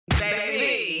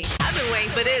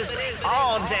but it's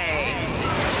all day.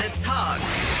 The Talk,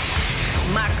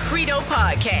 my Credo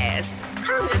podcast.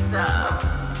 Turn this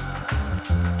up.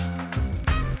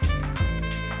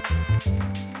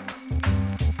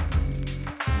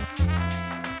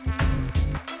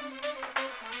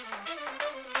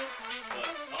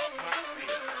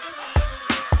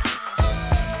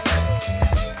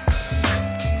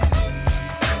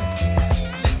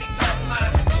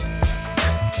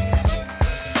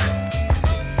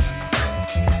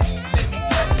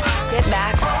 Sit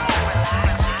back,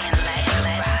 relax, and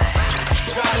let's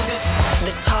ride.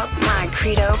 The Talk My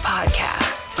Credo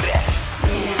podcast.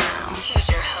 Now, here's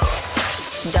your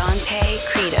host, Dante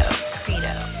Credo.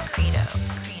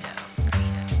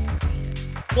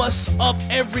 What's up,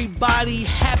 everybody?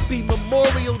 Happy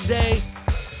Memorial Day.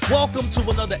 Welcome to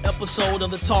another episode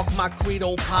of the Talk My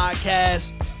Credo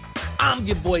podcast. I'm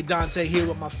your boy Dante here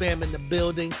with my fam in the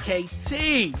building.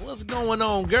 KT, what's going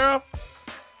on, girl?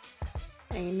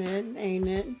 Ain't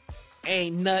nothing.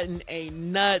 Ain't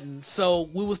nothing. So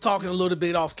we was talking a little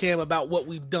bit off cam about what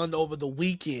we've done over the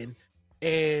weekend,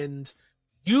 and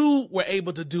you were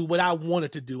able to do what I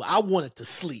wanted to do. I wanted to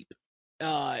sleep,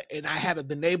 and I haven't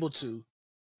been able to.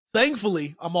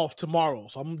 Thankfully, I'm off tomorrow,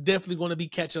 so I'm definitely going to be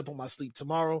catching up on my sleep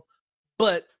tomorrow.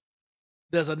 But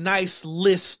there's a nice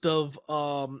list of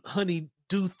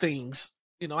honey-do things.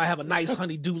 You know, I have a nice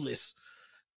honey-do list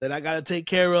that I got to take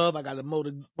care of. I got to mow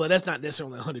well, that's not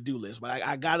necessarily a honey-do list, but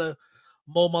I got to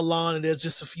mow my lawn, and there's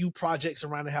just a few projects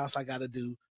around the house I got to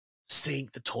do.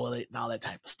 Sink, the toilet, and all that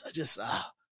type of stuff. Just,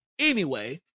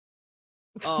 anyway,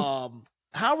 how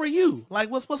are you? Like,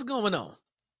 what's going on?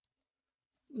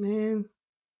 Man,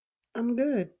 I'm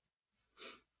good.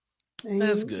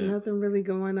 That's good. Nothing really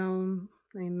going on.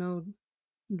 Ain't no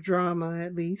drama,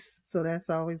 at least. So that's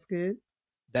always good.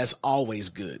 That's always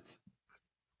good.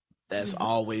 That's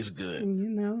always good. And, you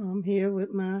know, I'm here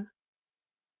with my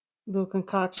little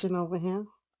concoction over here.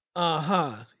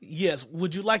 Yes.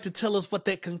 Would you like to tell us what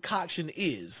that concoction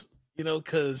is? You know,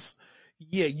 because,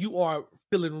 yeah, you are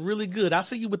feeling really good. I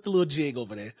see you with the little jig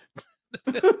over there.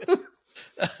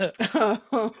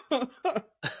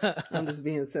 I'm just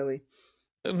being silly.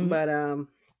 Mhm. But,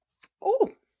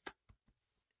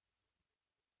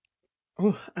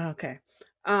 okay.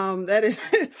 That is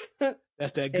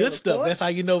That's that good stuff. Teleport. That's how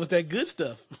you know it's that good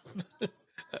stuff.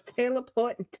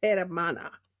 Teleport and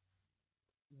Terramana.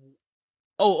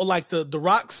 Oh, like the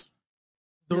rocks?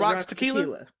 The rocks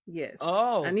tequila? Yes.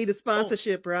 Oh. I need a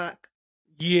sponsorship, Rock.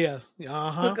 Yeah.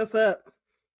 Hook us up.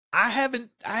 I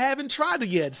haven't tried it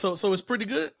yet. So it's pretty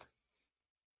good.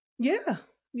 Yeah,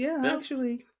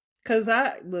 actually, because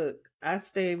I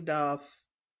staved off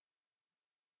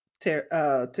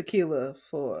tequila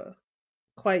for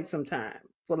quite some time,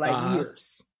 for like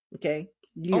years. Okay,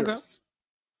 years. Okay.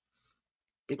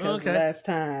 Because the last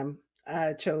time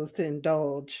I chose to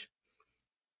indulge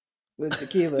with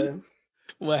tequila,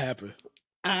 What happened?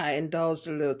 I indulged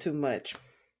a little too much.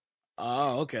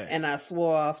 Oh, okay. And I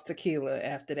swore off tequila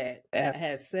after that. I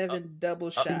had 7 double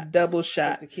shots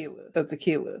of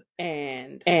tequila.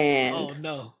 And Oh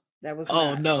no. that was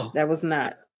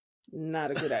not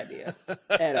a good idea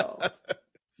at all.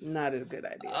 Not a good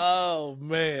idea. Oh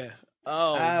man.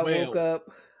 I woke up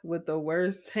with the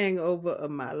worst hangover of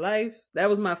my life. That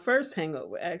was my first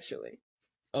hangover, actually.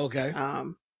 Okay.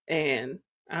 And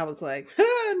I was like,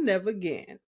 never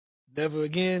again. Never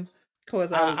again. Of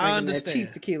course, I was drinking understand. that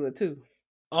cheap tequila too.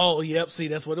 Oh, yep. See,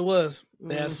 that's what it was.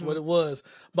 That's what it was.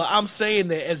 But I'm saying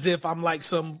that as if I'm like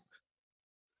some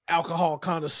alcohol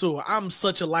connoisseur. I'm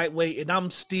such a lightweight, and I'm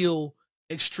still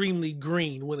extremely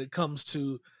green when it comes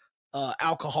to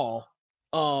alcohol.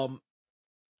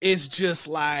 It's just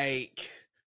like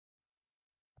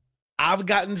I've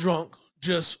gotten drunk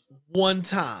just one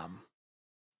time,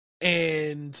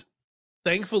 and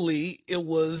thankfully it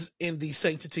was in the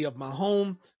sanctity of my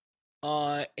home.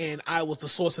 And I was the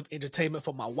source of entertainment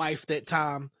for my wife that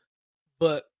time.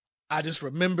 But I just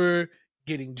remember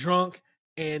getting drunk,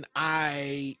 and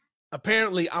I'm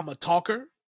a talker.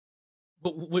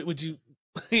 But would you,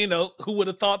 who would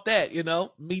have thought that,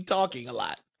 me talking a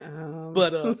lot.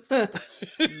 But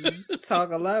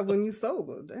talk a lot when you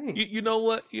sober. Dang. You know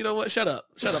what? Shut up.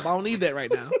 I don't need that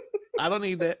right now. I don't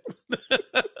need that.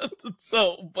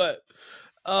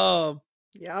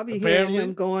 Yeah, I'll be hearing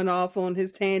him going off on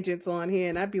his tangents on here,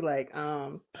 and I'd be like,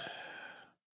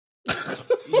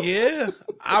 Yeah,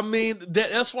 I mean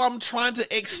that's why I'm trying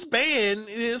to expand,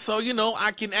 so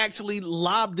I can actually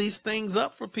lob these things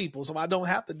up for people, so I don't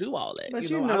have to do all that. But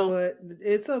you know what?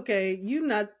 It's okay. You're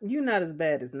not as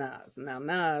bad as Nas. Now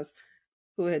Nas,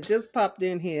 who had just popped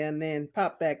in here and then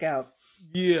popped back out.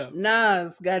 Yeah,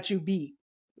 Nas got you beat.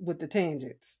 with the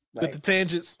tangents. Like, with the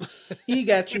tangents. He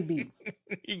got you beat.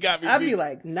 He got me I'd beat. be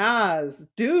like, Nas,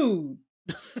 dude.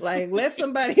 Like, let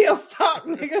somebody else talk,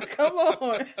 nigga. Come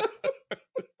on.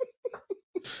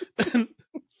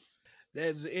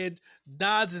 That's it.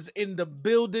 Nas is in the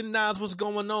building. Nas, what's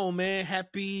going on, man?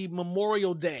 Happy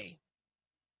Memorial Day.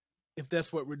 If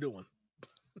that's what we're doing.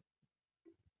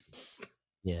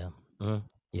 Yeah. Mm-hmm.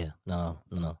 Yeah. No.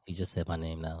 He just said my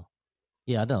name now.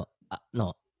 Yeah, I know.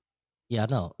 No. Yeah, I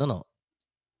know. No.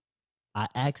 I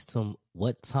asked him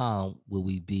what time will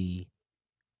we be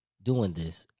doing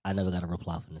this. I never got a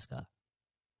reply from this guy.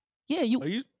 Yeah, Are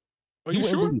you wouldn't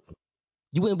sure? believe him.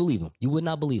 You wouldn't believe him. You would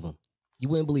not believe him. You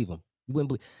wouldn't believe him. You wouldn't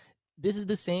believe. This is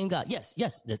the same guy. Yes.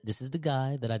 This is the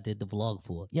guy that I did the vlog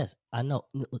for. Yes, I know.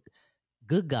 Look,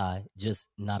 good guy, just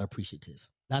not appreciative.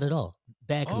 Not at all.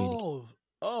 Bad communication.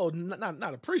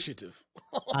 Not appreciative.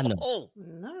 I know.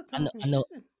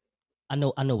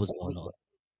 I know what's going on.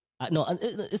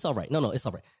 It's all right. No, it's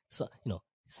all right. So,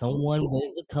 someone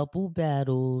wins a couple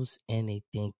battles and they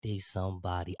think they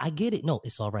somebody. I get it. No,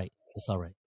 it's all right. It's all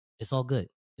right. It's all good.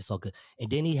 It's all good. And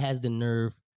then he has the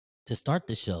nerve to start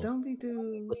the show Don't be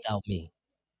dude. without me.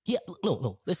 Yeah,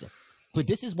 no. Listen, but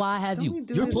this is why I have you.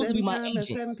 You're supposed to be my at agent.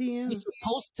 7 p.m. You're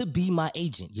supposed to be my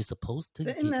agent. You're supposed to.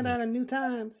 Isn't that on a new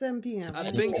time? 7 p.m.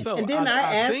 I think so. And then I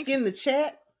asked in the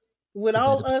chat with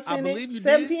all us in it,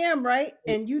 7 p.m. right?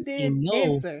 And you did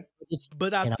answer.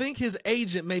 But I think his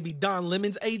agent may be Don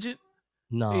Lemon's agent.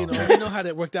 No, you know how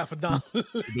that worked out for Don.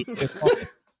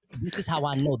 This is how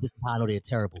I know. This is how I know they're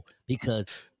terrible, because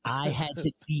I had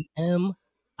to DM.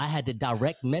 I had to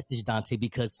direct message Dante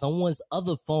because someone's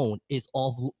other phone is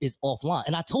offline,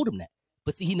 and I told him that.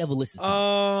 But see, he never listens to me.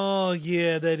 Oh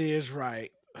yeah, that is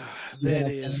right. That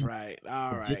is right.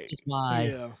 All right. This is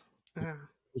why. Yeah.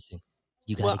 Listen.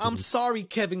 Well, I'm sorry,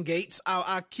 Kevin Gates.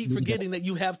 I keep forgetting that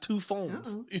you have two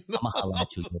phones. I'm gonna holler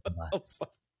at you.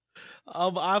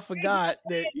 I forgot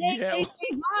that you have.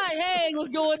 Hi, hey,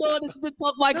 what's going on? This is the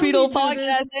Talk My Credo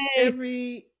podcast.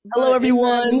 Hey, hello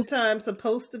everyone. Time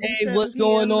supposed to be. Hey, what's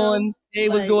going on? Hey,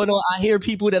 what's going on? I hear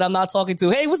people that I'm not talking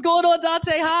to. Hey, what's going on,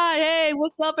 Dante? Hi, hey,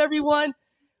 what's up, everyone?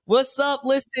 What's up?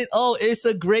 Listen, it's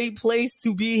a great place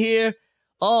to be here.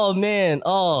 Oh man,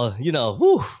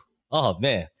 whew. Oh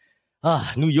man.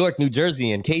 New York, New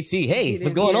Jersey, and KT. Hey,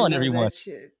 what's going on, everyone? That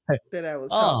shit that I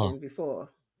was talking before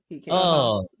he came.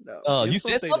 You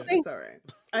said something? All right,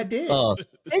 I did.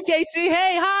 Hey, KT.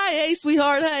 Hey, hi. Hey,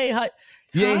 sweetheart. Hey, hi.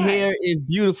 Your hair is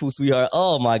beautiful, sweetheart.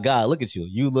 Oh my God, look at you.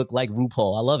 You look like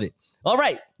RuPaul. I love it. All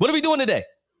right, what are we doing today?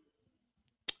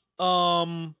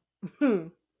 Yeah,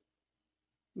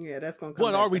 that's gonna come.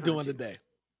 What are we doing today?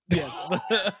 Yes.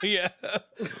 Yeah.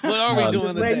 What are we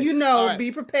doing today? Let you know, right.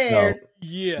 Be prepared.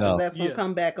 Yeah. That's gonna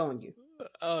come back on you.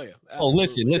 Oh yeah.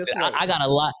 Absolutely. Oh, listen. I got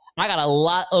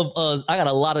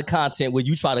a lot of content where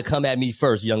you try to come at me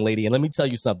first, young lady. And let me tell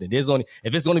you something. If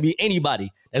it's going to be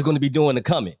anybody that's going to be doing the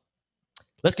coming.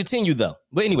 Let's continue though.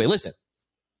 But anyway, listen.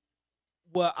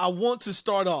 Well, I want to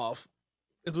start off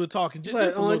as we're talking.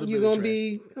 Just a little bit. You gonna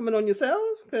be coming on yourself?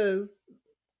 Because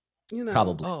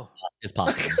probably. It's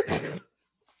possible.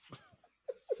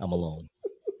 I'm alone.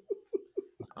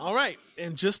 All right.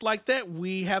 And just like that,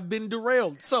 we have been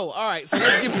derailed. So, all right. So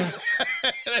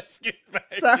let's get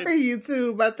back. Sorry,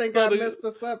 YouTube. I think I messed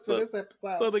us up for this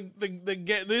episode. So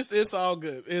it's all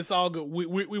good. It's all good.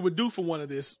 We were due for one of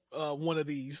these.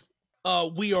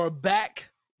 We are back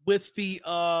with the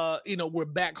we're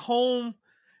back home,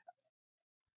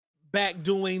 back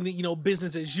doing the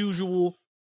business as usual.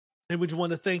 And we just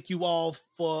want to thank you all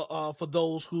for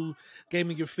those who gave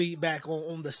me your feedback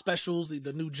on the specials,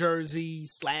 the New Jersey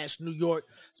 / New York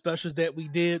specials that we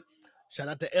did. Shout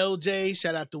out to LJ,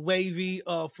 shout out to Wavy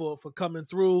for coming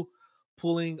through,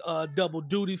 pulling double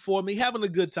duty for me, having a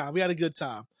good time. We had a good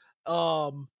time.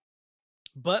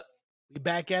 But we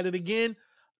back at it again.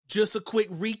 Just a quick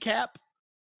recap,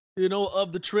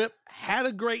 of the trip. Had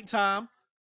a great time.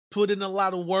 Put in a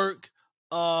lot of work.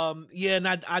 And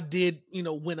I did,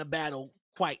 win a battle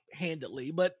quite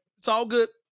handily, but it's all good.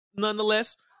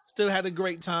 Nonetheless, still had a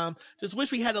great time. Just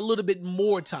wish we had a little bit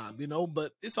more time,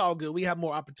 but it's all good. We have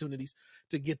more opportunities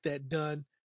to get that done.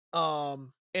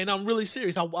 And I'm really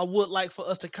serious. I would like for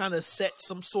us to kind of set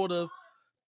some sort of,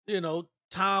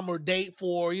 time or date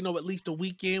for, at least a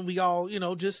weekend. We all,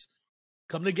 just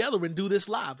come together and do this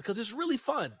live because it's really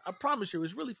fun. I promise you,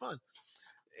 it's really fun.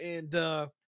 And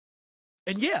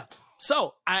yeah.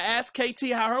 So I asked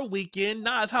KT how her weekend.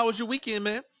 Nas, how was your weekend,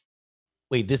 man?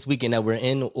 Wait, this weekend that we're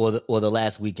in, or the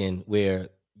last weekend where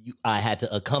I had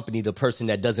to accompany the person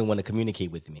that doesn't want to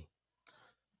communicate with me?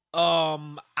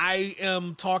 I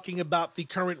am talking about the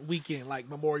current weekend, like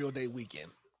Memorial Day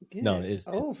weekend. Get No, it's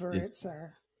over it,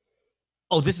 sir.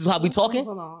 Oh, this is how we talking?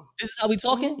 Hold on. This is how we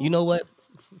talking? You know what?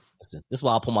 Listen, this is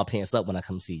why I'll pull my pants up when I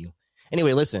come see you.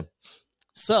 Anyway, listen.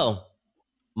 So,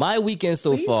 my weekend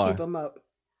so Please far. keep them up.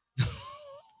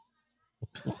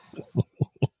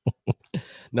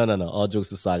 No. All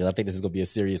jokes aside, I think this is gonna be a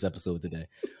serious episode today.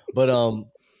 But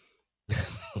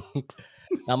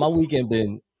now my weekend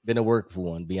been a work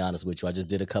for one. Be honest with you, I just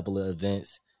did a couple of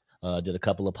events, did a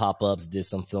couple of pop ups, did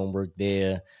some film work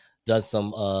there, done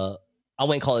some I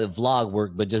wouldn't call it vlog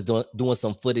work, but just doing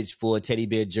some footage for Teddy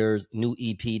Bear Jer's new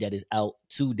EP that is out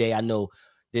today. I know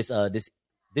this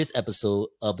episode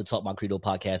of the Talk My Credo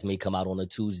podcast may come out on a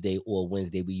Tuesday or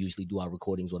Wednesday. We usually do our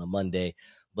recordings on a Monday,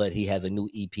 but he has a new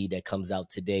EP that comes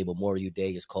out today, Memorial Day.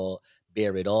 It's called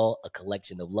Bear It All, a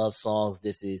collection of love songs.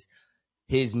 This is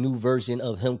his new version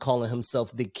of him calling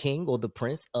himself the king or the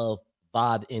prince of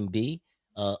Bob and B,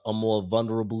 a more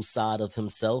vulnerable side of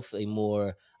himself, a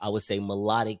more, I would say,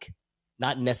 melodic,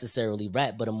 not necessarily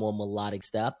rap, but a more melodic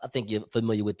style. I think you're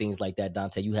familiar with things like that,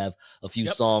 Dante. You have a few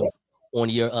songs on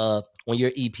your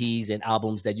EPs and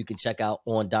albums that you can check out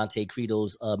on Dante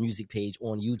Credo's music page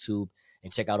on YouTube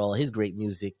and check out all his great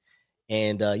music.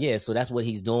 And yeah, so that's what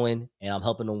he's doing, and I'm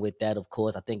helping him with that. Of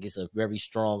course, I think it's a very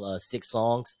strong 6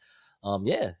 songs.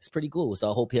 Yeah, it's pretty cool.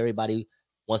 So I hope everybody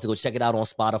wants to go check it out on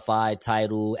Spotify,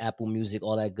 Tidal, Apple Music,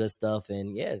 all that good stuff.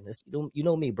 And yeah, you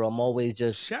know me, bro. I'm always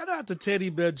just shout out to Teddy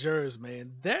Bear Jers,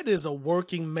 man. That is a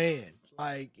working man.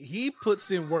 Like, he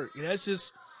puts in work. And that's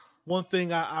just one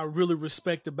thing I really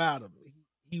respect about him.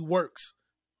 He works.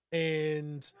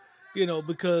 And, you know,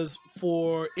 because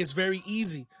it's very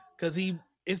easy, because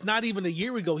it's not even a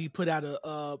year ago he put out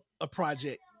a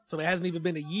project. So it hasn't even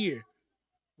been a year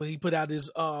when he put out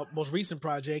his most recent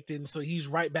project. And so he's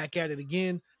right back at it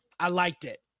again. I like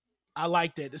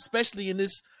that. Especially in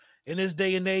this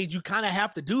day and age, you kind of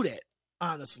have to do that,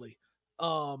 honestly.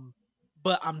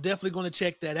 But I'm definitely going to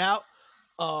check that out.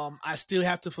 I still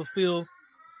have to fulfill.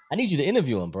 I need you to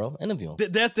interview him, bro. Interview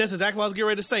him. That's exactly what I was getting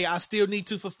ready to say. I still need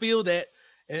to fulfill that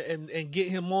and get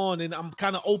him on. And I'm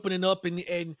kind of opening up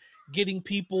and getting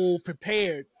people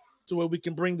prepared to where we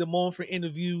can bring them on for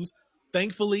interviews.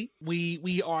 Thankfully,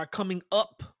 we are coming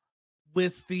up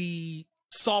with the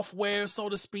software, so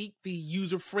to speak, the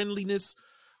user friendliness.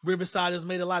 Riverside has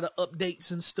made a lot of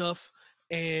updates and stuff.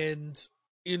 And,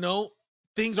 you know,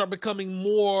 things are becoming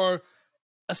more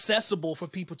accessible for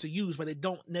people to use, but they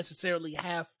don't necessarily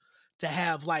have to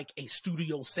have like a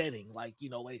studio setting, like, you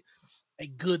know, an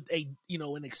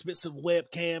expensive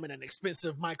webcam and an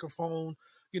expensive microphone,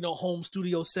 you know, home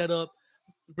studio setup.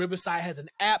 Riverside has an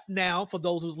app now for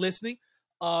those who's listening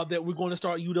that we're going to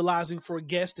start utilizing for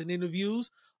guests and interviews,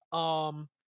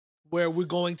 where we're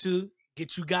going to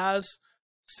get you guys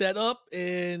set up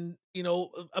and, you know,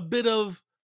 a bit of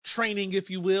training, if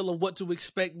you will, of what to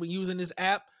expect when using this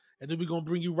app. And then we're going to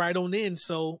bring you right on in.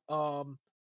 So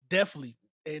definitely.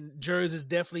 And Jers is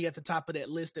definitely at the top of that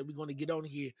list that we're going to get on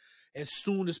here as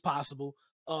soon as possible.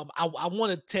 I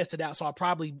want to test it out. So I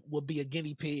probably will be a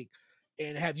guinea pig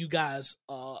and have you guys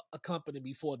accompany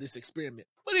me for this experiment.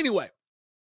 But anyway,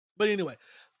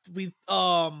 we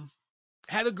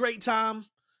had a great time.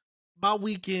 My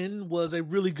weekend was a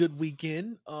really good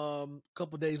weekend. A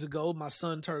couple days ago, my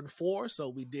son turned 4, so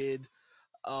we did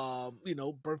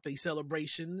birthday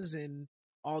celebrations and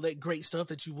all that great stuff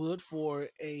that you would for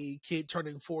a kid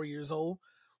turning 4 years old.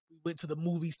 We went to the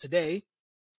movies today,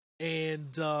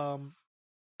 and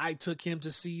I took him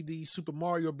to see the Super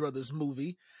Mario Brothers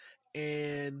movie,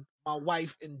 and my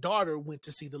wife and daughter went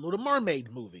to see the Little Mermaid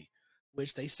movie,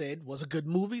 which they said was a good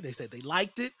movie. They said they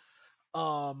liked it.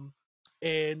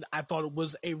 And I thought it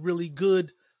was a really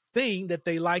good thing that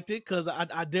they liked it, because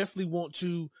I definitely want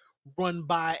to run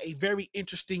by a very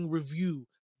interesting review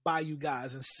by you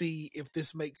guys and see if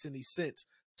this makes any sense.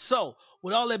 So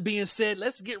with all that being said,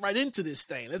 let's get right into this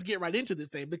thing.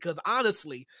 Because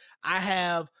honestly, I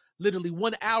have literally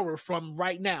 1 hour from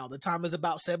right now. The time is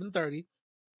about 7:30.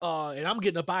 And I'm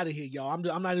getting up out of here, y'all. I'm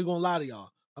not even gonna lie to y'all.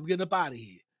 I'm getting up out of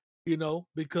here,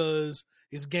 because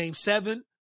it's game 7.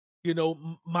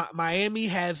 Miami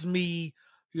has me,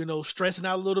 stressing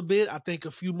out a little bit. I think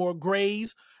a few more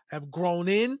grays have grown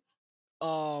in.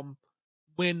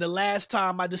 When the last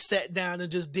time I just sat down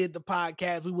and just did the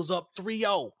podcast, we was up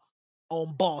 3-0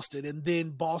 on Boston. And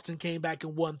then Boston came back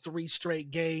and won 3 straight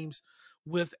games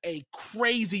with a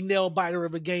crazy nail biter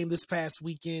of a game this past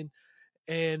weekend.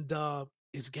 And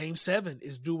it's game 7.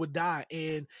 It's do or die.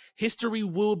 And history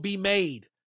will be made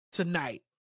tonight.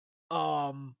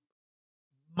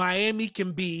 Miami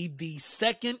can be the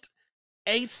second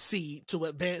 8th seed to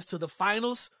advance to the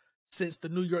finals since the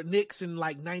New York Knicks in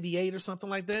like 98 or something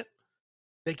like that.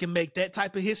 They can make that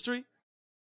type of history,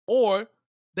 or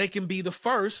they can be the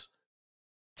first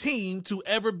team to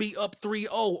ever be up 3-0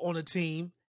 on a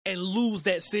team and lose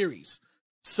that series.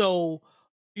 So,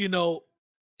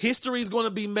 history is going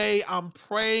to be made. I'm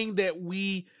praying that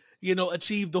we,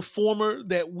 achieve the former,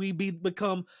 that we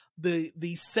become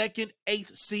the second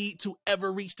 8th seed to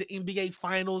ever reach the NBA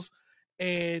Finals.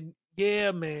 And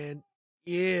yeah, man,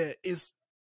 yeah, it's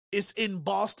in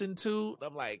Boston too.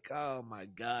 I'm like, oh my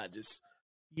God,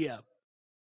 yeah.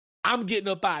 I'm getting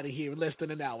up out of here in less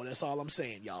than an hour. That's all I'm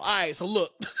saying, y'all. All right, so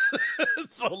look.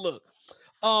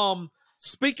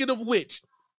 Speaking of which,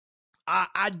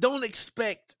 I don't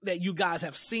expect that you guys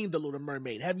have seen The Little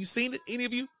Mermaid. Have you seen it? Any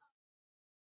of you?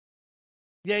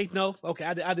 Yay? No? Okay,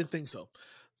 I didn't think so.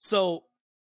 So,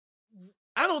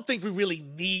 I don't think we really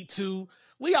need to.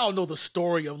 We all know the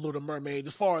story of Little Mermaid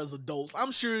as far as adults.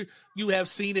 I'm sure you have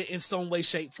seen it in some way,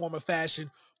 shape, form, or fashion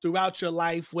throughout your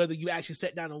life, whether you actually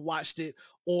sat down and watched it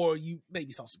or you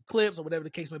maybe saw some clips or whatever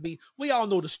the case may be. We all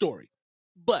know the story.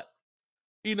 But,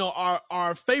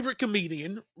 our favorite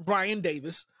comedian, Brian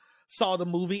Davis, saw the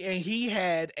movie and he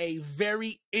had a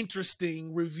very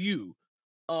interesting review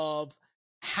of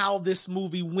how this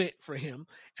movie went for him.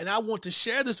 And I want to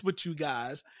share this with you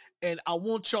guys, and I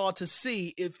want y'all to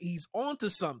see if he's onto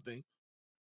something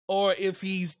or if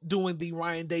he's doing the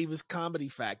Ryan Davis comedy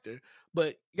factor.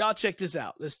 But y'all check this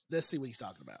out. Let's see what he's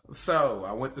talking about. So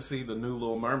I went to see the new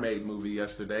Little Mermaid movie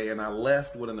yesterday, and I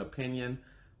left with an opinion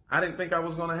I didn't think I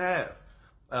was going to have.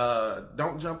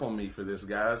 Don't jump on me for this,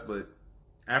 guys, but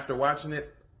after watching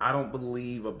it, I don't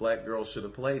believe a black girl should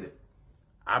have played it.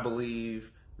 I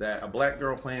believe that a black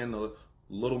girl playing the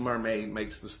Little Mermaid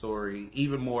makes the story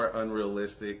even more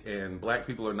unrealistic, and black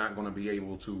people are not going to be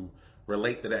able to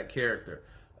relate to that character.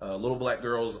 Little black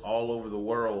girls all over the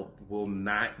world will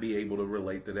not be able to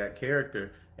relate to that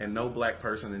character, and no black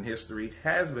person in history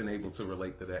has been able to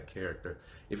relate to that character.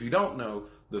 If you don't know,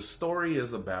 the story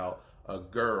is about a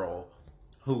girl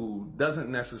who doesn't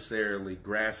necessarily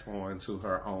grasp on to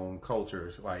her own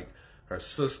cultures. Like her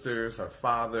sisters, her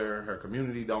father, her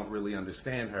community don't really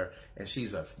understand her, and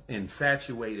she's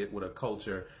infatuated with a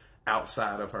culture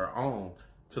outside of her own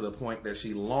to the point that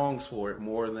she longs for it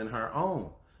more than her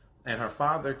own. And her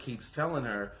father keeps telling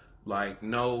her, like,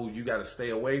 no, you got to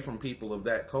stay away from people of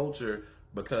that culture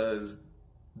because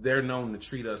they're known to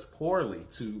treat us poorly,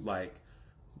 to like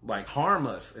harm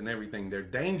us and everything. They're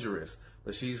dangerous.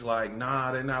 But she's like,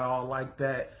 nah, they're not all like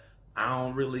that. I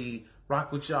don't really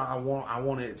rock with y'all. I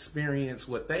want to experience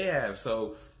what they have.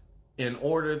 So in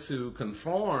order to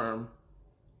conform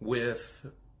with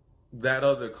that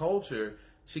other culture,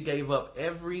 she gave up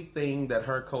everything that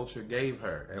her culture gave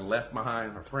her and left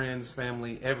behind her friends,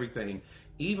 family, everything,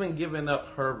 even giving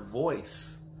up her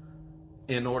voice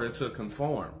in order to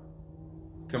conform.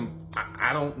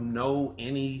 I don't know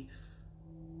any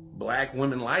black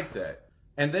women like that.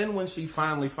 And then when she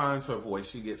finally finds her voice,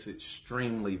 she gets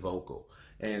extremely vocal.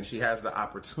 And she has the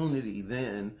opportunity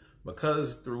then,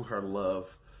 because through her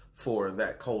love for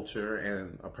that culture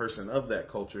and a person of that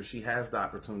culture, she has the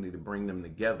opportunity to bring them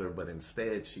together. But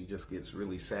instead, she just gets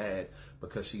really sad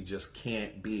because she just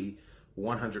can't be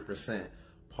 100%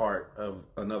 part of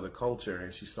another culture.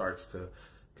 And she starts to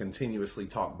continuously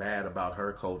talk bad about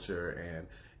her culture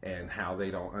and how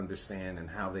they don't understand and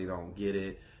how they don't get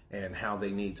it and how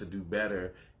they need to do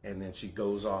better. And then she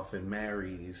goes off and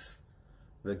marries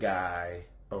the guy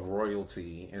of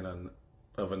royalty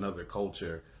of another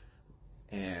culture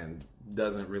and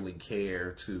doesn't really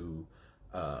care to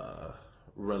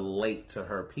relate to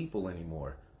her people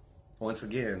anymore. Once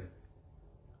again,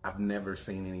 I've never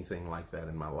seen anything like that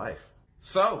in my life.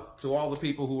 So, to all the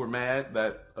people who were mad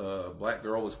that a black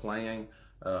girl was playing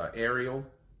Ariel,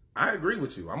 I agree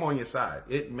with you. I'm on your side.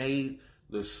 It made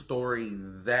the story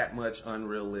that much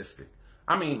unrealistic.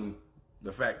 I mean,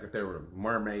 the fact that there were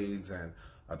mermaids and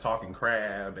a talking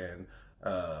crab and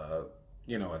a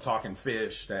talking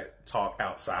fish that talked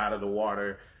outside of the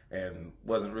water and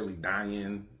wasn't really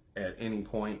dying at any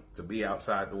point to be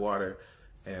outside the water,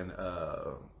 and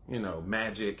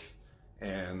magic,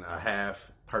 and a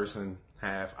half person,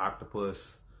 half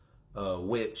octopus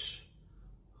witch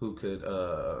who could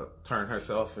turn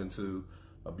herself into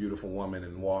a beautiful woman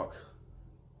and walk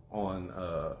on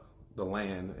the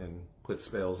land and put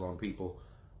spells on people.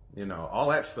 All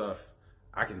that stuff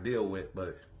I can deal with,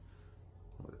 but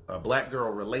a black girl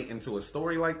relating to a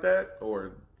story like that,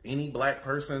 or any black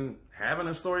person having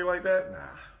a story like that,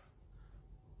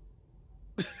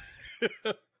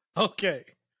 nah. Okay.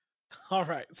 All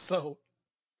right. So,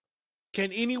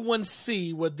 can anyone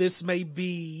see where this may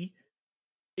be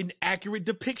an accurate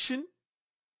depiction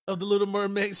of the Little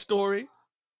Mermaid story,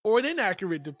 or an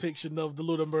inaccurate depiction of the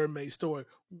Little Mermaid story.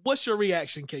 What's your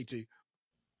reaction, KT?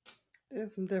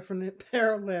 There's some definite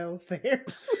parallels there.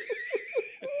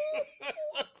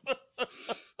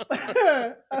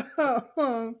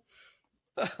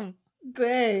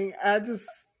 Dang,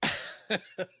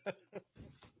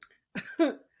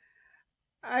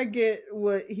 I get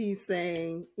what he's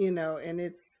saying, and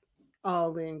it's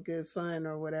all in good fun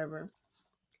or whatever.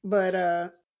 But I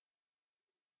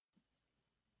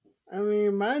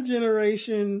mean, my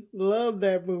generation loved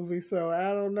that movie, so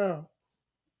I don't know.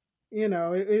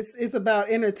 It's about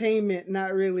entertainment,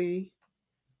 not really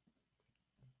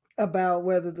about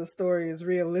whether the story is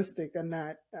realistic or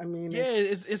not. I mean, yeah,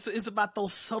 it's about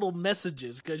those subtle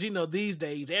messages, because these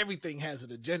days everything has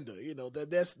an agenda.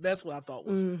 That's what I thought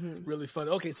was really funny.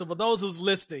 Okay, so for those who's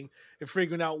listening and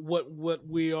figuring out what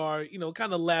we are,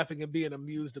 kind of laughing and being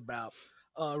amused about,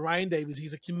 Ryan Davis,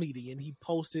 he's a comedian. He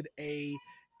posted a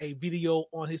video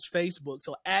on his Facebook.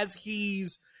 So as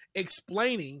he's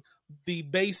explaining the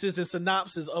basis and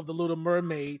synopsis of the Little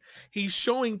Mermaid, he's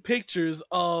showing pictures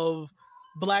of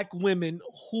Black women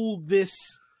who this,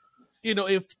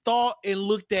 if thought and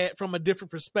looked at from a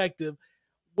different perspective,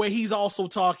 where he's also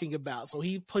talking about. So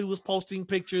he was posting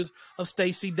pictures of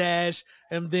Stacey Dash,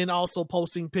 and then also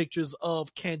posting pictures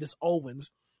of Candace Owens.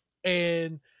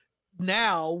 And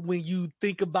now when you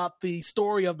think about the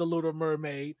story of the Little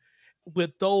Mermaid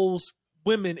with those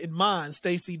women in mind,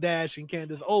 Stacey Dash and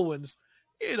Candace Owens,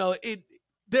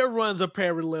 there runs a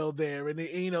parallel there, and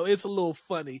it's a little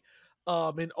funny.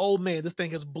 And oh man, this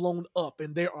thing has blown up,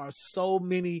 and there are so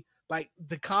many. Like,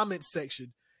 the comment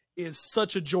section is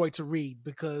such a joy to read,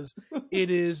 because it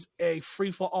is a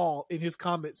free for all in his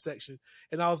comment section.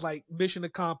 And I was like, mission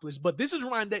accomplished. But this is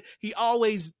Ryan Day. He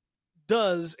always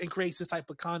does and creates this type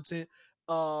of content.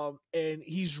 And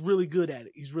he's really good at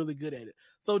it.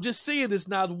 So just seeing this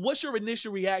now, what's your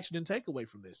initial reaction and takeaway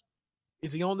from this?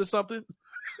 Is he on to something?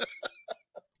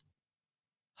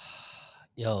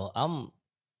 Yo,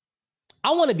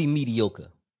 I want to be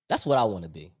mediocre. That's what I want to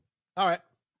be. All right.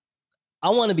 I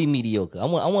want to be mediocre. I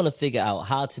want to figure out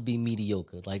how to be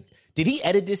mediocre. Like, did he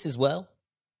edit this as well?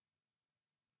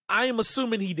 I am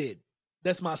assuming he did.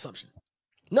 That's my assumption.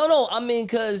 No. I mean,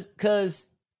 because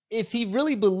if he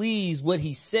really believes what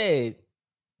he said,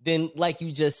 then like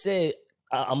you just said,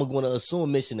 I'm going to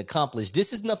assume mission accomplished.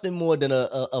 This is nothing more than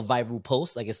a viral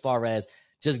post, like as far as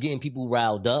just getting people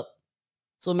riled up.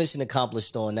 So mission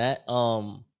accomplished on that.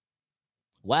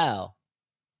 Wow.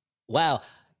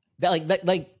 That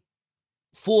like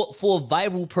for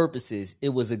viral purposes, it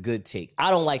was a good take.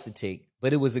 I don't like the take,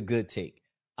 but it was a good take.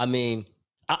 I mean,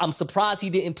 I'm surprised he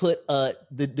didn't put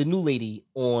the new lady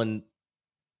on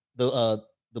the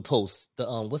post.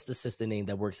 The what's the sister name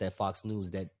that works at Fox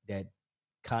News that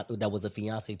was a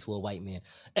fiance to a white man?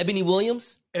 Ebony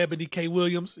Williams. Ebony K.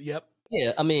 Williams. Yep.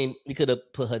 Yeah, I mean, we could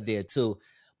have put her there too.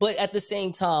 But at the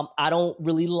same time, I don't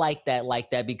really like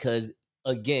that because,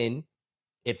 again,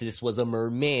 if this was a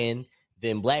merman,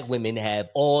 then Black women have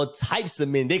all types of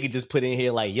men they could just put in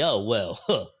here like, yo, well,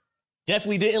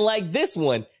 definitely didn't like this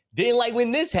one. Didn't like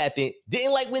when this happened.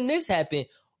 Didn't like when this happened.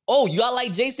 Oh, y'all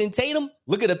like Jason Tatum?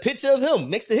 Look at a picture of him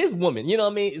next to his woman. You know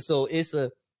what I mean? So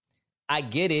I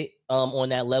get it on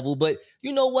that level. But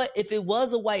you know what? If it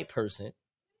was a white person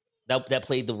that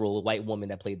played the role, a white woman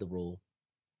that played the role,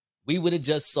 we would have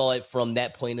just saw it from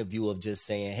that point of view of just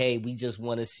saying, hey, we just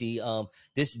want to see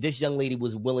this young lady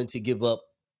was willing to give up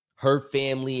her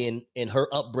family and her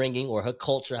upbringing or her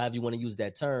culture, however you want to use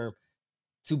that term,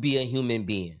 to be a human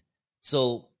being.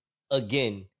 So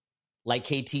again, like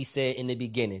KT said in the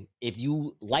beginning, if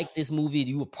you like this movie,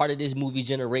 you were part of this movie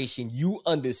generation, you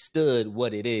understood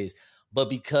what it is. But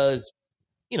because,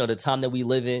 the time that we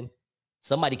live in,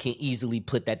 somebody can easily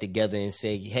put that together and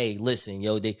say, hey, listen,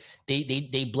 yo, they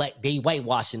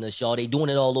whitewashing us, y'all. They doing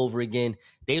it all over again.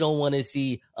 They don't want to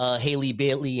see Haley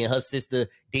Bailey and her sister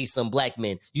date some Black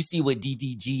men. You see what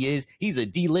DDG is? He's a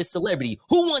D-list celebrity.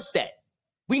 Who wants that?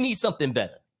 We need something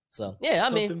better. So, yeah,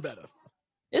 something better.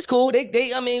 It's cool.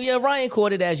 Ryan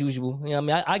caught it as usual.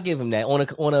 I give him that.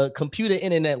 On a computer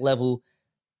internet level,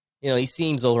 he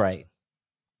seems all right.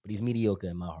 But he's mediocre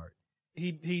in my heart.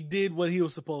 He did what he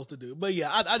was supposed to do. But yeah,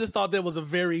 I just thought that was a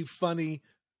very funny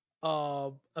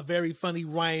Ryan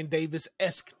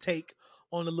Davis-esque take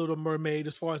on the Little Mermaid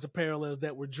as far as the parallels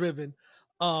that were driven.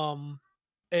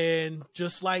 And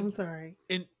just like, I'm sorry.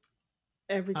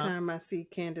 Every time I see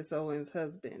Candace Owens'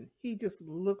 husband, he just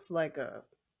looks like a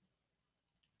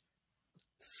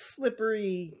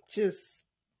slippery, just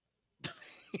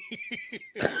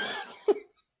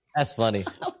That's funny.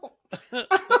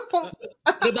 What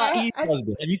about Eve's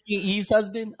husband? Have you seen Eve's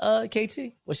husband,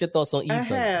 KT? What's your thoughts on Eve's I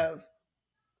husband? have.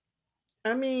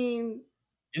 I mean,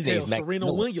 His Hell, name's Max Serena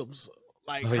Miller. Williams,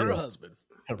 like Oh, her yeah. husband.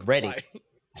 Ready. Like,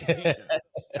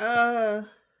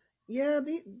 yeah,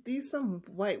 these some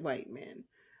white men.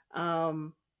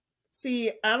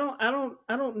 See, I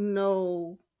don't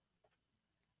know.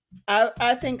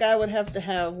 I think I would have to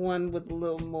have one with a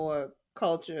little more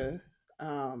culture.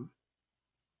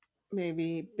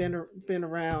 Maybe been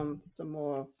around some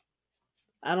more.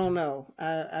 I don't know.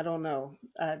 I don't know.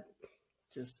 I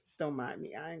just don't mind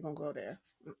me. I ain't gonna go there.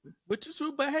 Mm-mm. which is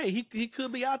true, but hey, he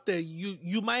could be out there.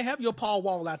 You might have your Paul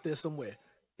Wall out there somewhere.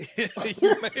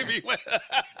 You maybe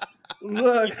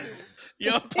Look,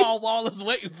 your Paul Wall is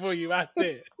waiting for you out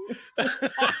there.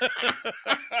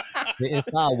 Sitting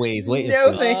sideways, waiting no,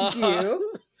 for you. thank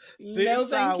you. Sit No,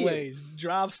 thank you. sideways.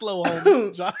 Drive slow,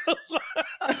 homie. Drive slow.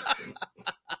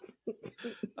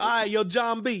 All right, your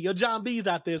John B's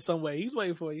out there somewhere. He's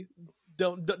waiting for you.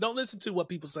 Don't listen to what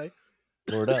people say.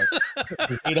 Word up.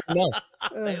 They don't know.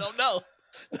 They don't know.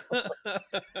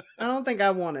 I don't think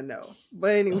I want to know.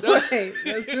 But anyway,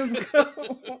 let's just go.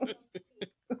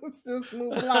 Let's just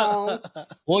move along.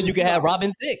 Or you can have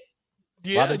Robin Thicke.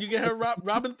 Yeah, Robin- you get her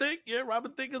Robin Thicke. Yeah,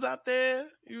 Robin Thicke is out there.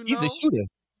 You know, He's a shooter.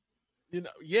 You know,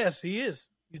 yes, he is.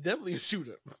 He's definitely a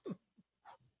shooter.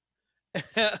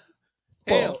 Hell,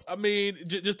 Pause. I mean,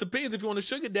 just depends if you want a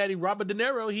sugar daddy. Robert De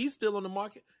Niro, he's still on the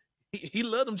market. He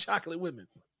love them chocolate women.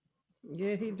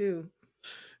 Yeah, he do.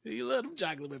 He love them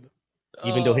chocolate women.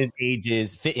 Even though his age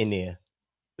is fitting there.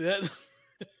 That's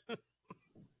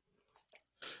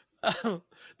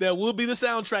that would be the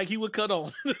soundtrack he would cut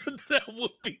on. That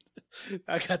would be.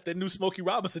 I got that new Smokey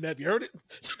Robinson. Have you heard it?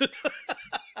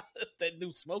 That's that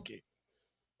new Smokey.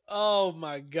 Oh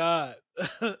my God.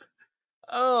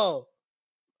 Oh,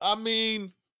 I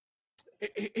mean,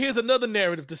 here's another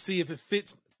narrative to see if it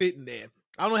fits in there.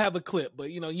 I don't have a clip,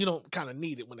 but you don't kind of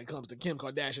need it when it comes to Kim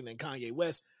Kardashian and Kanye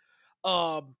West.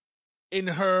 In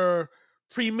her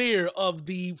premiere of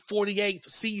the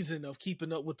 48th season of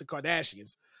Keeping Up with the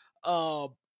Kardashians,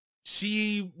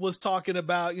 she was talking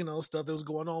about, stuff that was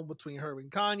going on between her and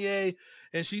Kanye.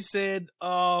 And she said,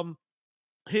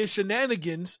 his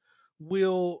shenanigans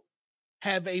will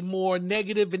have a more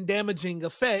negative and damaging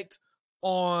effect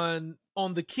on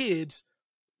the kids,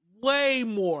 way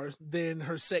more than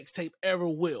her sex tape ever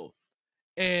will.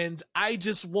 And I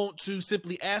just want to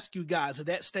simply ask you guys, is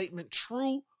that statement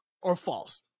true or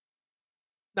false?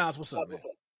 Nas, what's up, man?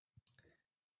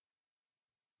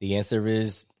 The answer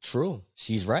is true.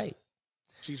 She's right.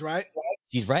 She's right.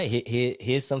 She's right.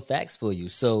 Here's some facts for you.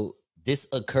 So this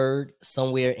occurred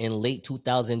somewhere in late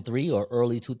 2003 or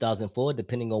early 2004,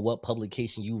 depending on what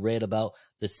publication you read about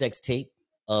the sex tape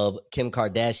of Kim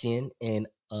Kardashian and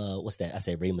what's that? I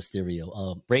said Rey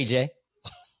Mysterio. Ray J.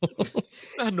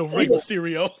 I know Rey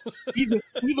Mysterio.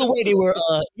 Either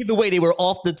way they were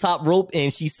off the top rope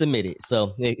and she submitted.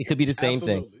 So it could be the same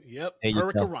thing. Yep. There you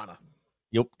Hurricane go. Rana.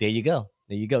 Yep. There you go.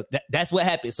 That's what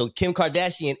happened. So Kim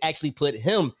Kardashian actually put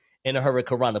him in a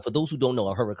hurricanrana. For those who don't know,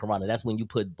 a hurricanrana, that's when you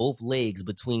put both legs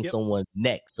between someone's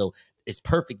neck. So it's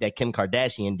perfect that Kim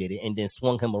Kardashian did it and then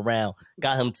swung him around,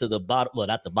 got him to the bottom, well,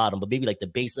 not the bottom, but maybe like the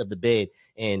base of the bed,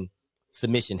 and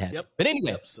submission happened. Yep. But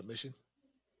anyway, submission.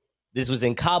 This was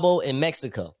in Cabo in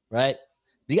Mexico, right?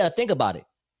 You got to think about it.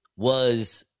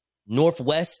 Was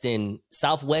Northwest and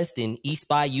Southwest and East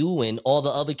Bayou and all the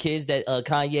other kids that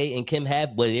Kanye and Kim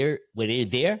have, were they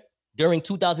there during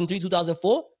 2003,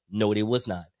 2004? No, they was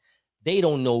not. They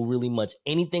don't know really much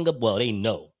anything well, they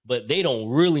know, but they don't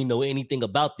really know anything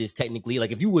about this technically.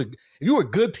 Like if you were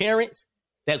good parents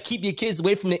that keep your kids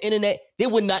away from the internet, they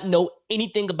would not know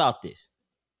anything about this.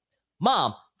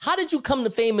 Mom, how did you come to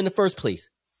fame in the first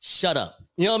place? Shut up.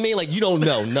 You know what I mean? Like you don't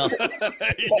know nothing.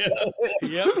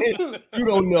 You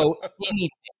don't know anything.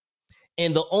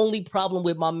 And the only problem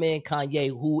with my man Kanye,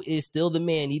 who is still the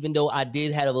man, even though I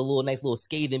did have a nice little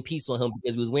scathing piece on him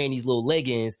because he was wearing these little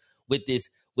leggings with this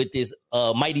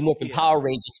Mighty Morphin Power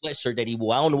Ranger sweatshirt that he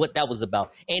wore. I don't know what that was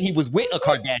about. And he was with a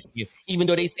Kardashian, even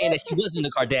though they saying that she wasn't a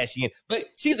Kardashian, but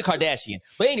she's a Kardashian.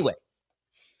 But anyway,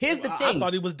 here's the thing. I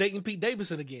thought he was dating Pete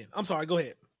Davidson again. I'm sorry. Go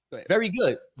ahead. Very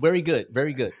good. Very good.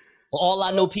 Very good. Well, all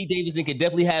I know, Pete Davidson could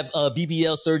definitely have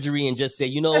BBL surgery and just say,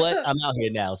 you know what, I'm out here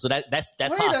now. So that's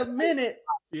Wait possible. Wait a minute.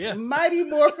 Yeah. Mighty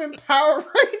Morphin Power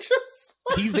Rangers.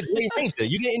 He's the Grey Ranger.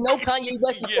 You didn't know Kanye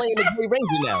West is playing the Grey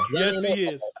Ranger now. Yes, he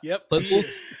is. Yep. But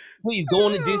please go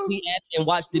on the Disney app and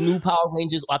watch the new Power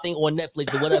Rangers, I think on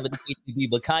Netflix or whatever the case may be.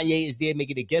 But Kanye is there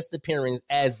making a guest appearance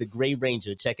as the Grey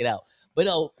Ranger. Check it out. But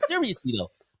no, seriously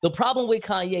though, the problem with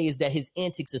Kanye is that his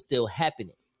antics are still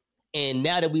happening. And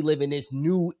now that we live in this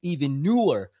new, even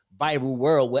newer viral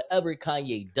world, whatever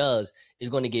Kanye does is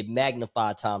going to get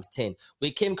magnified times 10.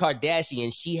 With Kim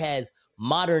Kardashian, she has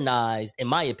modernized, in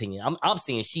my opinion, I'm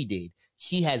saying she did.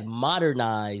 She has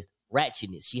modernized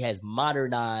ratchetness. She has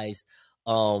modernized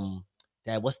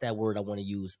that, what's that word I want to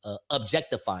use?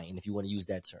 Objectifying, if you want to use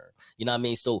that term. You know what I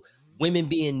mean? So women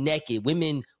being naked,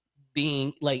 women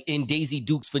being like in Daisy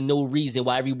Dukes for no reason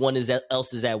while everyone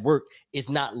else is at work is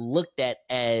not looked at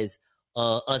as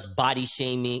us body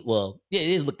shaming. Well, yeah, it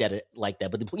is looked at it like that,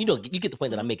 but you get the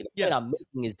point that I'm making. The point I'm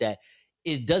making is that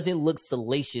it doesn't look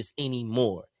salacious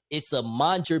anymore. It's a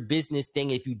mind your business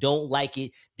thing. If you don't like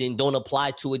it, then don't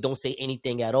apply to it. Don't say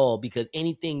anything at all, because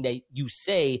anything that you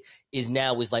say is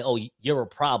like, oh, you're a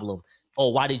problem. Oh,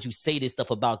 why did you say this stuff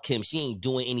about Kim? She ain't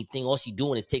doing anything. All she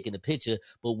doing is taking a picture,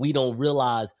 but we don't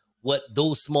realize what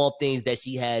those small things that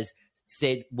she has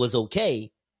said was okay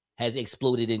has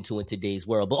exploded into in today's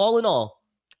world. But all in all,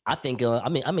 I think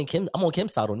I'm on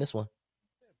Kim's side on this one.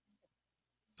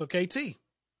 So KT,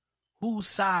 whose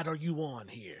side are you on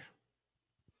here?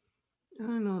 I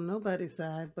don't know nobody's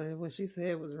side, but what she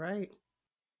said was right.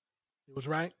 It was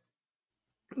right?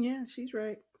 Yeah, she's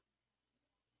right.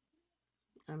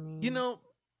 I mean,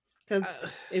 because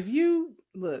if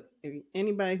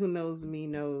anybody who knows me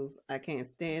knows I can't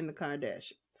stand the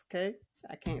Kardashians, okay?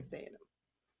 I can't stand them.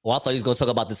 Well, I thought you was going to talk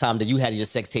about the time that you had your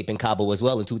sex tape in Cabo as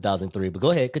well in 2003, but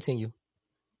go ahead, continue.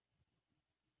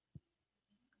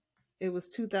 It was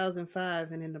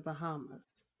 2005 and in the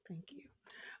Bahamas. Thank you.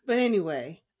 But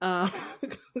anyway,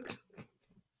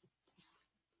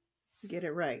 get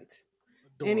it right.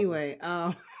 Adorable. Anyway,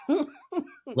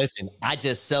 listen, I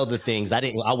just sell the things.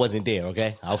 I wasn't there,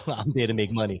 okay? I'm there to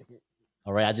make money.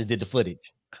 All right, I just did the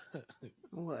footage.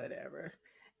 Whatever.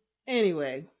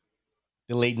 Anyway,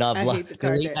 the late night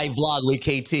vlog with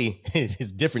KT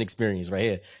is a different experience right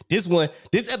here. This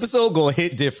episode gonna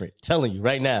hit different. Telling you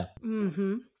right now.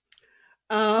 Mm-hmm.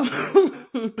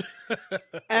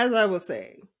 As I was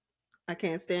saying, I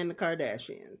can't stand the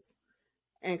Kardashians,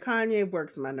 and Kanye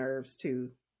works my nerves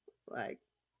too. Like,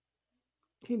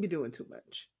 he be doing too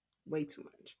much, way too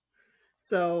much.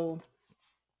 So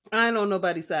I ain't on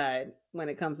nobody's side when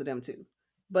it comes to them two.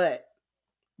 But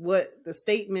what the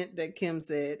statement that Kim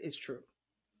said is true,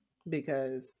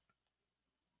 because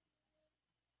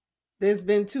there's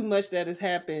been too much that has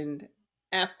happened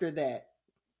after that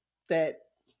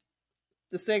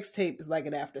the sex tape is like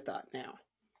an afterthought now.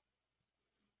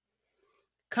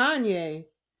 Kanye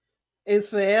is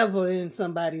forever in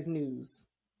somebody's news.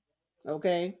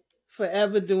 Okay?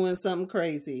 Forever doing something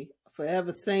crazy.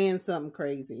 Forever saying something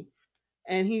crazy.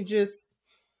 And he just,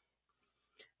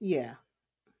 yeah.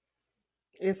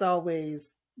 It's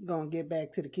always going to get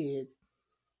back to the kids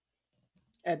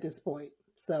at this point.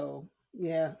 So,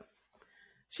 yeah.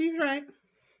 She's right.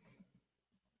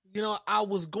 I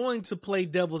was going to play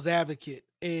devil's advocate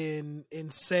and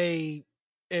say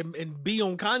and be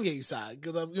on Kanye's side,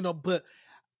 because but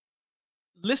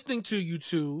listening to you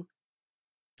two,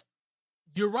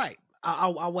 you're right. I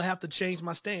will have to change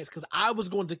my stance, because I was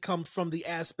going to come from the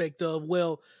aspect of,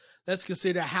 well, let's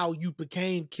consider how you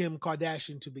became Kim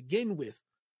Kardashian to begin with.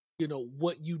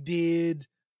 What you did,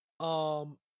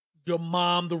 your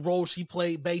mom, the role she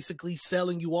played, basically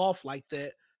selling you off like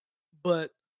that.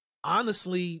 But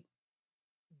honestly,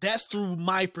 that's through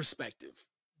my perspective,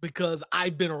 because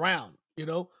I've been around,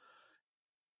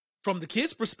 From the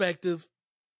kids' perspective,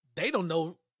 they don't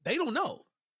know.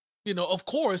 Of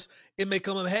course, it may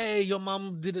come up, hey, your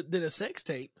mom did a sex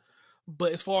tape.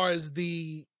 But as far as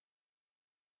the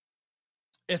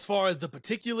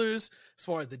particulars, as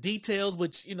far as the details,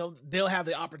 which, they'll have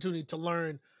the opportunity to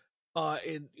learn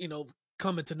and,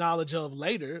 come into knowledge of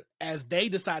later as they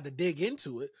decide to dig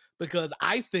into it. Because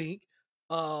I think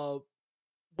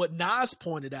what Nas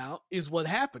pointed out is what's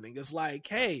happening. It's like,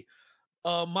 hey,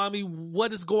 mommy,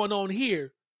 what is going on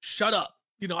here? Shut up.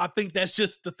 I think that's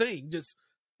just the thing. Just,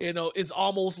 it's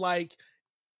almost like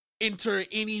enter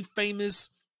any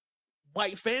famous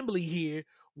white family here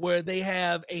where they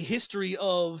have a history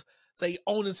of, say,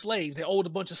 owning slaves. They owned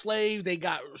a bunch of slaves. They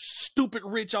got stupid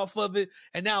rich off of it.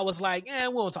 And now it's like, we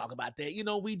won't talk about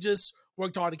that. We just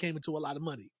worked hard and came into a lot of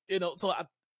money. So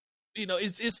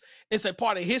it's a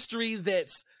part of history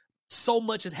that's so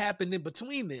much has happened in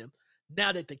between them.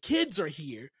 Now that the kids are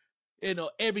here,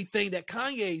 everything that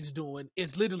Kanye's doing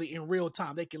is literally in real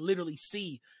time. They can literally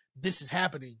see this is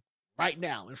happening right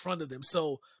now in front of them.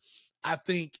 So I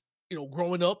think,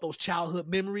 growing up, those childhood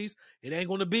memories, it ain't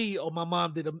going to be, oh, my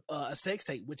mom did a sex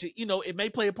tape, which, it may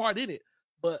play a part in it.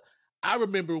 But I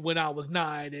remember when I was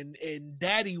 9 and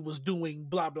daddy was doing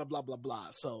blah, blah, blah, blah, blah.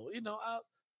 So,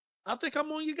 I think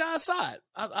I'm on your guys' side.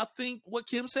 I think what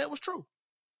Kim said was true.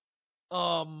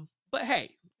 But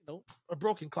hey, a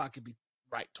broken clock can be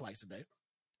right twice a day.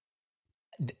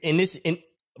 And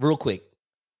real quick,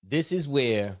 this is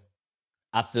where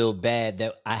I feel bad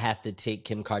that I have to take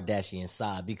Kim Kardashian's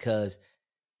side, because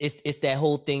it's that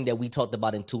whole thing that we talked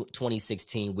about in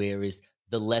 2016, where it's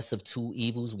the less of two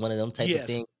evils, one of them type of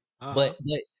thing. Uh-huh.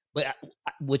 But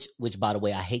which by the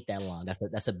way, I hate that line.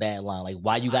 That's a bad line. Like,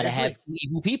 why you got to have two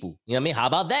evil people? You know what I mean? How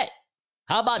about that?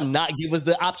 How about not give us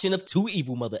the option of two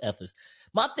evil mother effers?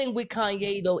 My thing with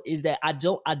Kanye though is that I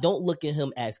don't look at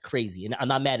him as crazy, and I'm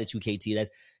not mad at you, KT. That's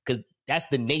because that's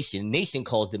the nation. Nation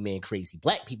calls the man crazy.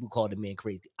 Black people call the man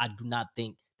crazy. I do not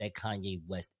think that Kanye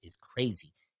West is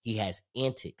crazy. He has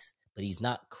antics, but he's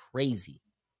not crazy.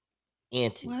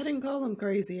 Antics. Well, I didn't call him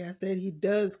crazy. I said he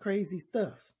does crazy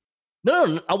stuff.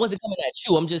 No, I wasn't coming at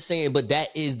you. I'm just saying, but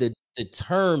that is the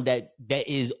term that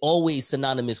is always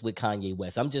synonymous with Kanye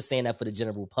West. I'm just saying that for the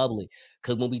general public,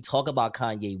 because when we talk about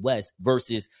Kanye West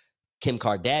versus Kim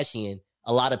Kardashian,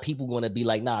 a lot of people going to be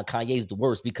like, nah, Kanye's the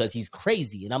worst because he's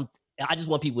crazy. And I just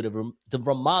want people to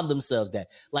remind themselves that,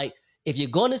 like, if you're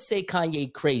going to say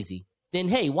Kanye crazy, then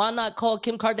hey, why not call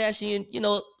Kim Kardashian,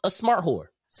 a smart whore?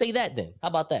 Say that then. How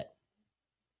about that?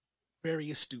 Very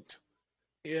astute.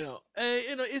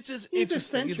 It's just He's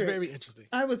interesting. Eccentric. It's very interesting.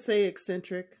 I would say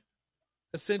eccentric.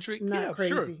 Eccentric? Not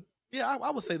crazy. Sure. Yeah, I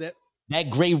would say that.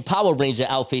 That gray Power Ranger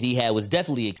outfit he had was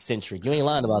definitely eccentric. You ain't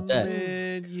lying about that.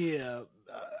 Man, yeah.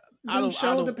 I don't pads.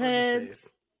 Understand.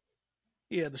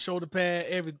 Yeah, the shoulder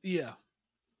pad, yeah.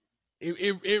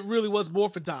 It really was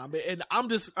morphin' time. And I'm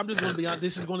just gonna be honest,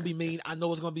 this is gonna be mean. I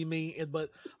know it's gonna be mean,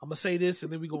 but I'm gonna say this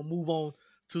and then we're gonna move on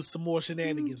to some more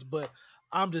shenanigans. But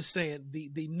I'm just saying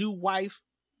the new wife.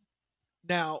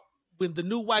 Now, when the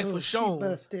new wife was shown, she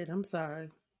busted. I'm sorry.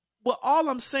 Well, all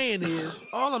I'm saying,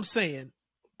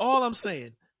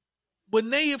 when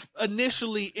they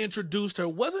initially introduced her,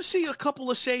 wasn't she a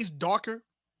couple of shades darker?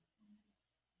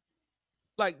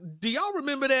 Like, do y'all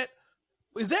remember that?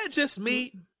 Is that just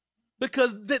me?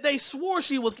 Because they swore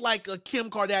she was like a Kim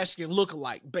Kardashian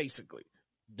lookalike, basically.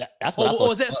 That's what I thought.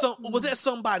 Was that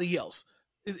somebody else?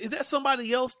 Is that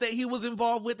somebody else that he was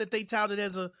involved with that they touted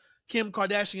as a Kim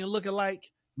Kardashian lookalike?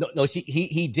 No,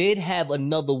 he did have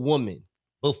another woman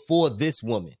before this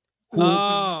woman.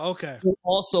 Okay. Who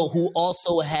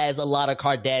also has a lot of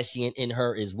Kardashian in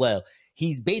her as well.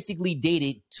 He's basically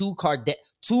dated two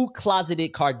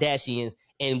closeted Kardashians,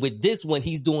 and with this one,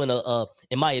 he's doing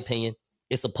in my opinion,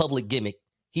 it's a public gimmick.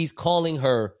 He's calling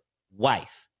her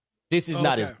wife. This is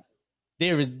not his.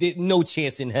 There is no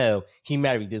chance in hell he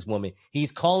married this woman.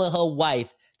 He's calling her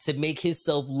wife to make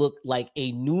himself look like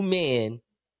a new man.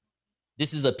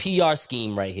 This is a PR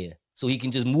scheme right here. So he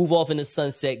can just move off in the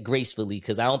sunset gracefully,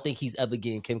 because I don't think he's ever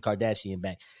getting Kim Kardashian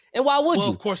back. And why would you?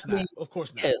 Of course not. Of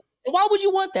course not. Yeah. And why would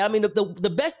you want that? I mean,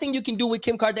 the best thing you can do with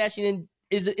Kim Kardashian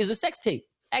is a sex tape.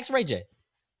 Ask Ray J.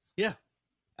 Yeah,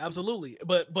 absolutely.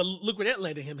 But look where that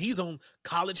landed him. He's on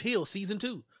College Hill season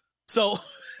 2. So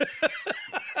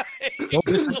don't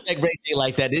disrespect Ray J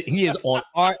like that. He is on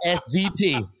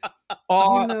RSVP.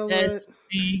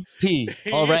 RSVP.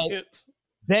 All right.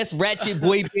 Best ratchet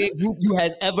boy band group you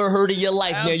has ever heard in your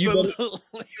life, absolutely. Man.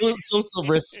 You better show some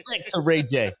respect to Ray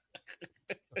J.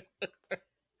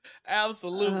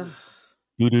 Absolutely.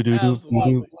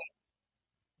 Absolutely.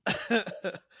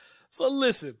 So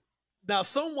listen, now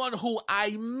someone who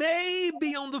I may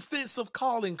be on the fence of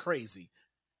calling crazy,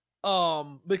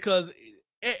 because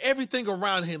everything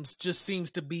around him just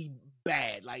seems to be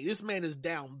bad. Like, this man is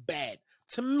down bad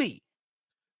to me,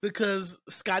 because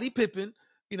Scottie Pippen,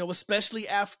 especially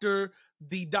after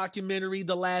the documentary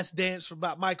The Last Dance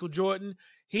about Michael Jordan,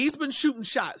 he's been shooting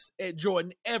shots at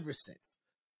Jordan ever since.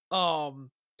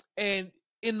 And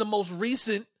in the most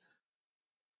recent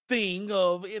thing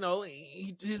of,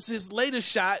 his latest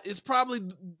shot is probably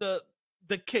the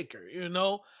kicker,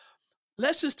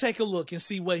 Let's just take a look and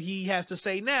see what he has to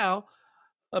say now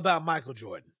about Michael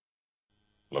Jordan.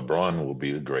 LeBron will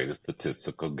be the greatest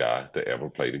statistical guy to ever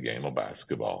play the game of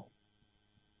basketball.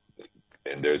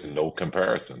 And there's no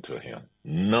comparison to him.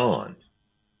 None.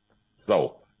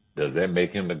 So, does that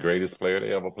make him the greatest player to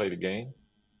ever play the game?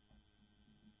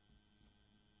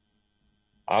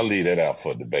 I'll leave that out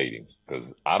for debating,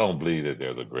 because I don't believe that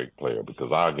there's a great player,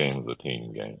 because our game is a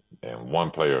team game, and one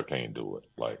player can't do it.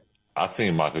 Like, I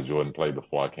seen Michael Jordan play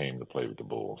before I came to play with the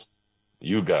Bulls.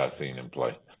 You guys seen him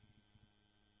play.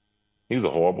 He's a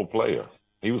horrible player.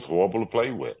 He was horrible to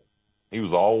play with. He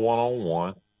was all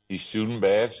one-on-one. He's shooting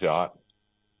bad shots.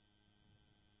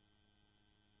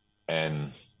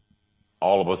 And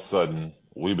all of a sudden,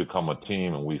 we become a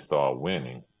team and we start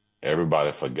winning.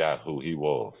 Everybody forgot who he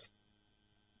was.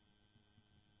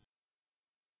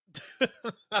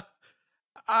 All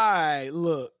right,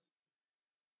 look.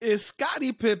 Is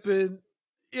Scottie Pippen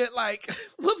like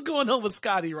what's going on with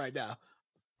Scottie right now?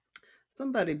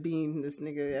 Somebody beam this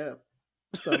nigga up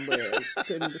somewhere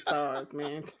to the stars,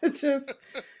 man. Just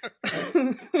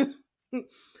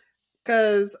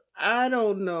because I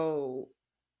don't know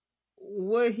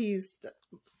what he's.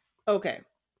 Okay,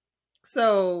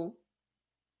 so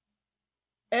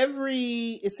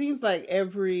it seems like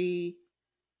everybody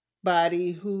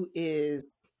who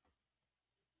is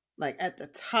like at the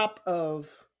top of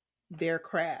their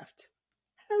craft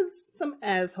has some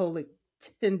assholey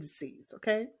tendencies.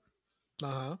 Okay,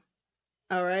 Uh-huh.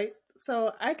 all right.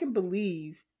 So I can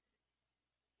believe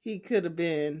he could have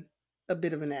been a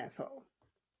bit of an asshole.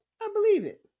 I believe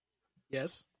it.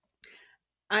 Yes.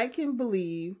 I can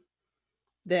believe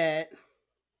that,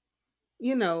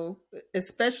 you know,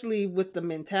 especially with the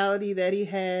mentality that he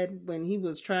had when he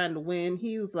was trying to win,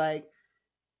 he was like,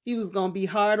 he was going to be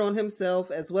hard on himself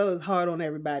as well as hard on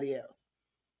everybody else.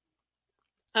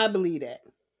 I believe that.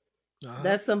 Uh-huh.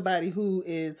 That's somebody who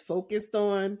is focused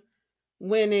on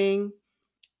winning,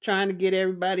 trying to get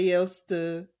everybody else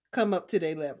to come up to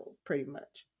their level, pretty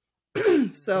much.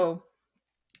 So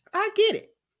I get it.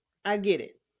 I get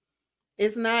it.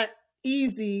 It's not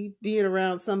easy being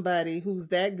around somebody who's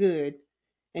that good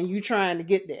and you trying to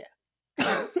get there.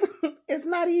 It's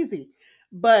not easy.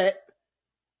 But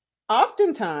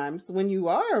oftentimes when you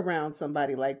are around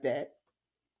somebody like that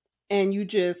and you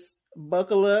just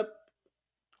buckle up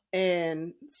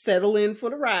and settle in for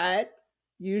the ride,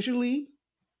 usually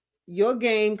your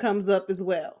game comes up as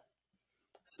well.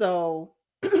 So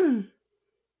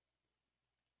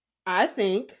I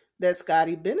think that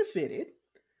Scottie benefited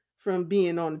from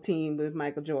being on the team with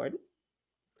Michael Jordan,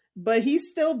 but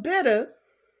he's still bitter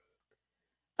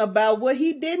about what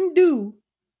he didn't do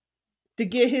to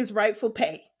get his rightful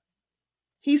pay.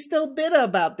 He's still bitter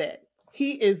about that.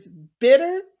 He is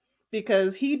bitter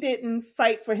because he didn't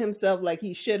fight for himself like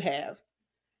he should have.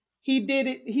 He did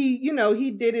it,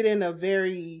 he did it in a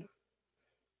very,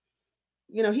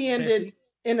 he ended Messy.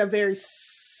 in a very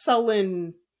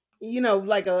sullen,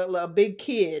 like a big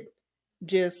kid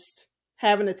just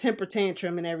having a temper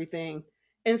tantrum and everything,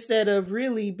 instead of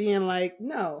really being like,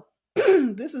 no,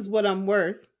 this is what I'm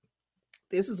worth.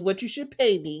 This is what you should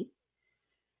pay me.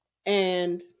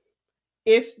 And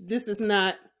if this is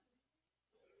not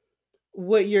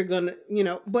what you're gonna,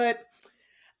 but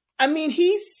I mean,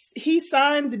 he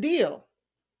signed the deal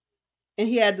and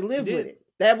he had to live with it.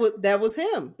 That was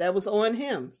him. That was on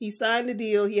him. He signed the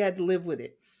deal. He had to live with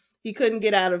it. He couldn't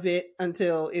get out of it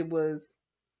until it was,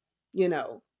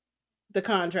 the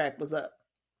contract was up.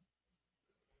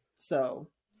 So,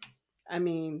 I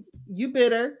mean, you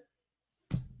bitter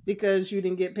because you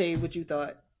didn't get paid what you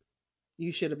thought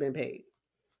you should have been paid.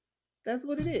 That's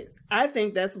what it is. I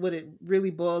think that's what it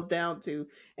really boils down to.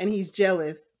 And he's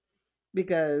jealous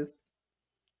because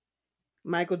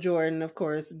Michael Jordan, of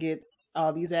course, gets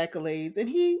all these accolades, and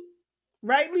he,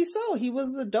 rightly so, he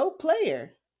was a dope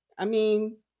player. I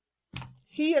mean,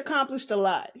 he accomplished a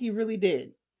lot. He really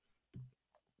did.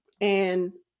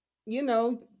 And,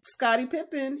 Scottie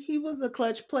Pippen, he was a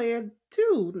clutch player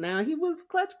too. Now, he was a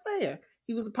clutch player.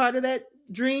 He was a part of that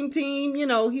dream team. He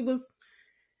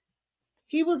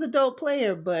was a dope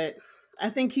player, but I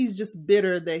think he's just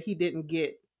bitter that he didn't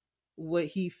get what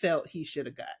he felt he should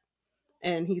have got.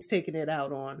 And he's taking it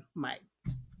out on Mike.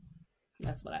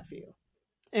 That's what I feel.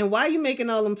 And why are you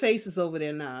making all them faces over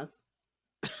there, Nas?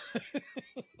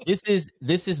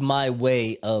 This is my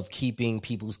way of keeping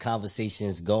people's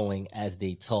conversations going as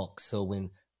they talk. So when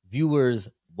viewers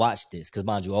watch this, because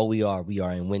mind you, all we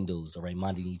are in Windows, all right,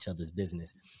 minding each other's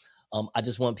business. I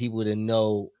just want people to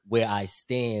know where I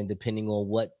stand depending on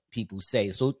what people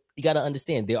say. So you got to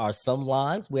understand, there are some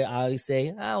lines where I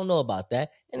say, I don't know about that.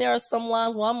 And there are some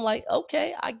lines where I'm like,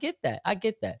 okay, I get that.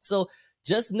 So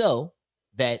just know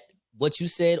that what you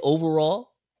said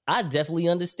overall, I definitely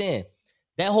understand.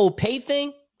 That whole pay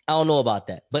thing, I don't know about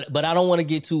that. But I don't want to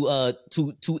get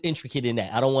too intricate in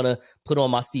that. I don't want to put on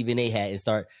my Stephen A hat and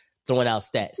start throwing out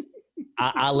stats.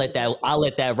 I'll let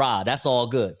that ride. That's all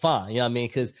good. Fine. You know what I mean?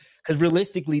 Because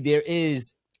realistically, there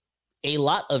is a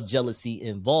lot of jealousy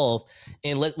involved.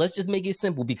 And let's just make it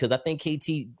simple, because I think KT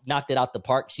knocked it out the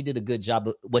park. She did a good job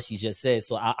of what she just said.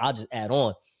 So I'll just add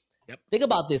on. Yep. Think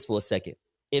about this for a second.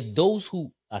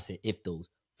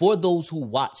 For those who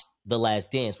watched The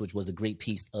Last Dance, which was a great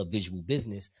piece of visual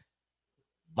business,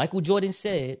 Michael Jordan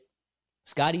said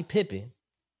Scottie Pippen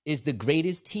is the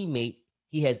greatest teammate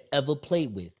he has ever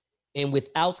played with. And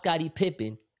without Scottie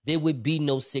Pippen, there would be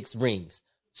no 6 rings.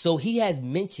 So he has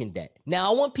mentioned that. Now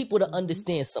I want people to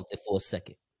understand something for a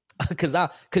second.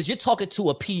 Because you're talking to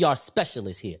a PR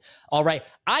specialist here. All right.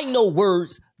 I know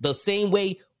words the same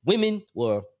way women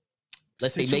were,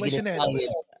 let's say, Situation Megan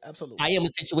analyst. Absolutely. I am a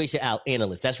situation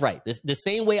analyst. That's right. The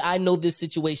same way I know this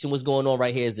situation was going on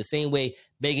right here is the same way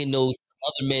Megan knows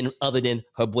other men other than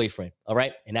her boyfriend. All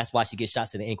right. And that's why she gets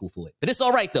shots in the ankle for it. But it's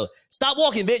all right, though. Stop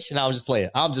walking, bitch. And I'm just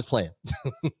playing.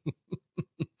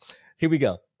 Here we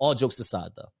go. All jokes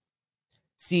aside, though.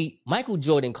 See, Michael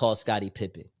Jordan called Scottie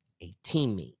Pippen a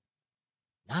teammate,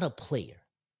 not a player,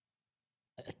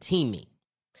 a teammate.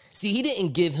 See, he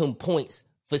didn't give him points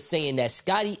for saying that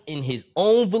Scottie, in his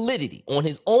own validity, on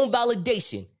his own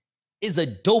validation, is a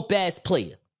dope-ass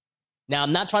player. Now,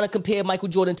 I'm not trying to compare Michael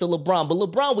Jordan to LeBron, but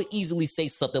LeBron would easily say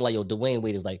something like, yo, Dwayne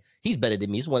Wade is like, he's better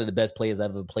than me. He's one of the best players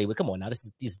I've ever played with. Come on now,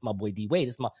 this is my boy D Wade.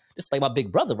 This is like my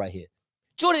big brother right here.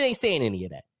 Jordan ain't saying any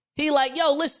of that. He like,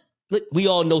 yo, listen, we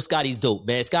all know Scottie's dope,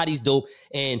 man. Scottie's dope.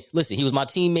 And listen, he was my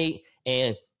teammate,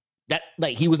 and that,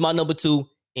 like, he was my number 2,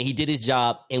 and he did his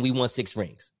job, and we won 6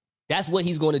 rings. That's what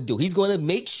he's going to do. He's going to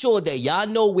make sure that y'all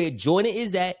know where Jordan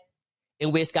is at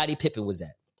and where Scottie Pippen was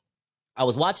at. I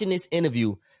was watching this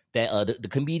interview that the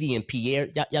comedian Pierre,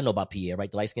 y'all know about Pierre, right?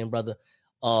 The light-skinned brother.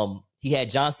 He had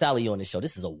John Sally on the show.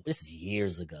 This is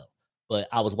years ago, but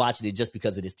I was watching it just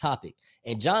because of this topic.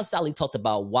 And John Sally talked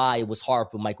about why it was hard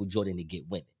for Michael Jordan to get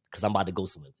women, because I'm about to go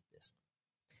somewhere with this.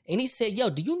 And he said, yo,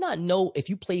 do you not know if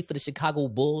you played for the Chicago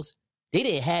Bulls, they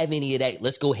didn't have any of that,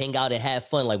 let's go hang out and have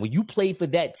fun. Like, when you played for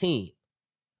that team,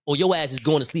 or your ass is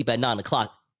going to sleep at 9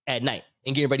 o'clock at night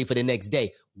and getting ready for the next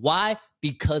day. Why?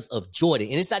 Because of Jordan.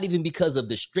 And it's not even because of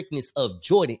the strictness of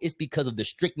Jordan. It's because of the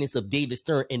strictness of David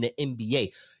Stern in the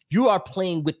NBA. You are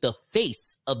playing with the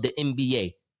face of the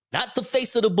NBA, not the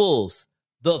face of the Bulls,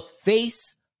 the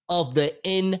face of the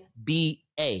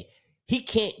NBA. He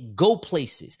can't go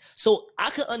places. So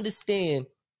I could understand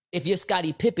if you're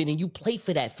Scottie Pippen and you play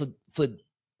for that for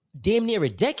damn near a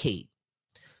decade.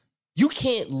 You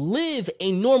can't live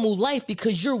a normal life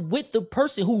because you're with the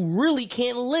person who really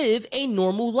can't live a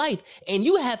normal life. And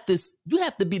you have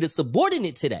to be the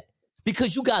subordinate to that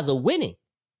because you guys are winning.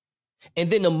 And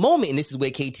then the moment, and this is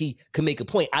where KT can make a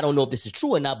point. I don't know if this is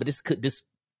true or not, but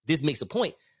this makes a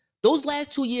point. Those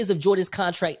last 2 years of Jordan's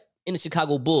contract in the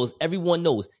Chicago Bulls, everyone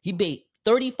knows he made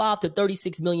 $35 to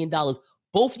 $36 million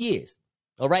both years.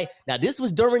 All right. Now, this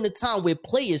was during the time where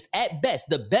players, at best,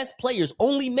 the best players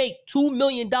only make $2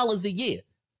 million a year.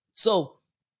 So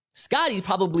Scottie's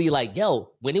probably like,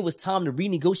 yo, when it was time to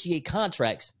renegotiate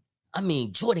contracts, I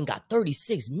mean, Jordan got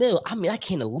 36 mil. I mean, I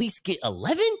can at least get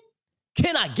 11.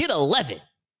 Can I get 11?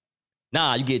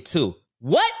 Nah, you get 2.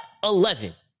 What?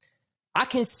 11. I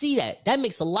can see that. That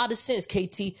makes a lot of sense,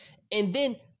 KT. And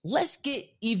then let's get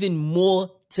even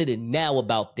more to the now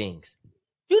about things.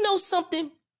 You know something?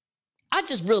 I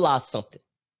just realized something.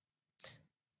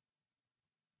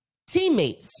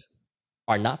 Teammates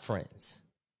are not friends.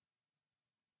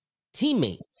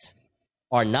 Teammates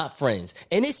are not friends.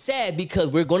 And it's sad because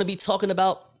we're going to be talking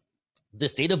about the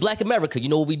state of Black America. You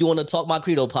know what we do on the Talk My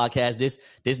Credo podcast.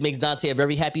 This makes Dante a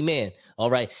very happy man. All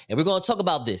right. And we're going to talk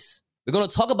about this. We're going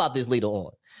to talk about this later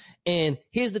on. And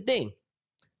here's the thing.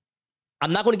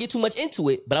 I'm not going to get too much into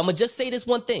it, but I'm going to just say this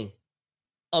one thing.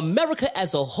 America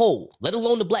as a whole, let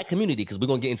alone the Black community, because we're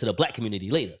going to get into the Black community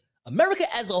later. America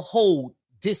as a whole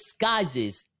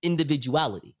disguises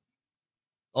individuality.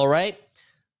 All right?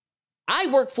 I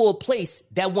work for a place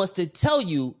that wants to tell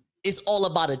you it's all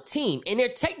about a team, and they're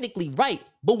technically right.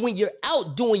 But when you're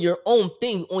out doing your own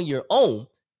thing on your own,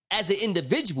 as an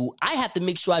individual, I have to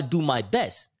make sure I do my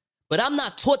best. But I'm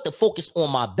not taught to focus on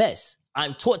my best.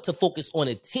 I'm taught to focus on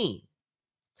a team.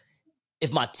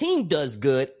 If my team does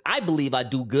good, I believe I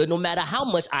do good no matter how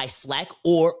much I slack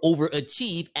or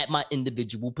overachieve at my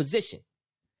individual position.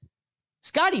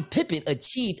 Scottie Pippen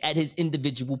achieved at his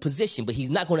individual position, but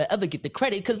he's not going to ever get the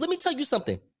credit because let me tell you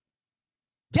something.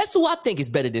 Guess who I think is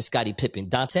better than Scottie Pippen,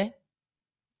 Dante?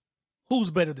 Who's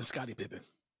better than Scottie Pippen?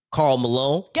 Karl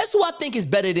Malone. Guess who I think is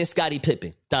better than Scottie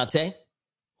Pippen, Dante?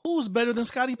 Who's better than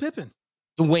Scottie Pippen?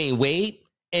 Dwayne Wade.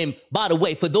 And by the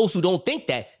way, for those who don't think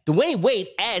that, Dwayne Wade,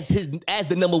 as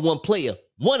the number one player,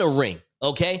 won a ring,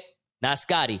 okay? Not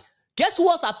Scottie. Guess who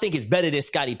else I think is better than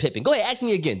Scottie Pippen? Go ahead, ask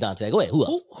me again, Dante. Go ahead, who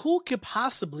else? Who could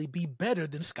possibly be better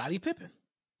than Scottie Pippen?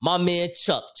 My man,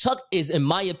 Chuck. Chuck is, in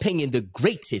my opinion, the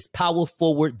greatest power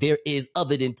forward there is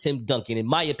other than Tim Duncan. In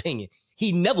my opinion,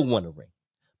 he never won a ring.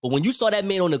 But when you saw that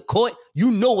man on the court,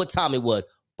 you know what time it was.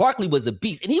 Barkley was a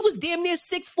beast, and he was damn near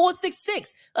 6'4",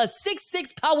 6'6", a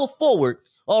 6'6" power forward,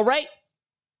 all right,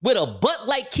 with a butt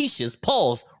like Keisha's,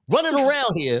 pause, running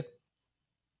around here.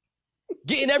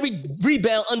 getting every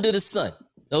rebound under the sun.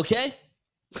 Okay?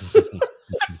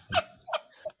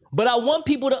 But I want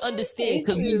people to understand,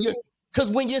 because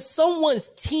when you're someone's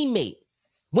teammate,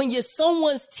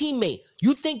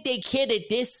 you think they care that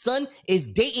their son is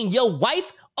dating your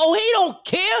wife? Oh, he don't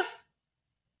care.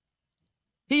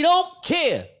 He don't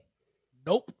care.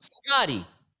 Nope. Scotty,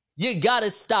 you gotta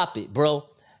stop it, bro.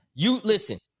 You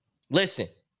listen.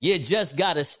 You just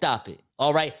gotta stop it.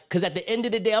 All right? Because at the end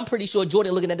of the day, I'm pretty sure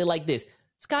Jordan looking at it like this.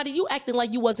 Scotty, you acting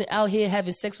like you wasn't out here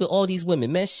having sex with all these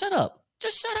women, man. Shut up.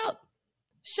 Just shut up.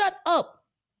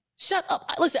 Shut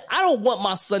up. Listen, I don't want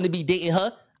my son to be dating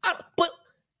her. But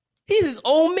he's his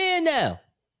own man now.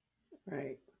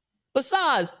 Right.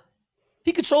 Besides,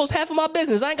 he controls half of my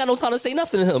business. I ain't got no time to say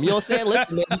nothing to him. You know what I'm saying?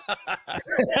 Listen, man.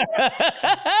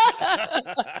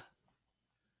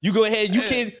 You go ahead. You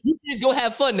kids go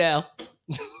have fun now.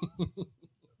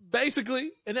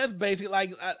 Basically, and that's basic.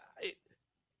 Like,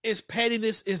 it's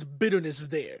pettiness, it's bitterness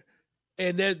there.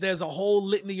 And there's a whole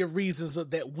litany of reasons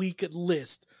that we could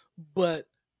list. But,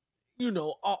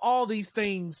 all these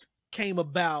things came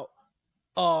about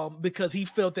because he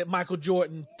felt that Michael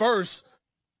Jordan first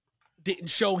didn't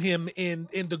show him in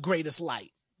the greatest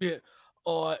light. Yeah.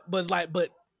 But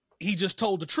he just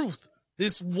told the truth.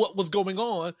 This is what was going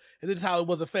on, and this is how it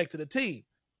was affecting the team.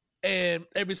 And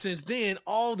ever since then,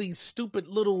 all these stupid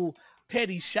little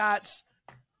petty shots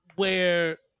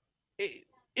where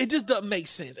it just doesn't make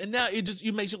sense. And now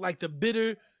you make it like the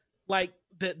bitter, like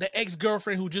the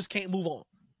ex-girlfriend who just can't move on.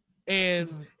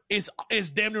 And it's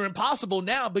damn near impossible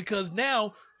now, because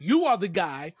now you are the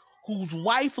guy whose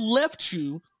wife left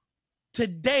you to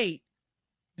date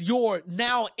your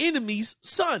now enemy's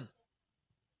son.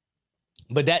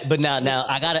 But now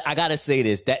I gotta say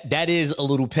this, that is a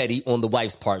little petty on the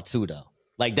wife's part too, though.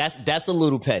 Like that's a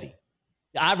little petty.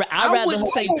 I wouldn't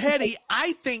say petty.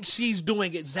 I think she's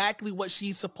doing exactly what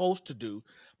she's supposed to do,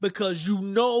 because you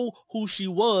know who she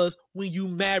was when you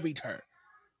married her.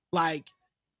 Like,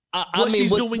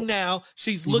 she's doing now,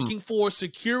 she's looking for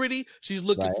security. She's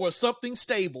looking for something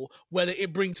stable, whether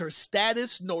it brings her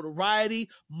status, notoriety,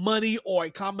 money, or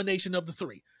a combination of the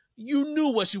three. You knew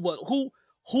what she was.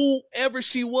 Whoever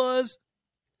she was,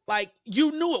 like,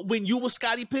 you knew it when you was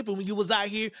Scottie Pippen, when you was out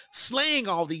here slaying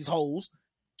all these hoes.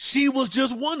 She was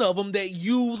just one of them that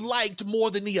you liked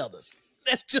more than the others.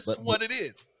 That's just what it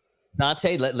is.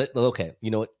 Dante, okay,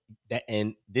 you know what?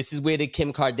 And this is where the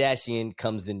Kim Kardashian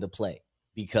comes into play,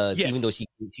 because even though she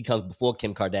comes before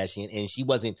Kim Kardashian, and she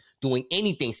wasn't doing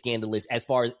anything scandalous as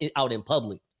far as out in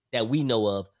public that we know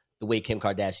of, the way Kim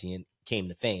Kardashian came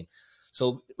to fame.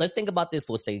 So let's think about this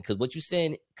for a second, because what you're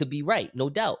saying could be right, no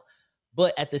doubt.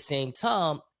 But at the same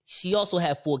time, she also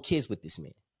had 4 kids with this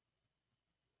man.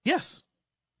 Yes.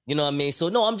 You know what I mean? So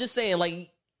no, I'm just saying, like,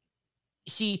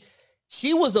 she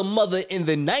was a mother in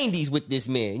the 90s with this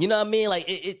man. You know what I mean? Like,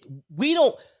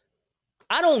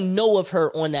 I don't know of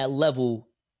her on that level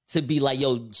to be like,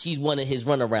 yo, she's one of his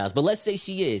runarounds. But let's say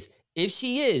she is. If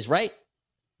she is, right?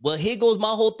 Well, here goes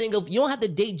my whole thing of, you don't have to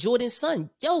date Jordan's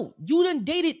son. Yo, you done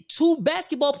dated 2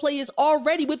 basketball players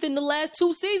already within the last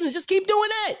 2 seasons. Just keep doing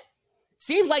that.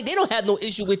 Seems like they don't have no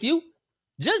issue with you.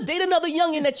 Just date another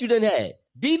youngin' that you done had.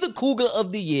 Be the cougar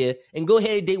of the year and go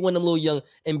ahead and date one of them little young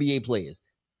NBA players.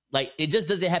 Like, it just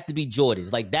doesn't have to be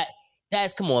Jordan's. Like,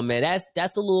 that's come on, man.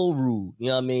 That's a little rude. You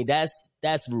know what I mean? That's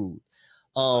rude.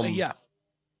 Yeah.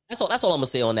 That's all I'm gonna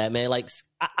say on that, man. Like,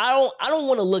 I don't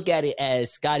want to look at it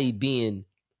as Scotty being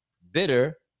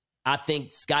bitter. I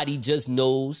think Scotty just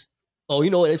knows. Oh, you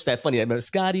know what? It's that funny. That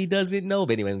Scotty doesn't know.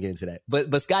 But anyway, I'm getting into that.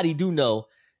 But Scotty do know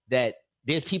that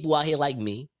there's people out here like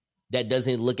me that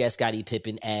doesn't look at Scottie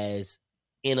Pippen as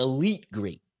an elite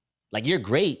great. Like, you're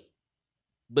great,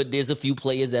 but there's a few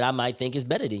players that I might think is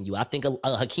better than you. I think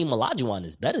Hakeem Olajuwon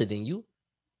is better than you.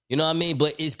 You know what I mean?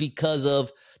 But it's because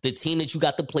of the team that you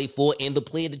got to play for, and the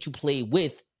player that you play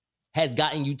with has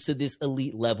gotten you to this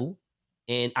elite level.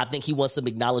 And I think he wants some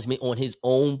acknowledgement on his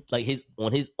own,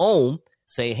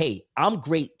 say, hey, I'm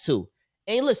great too.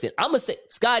 And listen, I'm going to say,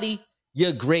 Scotty,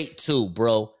 you're great too,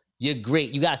 bro. You're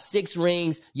great. You got 6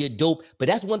 rings. You're dope. But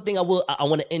that's one thing I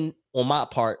want to end on my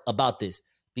part about this,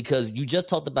 because you just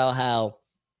talked about how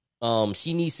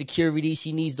she needs security.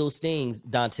 She needs those things,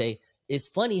 Dante. It's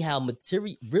funny how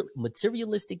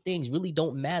materialistic things really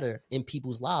don't matter in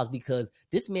people's lives, because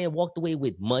this man walked away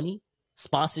with money,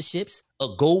 sponsorships, a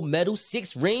gold medal,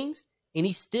 6 rings, and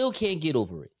he still can't get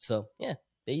over it. So, yeah,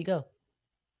 there you go.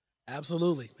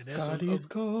 Absolutely. Scotty's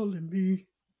calling me.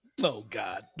 Oh,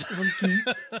 God.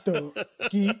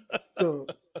 Keep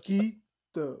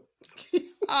All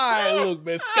right, look,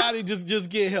 man. Scotty, just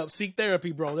get help. Seek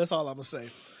therapy, bro. That's all I'm going to say.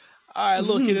 All right,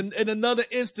 look, in another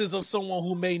instance of someone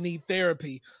who may need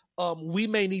therapy, we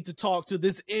may need to talk to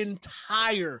this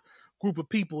entire group of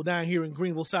people down here in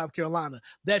Greenville, South Carolina.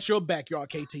 That's your backyard,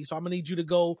 KT. So I'm gonna need you to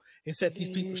go and set these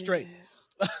people straight.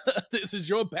 This is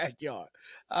your backyard.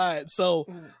 All right. So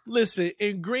listen,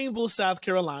 in Greenville, South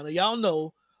Carolina, y'all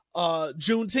know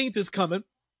Juneteenth is coming.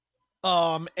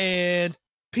 And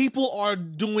people are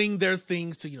doing their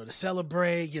things to, to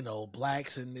celebrate,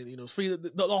 blacks and, free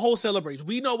the whole celebration.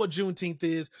 We know what Juneteenth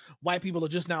is. White people are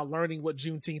just now learning what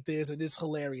Juneteenth is, and it's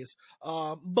hilarious.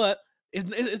 But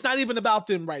it's not even about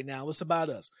them right now. It's about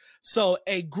us. So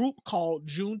a group called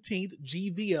Juneteenth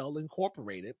GVL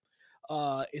Incorporated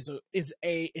is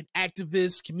an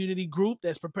activist community group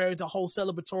that's preparing to hold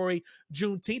celebratory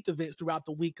Juneteenth events throughout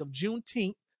the week of June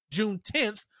 10th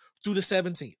through the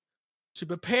 17th. To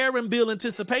prepare and build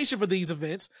anticipation for these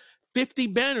events, 50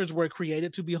 banners were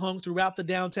created to be hung throughout the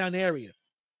downtown area.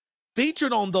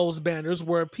 Featured on those banners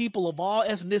were people of all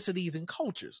ethnicities and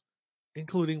cultures,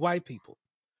 including white people.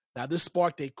 Now, this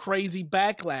sparked a crazy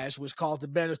backlash, which caused the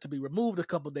banners to be removed a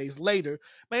couple days later,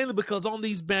 mainly because on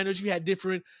these banners, you had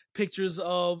different pictures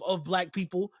of black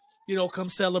people, come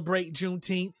celebrate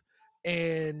Juneteenth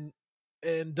and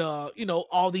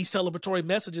all these celebratory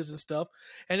messages and stuff.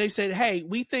 And they said, hey,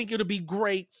 we think it'll be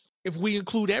great if we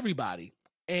include everybody.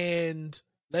 And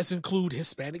let's include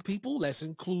Hispanic people. Let's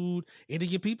include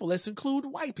Indian people. Let's include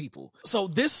white people. So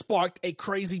this sparked a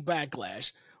crazy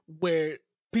backlash where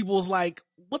people was like,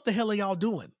 what the hell are y'all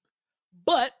doing?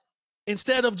 But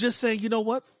instead of just saying, you know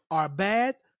what, our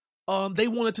bad, they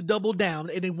wanted to double down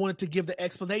and they wanted to give the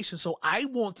explanation. So I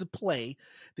want to play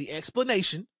the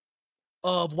explanation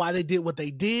of why they did what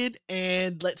they did,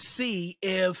 and let's see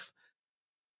if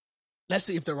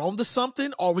they're on to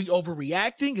something. Are we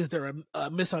overreacting? Is there a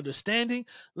misunderstanding?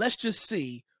 Let's just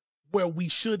see where we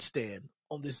should stand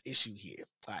on this issue here.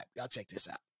 All right, y'all check this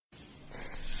out.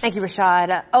 Thank you,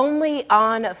 Rashad. Only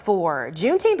on 4.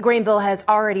 Juneteenth Greenville has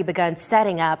already begun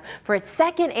setting up for its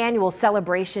second annual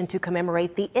celebration to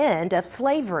commemorate the end of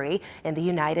slavery in the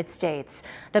United States.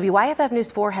 WYFF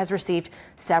News 4 has received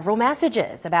several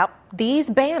messages about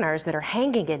these banners that are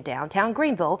hanging in downtown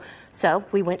Greenville, so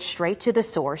we went straight to the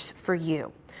source for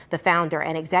you. The founder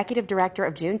and executive director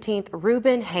of Juneteenth,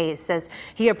 Reuben Hayes, says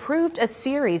he approved a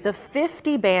series of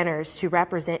 50 banners to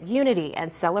represent unity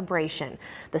and celebration.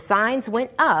 The signs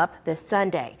went up this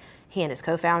Sunday. He and his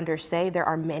co-founders say there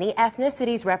are many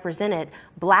ethnicities represented,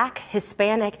 Black,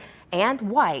 Hispanic, and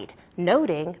white,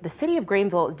 noting the city of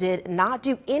Greenville did not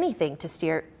do anything to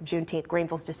steer Juneteenth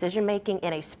Greenville's decision-making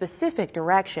in a specific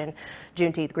direction.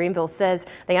 Juneteenth Greenville says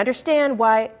they understand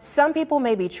why some people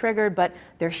may be triggered, but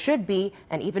there should be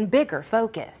an even bigger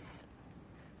focus.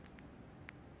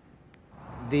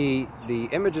 The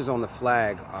images on the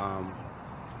flag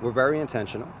were very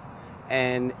intentional,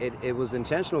 and it was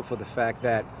intentional for the fact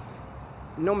that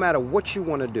no matter what you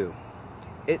want to do,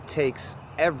 it takes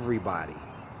everybody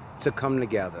to come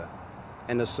together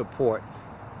and to support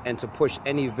and to push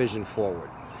any vision forward.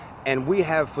 And we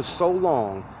have for so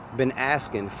long been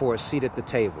asking for a seat at the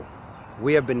table.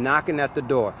 We have been knocking at the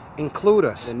door, include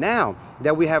us. And now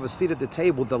that we have a seat at the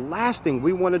table, the last thing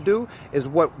we want to do is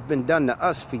what's been done to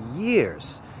us for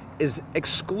years, is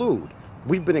exclude.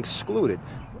 We've been excluded.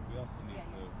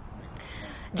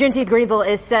 Juneteenth Greenville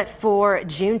is set for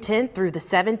June 10th through the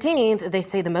 17th. They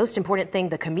say the most important thing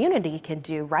the community can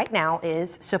do right now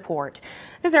is support.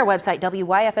 Visit our website,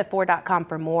 WYFF4.com,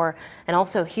 for more, and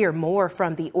also hear more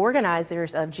from the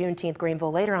organizers of Juneteenth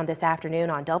Greenville later on this afternoon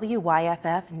on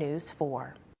WYFF News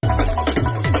 4.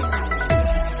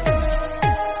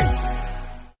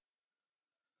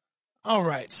 All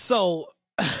right, so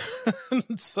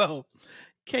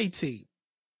KT,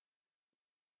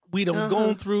 we done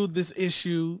gone through this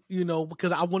issue,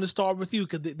 because I want to start with you,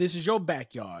 because this is your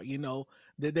backyard,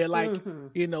 they're like,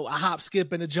 a hop,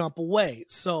 skip, and a jump away.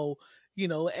 So,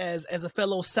 as a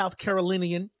fellow South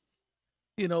Carolinian,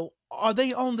 are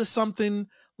they on to something?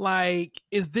 Like,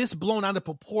 is this blown out of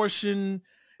proportion?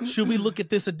 Should we look at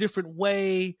this a different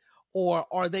way? Or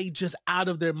are they just out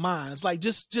of their minds? Like,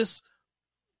 just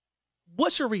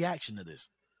what's your reaction to this?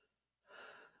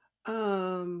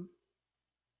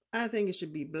 I think it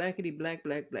should be blackity black,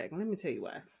 black, black. Let me tell you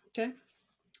why. Okay.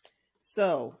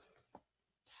 So,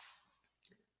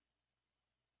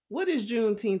 what is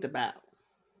Juneteenth about?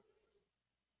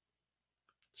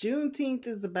 Juneteenth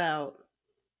is about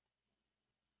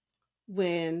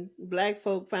when black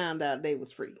folk found out they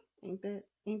was free. Ain't that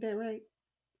right?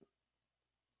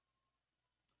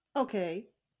 Okay.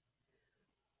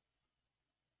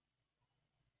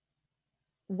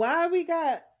 Why we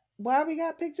got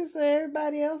pictures of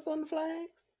everybody else on the flags?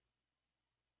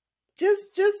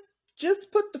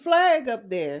 just put the flag up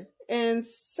there and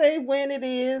say when it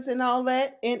is and all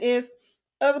that. And if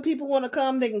other people want to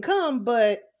come, they can come.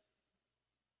 But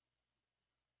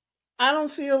I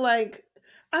feel like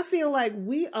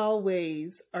we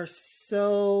always are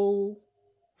so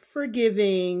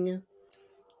forgiving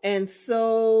and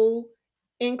so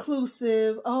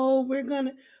inclusive. Oh,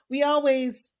 we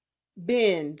always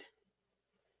bend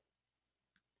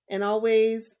and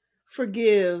always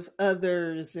forgive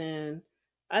others. And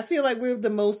I feel like we're the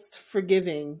most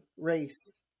forgiving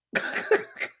race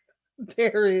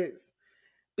there is,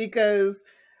 because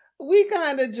we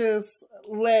kind of just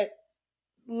let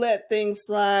things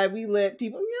slide. We let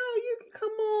people, you can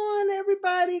come on,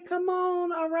 everybody, come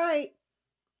on, all right.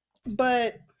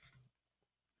 But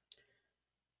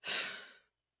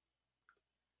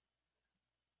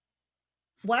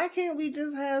why can't we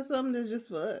just have something that's just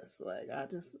for us? Like,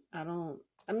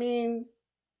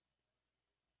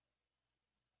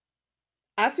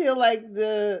 I feel like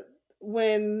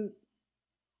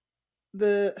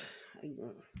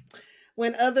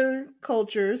when other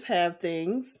cultures have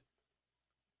things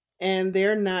and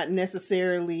they're not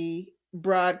necessarily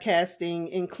broadcasting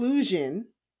inclusion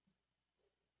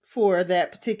for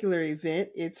that particular event,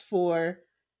 it's for,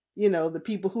 the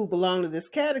people who belong to this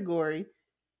category.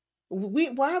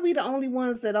 Why are we the only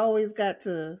ones that always got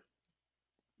to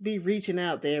be reaching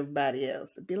out to everybody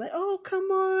else and be like, oh, come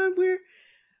on,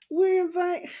 we're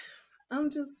inviting. I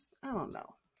don't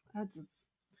know.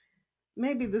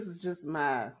 Maybe this is just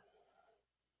my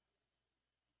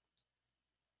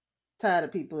tired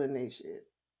of people in their shit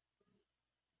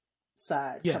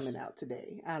side coming out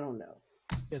today. I don't know.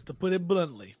 Yes, to put it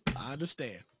bluntly, I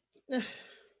understand.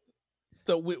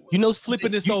 So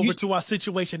flipping this over to our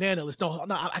situation analyst. No,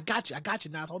 I got you,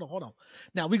 Nas. Hold on.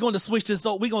 Now we're going to switch this.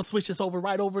 We're going to switch this over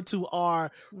right over to our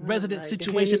resident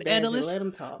situation analyst, let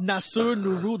him talk. Nasir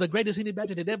Nuru, the greatest Henny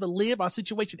Badger that ever lived. Our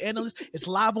situation analyst is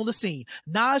live on the scene.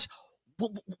 Naj,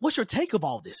 what's your take of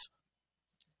all this?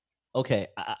 Okay,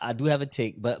 I do have a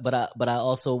take, but I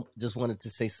also just wanted to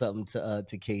say something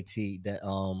to KT that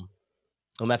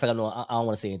matter of fact, I don't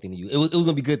want to say anything to you. It was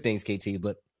gonna be good things, KT,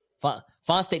 but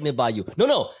fine statement by you.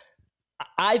 No.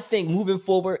 I think moving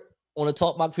forward on the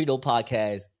Talk My Credo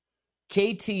podcast,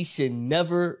 KT should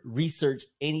never research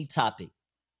any topic.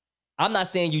 I'm not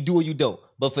saying you do or you don't,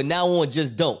 but for now on,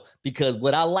 just don't. Because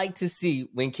what I like to see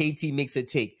when KT makes a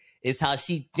take is how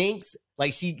she thinks,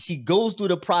 like she goes through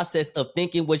the process of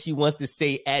thinking what she wants to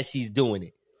say as she's doing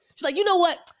it. She's like, you know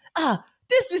what?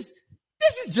 This is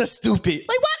just stupid.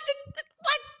 Like,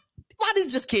 why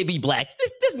this just can't be black?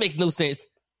 This makes no sense.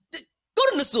 Go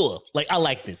to Nasua. Like, I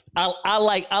like this. I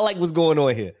like what's going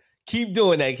on here. Keep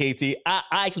doing that, KT. I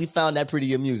actually found that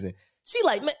pretty amusing. She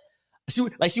like, man,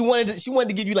 she wanted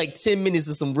to give you like 10 minutes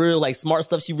of some real like smart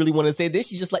stuff she really wanted to say. Then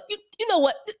she's just like, you know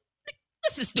what?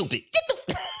 This is stupid. Get the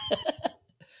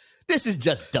this is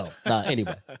just dumb. Nah,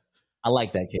 anyway. I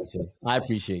like that, KT. I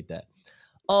appreciate that.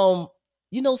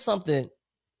 You know something?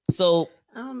 So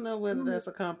I don't know whether that's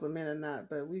a compliment or not,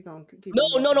 but we gonna keep. No.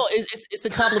 It's a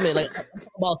compliment. Like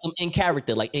about some in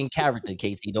character,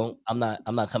 KT. I'm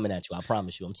not coming at you. I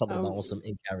promise you. I'm talking about on some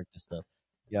in character stuff.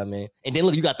 You know what I mean? And then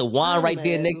look, you got the wine right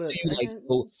there next to you. Like,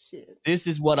 so this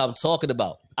is what I'm talking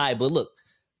about. All right, but look,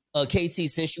 KT,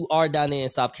 since you are down there in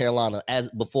South Carolina,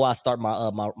 before I start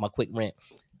my quick rant,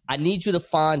 I need you to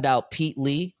find out Pete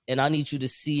Lee, and I need you to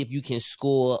see if you can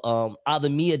score either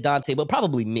me or Dante, but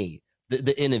probably me,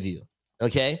 the interview.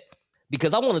 Okay,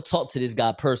 because I want to talk to this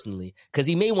guy personally, because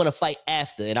he may want to fight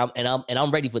after, and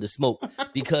I'm ready for the smoke.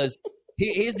 Because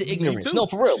here's the ignorance. No,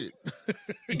 for real.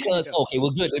 Because okay, well,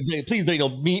 good. Please,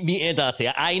 me and Dante.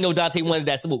 I ain't know Dante wanted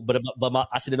that smoke, but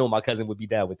I should have known my cousin would be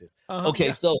down with this. Okay,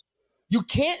 yeah. So you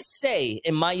can't say,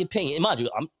 in my opinion, and mind you,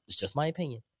 it's just my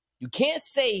opinion. You can't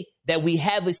say that we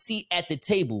have a seat at the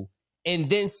table and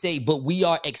then say, but we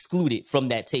are excluded from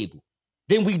that table.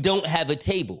 Then we don't have a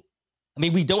table. I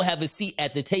mean, we don't have a seat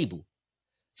at the table.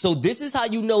 So this is how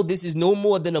you know this is no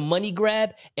more than a money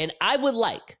grab. And I would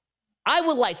like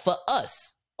for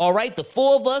us, all right, the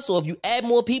four of us, or if you add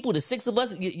more people, the six of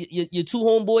us, your two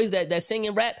homeboys that sing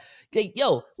and rap,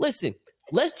 yo, listen,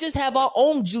 let's just have our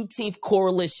own Juneteenth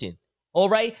coalition, all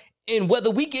right? And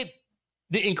whether we get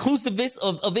the inclusiveness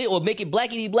of it or make it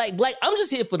blackity black, I'm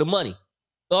just here for the money.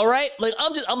 All right, like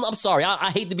I'm sorry. I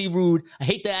hate to be rude. I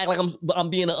hate to act like I'm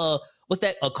being a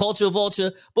culture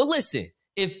vulture. But listen,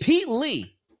 if Pete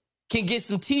Lee can get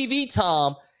some TV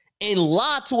time and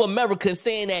lie to America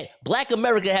saying that Black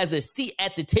America has a seat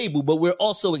at the table, but we're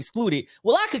also excluded,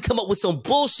 well, I could come up with some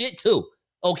bullshit too.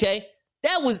 Okay,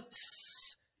 I want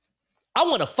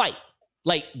to fight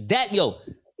like that. Yo,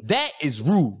 that is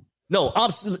rude. No,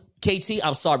 KT.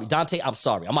 I'm sorry, Dante. I'm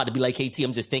sorry. I'm about to be like KT.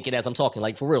 I'm just thinking as I'm talking,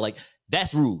 like for real. Like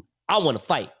that's rude. I want to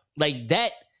fight like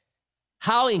that.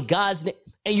 How in God's name?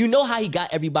 And you know how he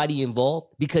got everybody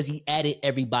involved because he added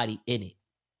everybody in it.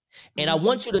 And I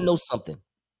want you to know something.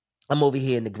 I'm over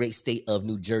here in the great state of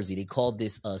New Jersey. They call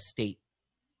this state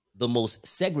the most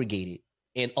segregated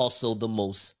and also the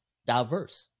most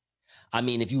diverse. I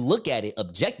mean, if you look at it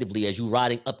objectively, as you're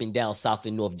riding up and down South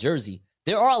and North Jersey,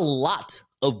 there are a lot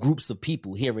of groups of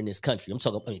people here in this country. I'm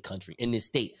talking about country, in this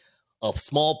state, of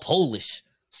small Polish,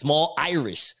 small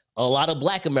Irish, a lot of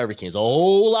Black Americans, a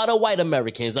whole lot of white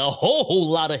Americans, a whole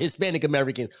lot of Hispanic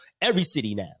Americans, every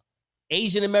city now.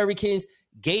 Asian Americans,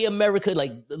 gay America,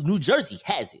 like New Jersey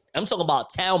has it. I'm talking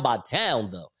about town by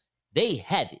town, though. They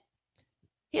have it.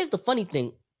 Here's the funny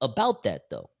thing about that,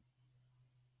 though.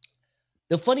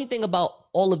 The funny thing about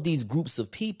all of these groups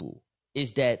of people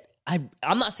is that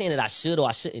I'm not saying that I should or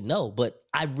I shouldn't know, but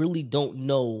I really don't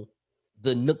know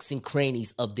the nooks and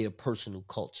crannies of their personal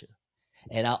culture.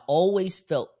 And I always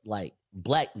felt like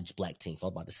Blackteenth. I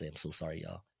was about to say, I'm so sorry,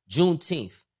 y'all.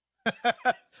 Juneteenth.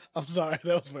 I'm sorry,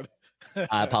 that was funny.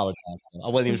 I apologize. I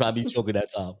wasn't even trying to be joking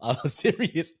that time. I was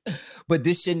serious. But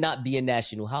this should not be a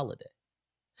national holiday.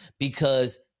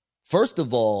 Because, first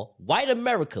of all, white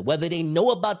America, whether they know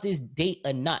about this date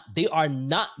or not, they are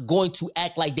not going to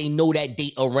act like they know that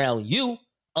date around you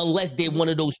unless they're one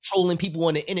of those trolling people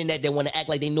on the internet that want to act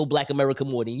like they know Black America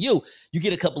more than you. You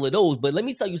get a couple of those. But let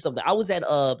me tell you something. I was at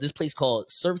this place called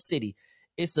Surf City.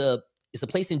 It's a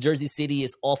place in Jersey City.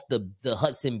 It's off the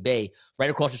Hudson Bay. Right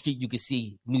across the street, you can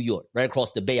see New York. Right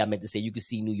across the bay, I meant to say, you can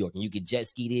see New York. And you can jet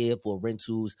ski there for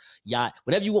rentals, yacht.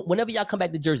 Whenever y'all come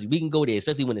back to Jersey, we can go there,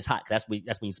 especially when it's hot, because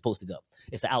that's when you're supposed to go.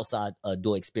 It's the outside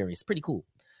door experience. Pretty cool.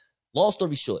 Long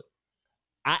story short,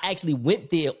 I actually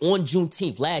went there on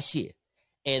Juneteenth last year.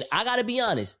 And I got to be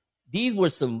honest, these were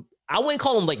I wouldn't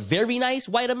call them like very nice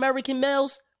white American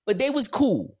males, but they was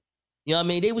cool. You know what I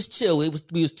mean? They was chill. We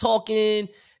was talking.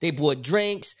 They bought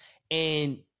drinks,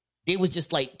 and they was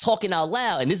just like talking out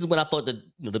loud. And this is when I thought the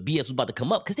BS was about to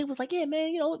come up, because they was like, yeah,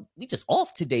 man, we just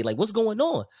off today. Like, what's going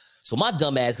on? So my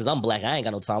dumb ass, because I'm Black, I ain't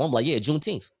got no time. I'm like, yeah,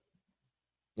 Juneteenth.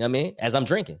 You know what I mean? As I'm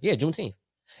drinking. Yeah, Juneteenth.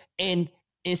 And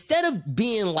instead of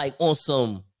being like on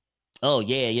some, oh,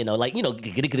 yeah,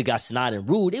 it got snide and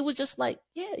rude, it was just like,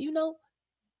 yeah,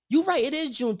 you're right. It is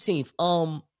Juneteenth.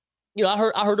 I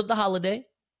heard of the holiday,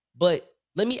 but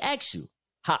let me ask you,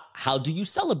 how do you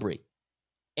celebrate?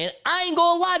 And I ain't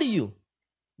gonna lie to you.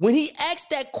 When he asked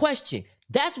that question,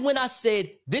 that's when I said,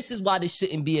 this is why this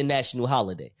shouldn't be a national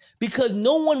holiday. Because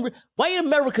white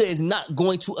America is not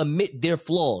going to admit their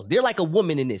flaws. They're like a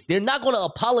woman in this. They're not going to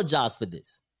apologize for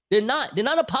this. They're not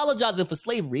apologizing for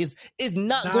slavery. It's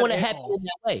not going to happen in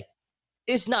that way.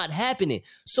 It's not happening.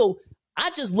 So I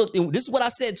just looked, and this is what I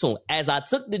said to him. As I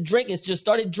took the drink and just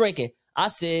started drinking, I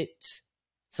said,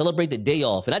 celebrate the day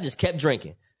off. And I just kept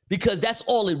drinking, because that's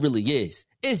all it really is.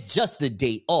 It's just the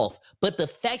day off. But the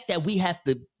fact that we have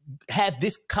to have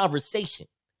this conversation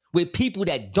with people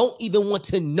that don't even want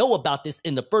to know about this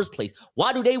in the first place.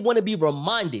 Why do they want to be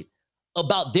reminded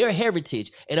about their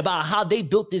heritage and about how they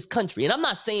built this country? And I'm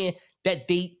not saying that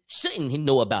they shouldn't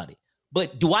know about it,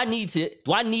 but do I need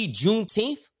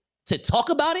Juneteenth to talk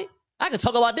about it? I can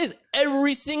talk about this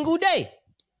every single day.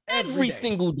 Every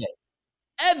single day.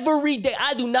 Every day.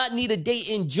 I do not need a date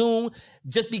in June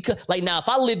just because, like, now, if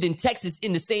I lived in Texas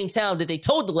in the same town that they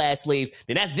told the last slaves,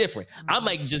 then that's different. I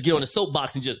might just get on a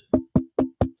soapbox and just,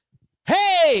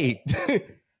 hey,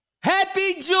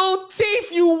 happy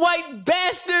Juneteenth, you white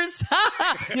bastards.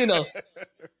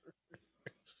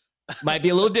 Might be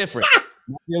a little different.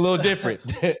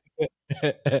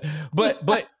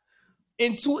 But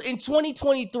in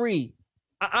 2023,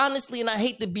 I honestly, and I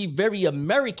hate to be very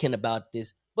American about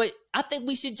this, but I think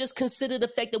we should just consider the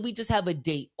fact that we just have a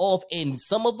date off, and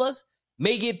some of us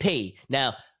may get paid.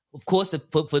 Now, of course,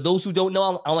 for those who don't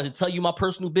know, I want to tell you my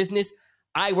personal business.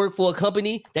 I work for a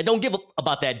company that don't give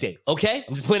about that day, okay?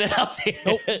 I'm just putting it out there.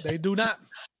 Nope, they do not.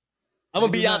 I'm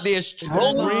going to be out there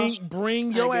strolling.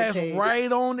 Bring your ass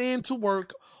right on into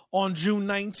work on June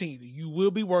 19th. You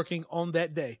will be working on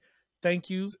that day. Thank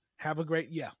you. Have a great,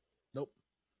 Nope.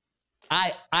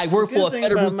 I work for a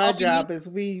federal company. My job is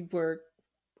we work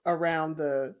around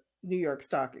the New York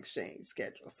Stock Exchange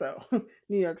schedule. So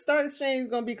New York Stock Exchange is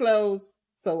going to be closed.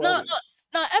 So No,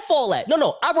 F all that.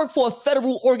 No. I work for a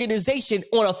federal organization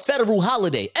on a federal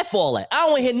holiday. F all that. I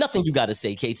don't want to hear nothing you got to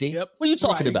say, KT. Yep. What are you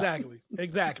talking about?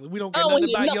 Exactly. We don't care nothing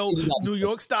about your New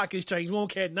York Stock Exchange. We don't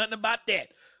care nothing about that.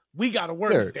 We got to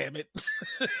work, damn it.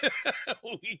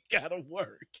 We got to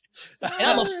work. And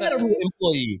I'm a federal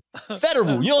employee.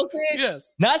 Federal, you know what I'm saying?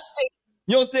 Yes. Not state.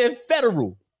 You know what I'm saying?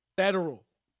 Federal. Federal.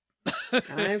 I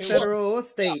ain't federal or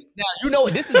state. Now, you know,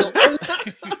 this is the only,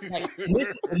 like,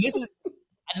 this is,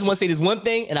 I just want to say this one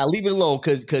thing, and I'll leave it alone,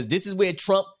 because this is where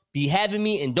Trump be having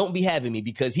me and don't be having me,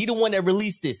 because he the one that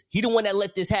released this. He the one that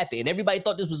let this happen, and everybody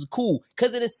thought this was cool,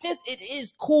 because in a sense, it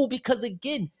is cool, because,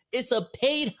 again, it's a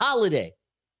paid holiday.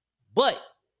 But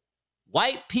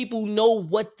white people know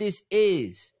what this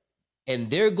is, and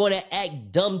they're going to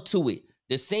act dumb to it.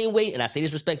 The same way, and I say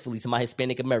this respectfully to my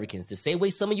Hispanic Americans, the same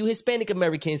way some of you Hispanic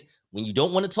Americans, when you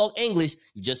don't want to talk English,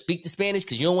 you just speak the Spanish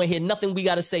because you don't want to hear nothing we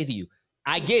got to say to you.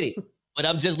 I get it, but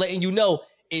I'm just letting you know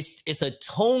it's a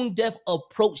tone-deaf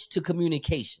approach to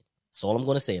communication. That's all I'm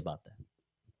going to say about that.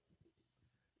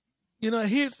 You know,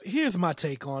 here's my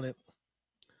take on it.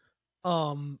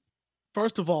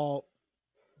 First of all,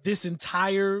 this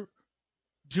entire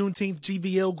Juneteenth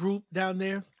GVL group down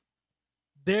there,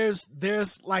 there's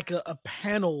like a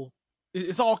panel.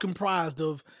 It's all comprised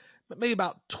of maybe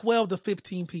about 12 to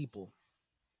 15 people,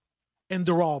 and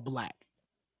they're all black.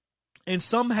 And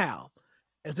somehow,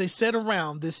 as they sat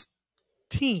around this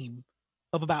team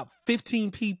of about 15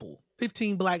 people,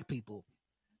 15 black people,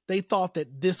 they thought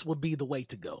that this would be the way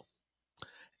to go.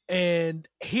 And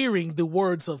hearing the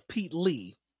words of Pete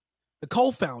Lee, the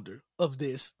co-founder of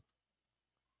this,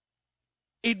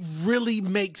 it really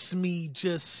makes me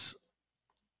just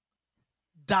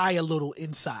die a little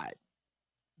inside,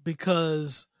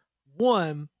 because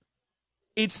one,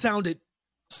 it sounded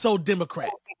so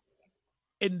Democrat,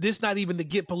 and this not even to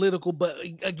get political, but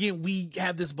again, we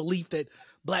have this belief that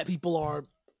black people are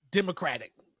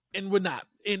Democratic, and we're not.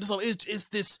 And so it's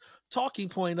this talking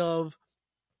point of,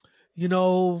 you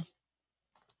know,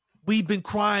 we've been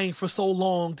crying for so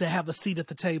long to have a seat at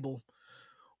the table.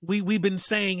 We've been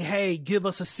saying, hey, give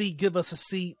us a seat,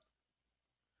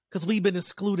 because we've been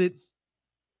excluded.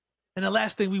 And the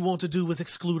last thing we want to do is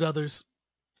exclude others.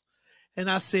 And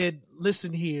I said,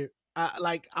 listen here,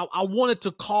 I wanted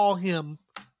to call him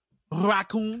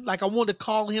raccoon. Like, I wanted to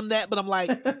call him that, but I'm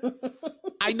like,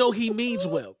 I know he means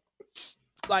well.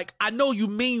 Like, I know you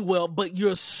mean well, but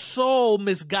you're so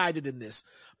misguided in this.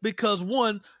 Because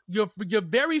one, your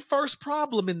very first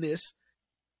problem in this,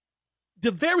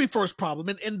 the very first problem,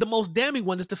 and the most damning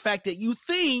one, is the fact that you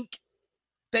think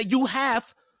that you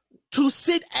have to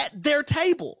sit at their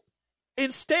table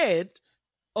instead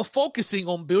of focusing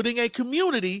on building a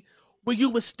community where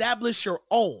you establish your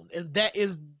own. And that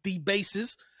is the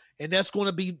basis. And that's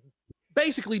going to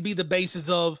basically be the basis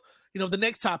of, you know, the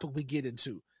next topic we get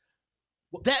into.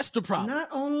 That's the problem. Not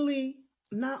only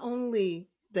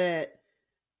that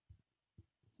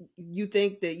you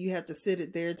think that you have to sit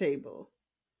at their table,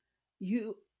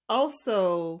 you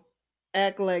also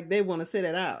act like they want to sit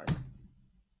at ours.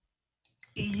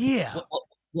 Yeah.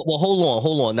 Well,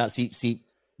 hold on. Now, see,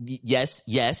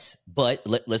 yes, but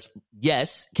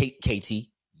yes, KT,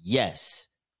 yes,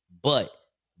 but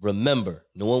remember,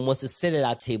 no one wants to sit at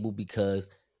our table because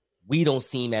we don't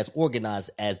seem as organized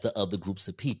as the other groups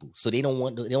of people, so they don't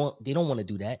want to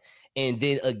do that. And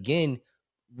then again,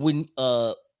 when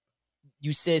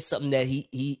you said something that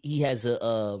he has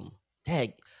a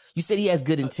tag, you said he has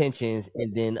good intentions,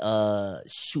 and then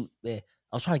shoot, man.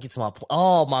 I was trying to get to my point.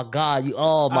 Oh my God!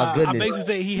 Goodness! I basically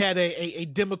say he had a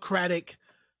Democratic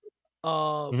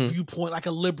viewpoint, like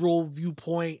a liberal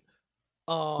viewpoint.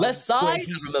 Left side. I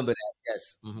remember that.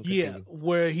 Yes. Mm-hmm. Yeah,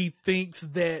 where he thinks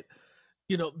that,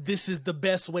 you know, this is the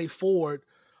best way forward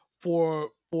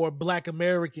for Black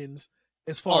Americans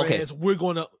as far as we're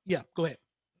going to. Yeah, go ahead.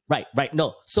 Right.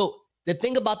 No. So the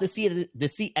thing about the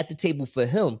seat at the table for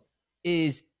him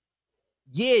is,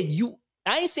 I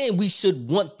ain't saying we should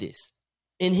want this.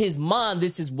 In his mind,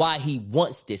 this is why he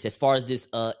wants this, as far as this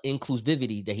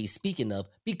inclusivity that he's speaking of,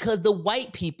 because the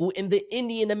white people and the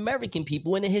Indian American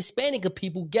people and the Hispanic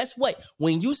people, guess what?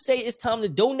 When you say it's time to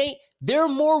donate, they're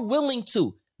more willing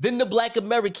to than the Black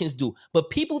Americans do. But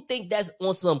people think that's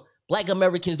on some Black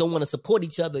Americans don't want to support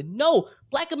each other. No,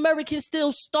 Black Americans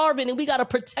still starving, and we got to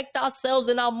protect ourselves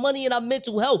and our money and our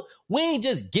mental health. We ain't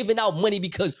just giving out money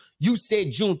because you said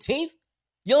Juneteenth.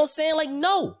 You know what I'm saying? Like,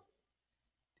 no.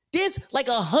 There's like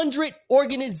 100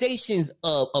 organizations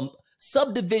of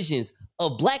subdivisions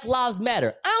of Black Lives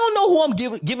Matter. I don't know who I'm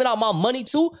giving out my money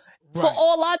to. Right. For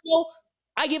all I know,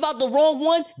 I give out the wrong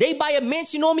one. They buy a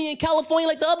mansion on me in California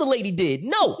like the other lady did.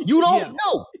 No, you don't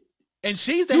know. And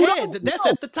she's the head. That's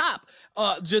at the top.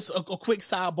 Just a quick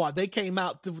sidebar. They came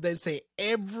out. They say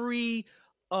every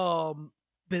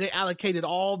that they allocated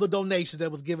all the donations that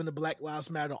was given to Black Lives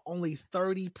Matter. Only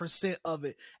 30% of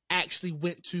it actually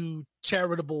went to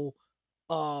charitable,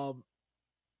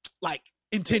 like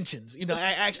intentions. You know,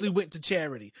 I actually went to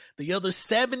charity. The other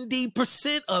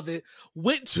 70% of it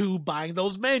went to buying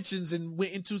those mansions and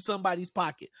went into somebody's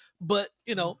pocket. But,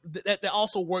 you know, that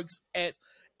also works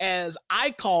as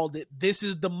I called it. This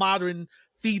is the modern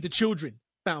Feed the Children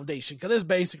Foundation, because that's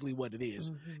basically what it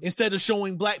is. Instead of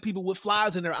showing black people with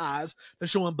flies in their eyes, they're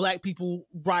showing black people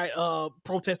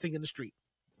protesting in the street.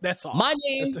 That's all. My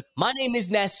name is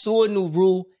Nasur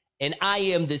Nuru, and I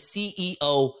am the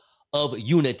CEO of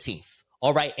Uniteenth.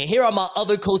 All right, and here are my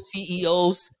other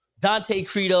co-CEOs, Dante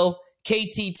Credo,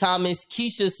 KT Thomas,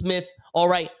 Keisha Smith. All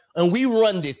right, and we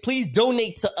run this. Please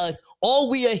donate to us. All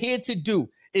we are here to do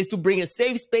is to bring a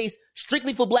safe space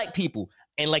strictly for black people.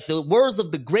 And like the words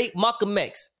of the great Malcolm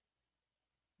X,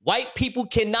 white people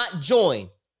cannot join,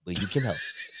 but you can help.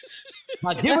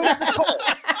 By giving us a call.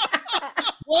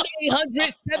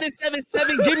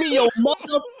 1-800-777, give me your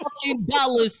motherfucking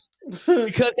dollars,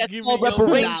 because that's all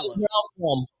reparations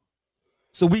from.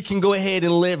 So we can go ahead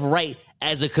and live right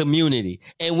as a community.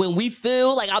 And when we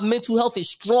feel like our mental health is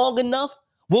strong enough,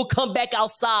 we'll come back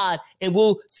outside and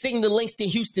we'll sing the Langston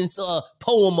Houston's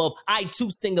poem of I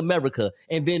Too Sing America,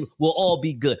 and then we'll all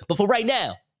be good. But for right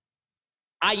now,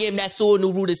 I am Nasur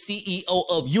Nuru, the CEO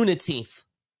of Uniteenth.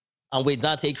 I'm with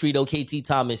Dante Credo, KT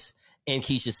Thomas, and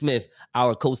Keisha Smith,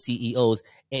 our co-CEOs.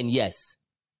 And yes,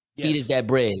 feed us that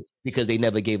bread, because they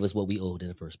never gave us what we owed in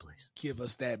the first place. Give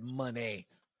us that money.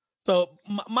 So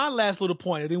my last little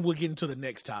point, and then we'll get into the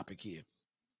next topic here.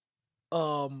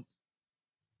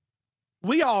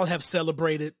 We all have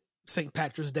celebrated St.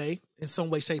 Patrick's Day in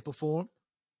some way, shape, or form.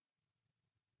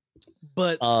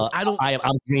 But I don't.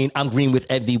 I'm green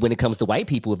with Evie when it comes to white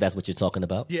people, if that's what you're talking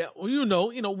about. Yeah, well,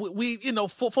 we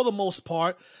for the most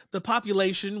part, the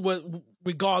population,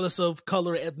 regardless of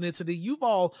color or ethnicity, you've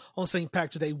all on St.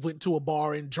 Patrick's Day went to a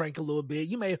bar and drank a little bit.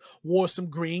 You may have wore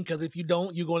some green, because if you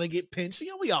don't, you're going to get pinched. You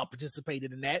know, we all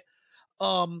participated in that.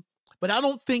 But I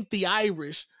don't think the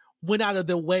Irish went out of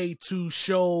their way to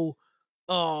show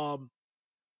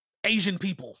Asian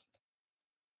people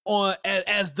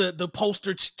as the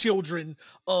poster children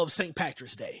of St.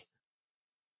 Patrick's Day.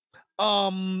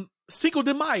 Cinco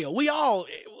de Mayo.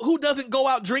 Who doesn't go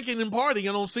out drinking and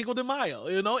partying on Cinco de Mayo?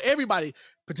 You know, everybody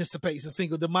participates in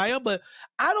Cinco de Mayo, but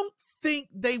I don't think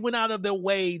they went out of their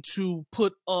way to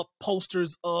put up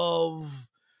posters of,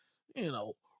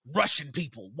 Russian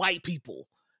people, white people,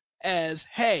 as,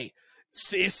 hey,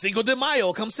 it's Cinco de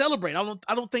Mayo, come celebrate.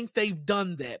 I don't think they've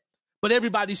done that, but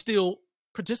everybody still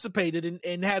participated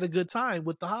and had a good time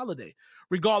with the holiday,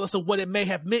 regardless of what it may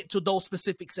have meant to those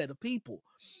specific set of people.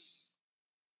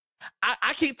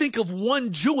 I can't think of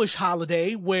one Jewish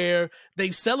holiday where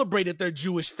they celebrated their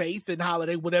Jewish faith and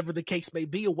holiday, whatever the case may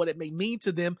be or what it may mean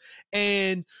to them,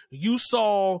 and you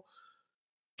saw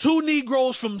two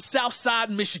Negroes from Southside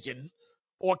Michigan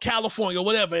or California or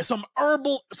whatever, some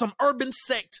urban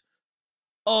sect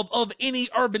of any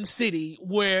urban city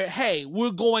where, hey, we're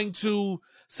going to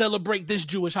celebrate this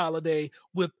Jewish holiday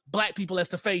with black people as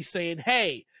the face, saying,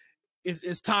 hey,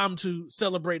 it's time to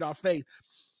celebrate our faith.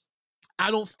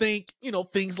 I don't think,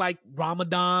 things like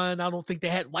Ramadan, I don't think they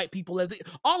had white people as it.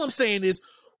 All I'm saying is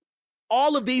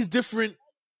all of these different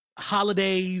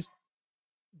holidays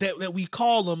that we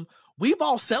call them, we've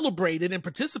all celebrated and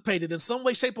participated in some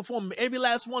way, shape, or form, every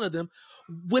last one of them,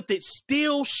 with it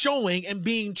still showing and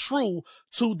being true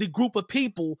to the group of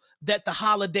people that the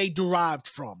holiday derived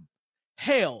from.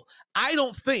 Hell, I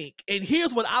don't think, and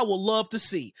here's what I would love to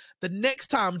see, the next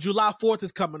time July 4th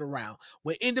is coming around,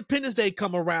 when Independence Day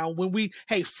come around, when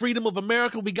freedom of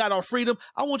America, we got our freedom,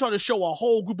 I want y'all to show a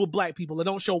whole group of black people that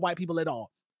don't show white people at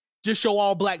all. Just show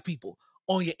all black people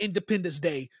on your Independence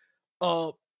Day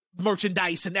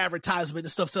merchandise and advertisement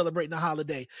and stuff celebrating the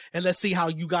holiday, and let's see how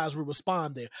you guys will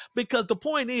respond there. Because the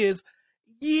point is,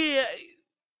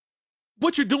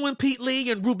 what you're doing, Pete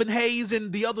Lee and Ruben Hayes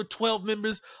and the other 12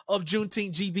 members of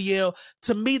Juneteenth GVL,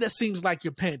 to me, that seems like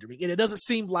you're pandering. And it doesn't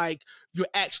seem like you're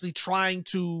actually trying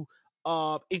to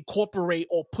incorporate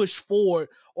or push forward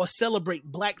or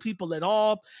celebrate black people at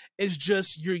all. It's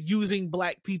just you're using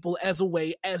black people as a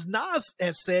way, as Nas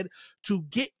has said, to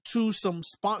get to some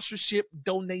sponsorship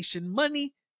donation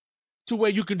money to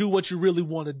where you can do what you really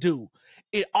want to do.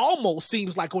 It almost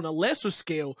seems like on a lesser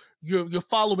scale, you're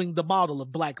following the model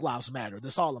of Black Lives Matter.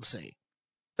 That's all I'm saying.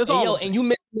 That's all I'm saying. And you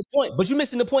missing the point. But you're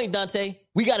missing the point, Dante.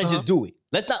 We got to just do it.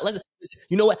 Let's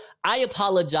you know what? I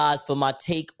apologize for my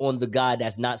take on the guy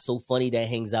that's not so funny that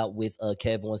hangs out with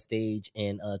Kev on stage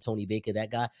and Tony Baker,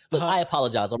 that guy. Look, I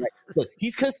apologize. All right. Look,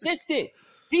 he's consistent.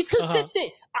 He's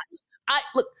consistent.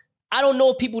 Look, I don't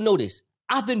know if people know this.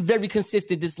 I've been very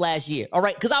consistent this last year. All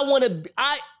right. Because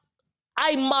I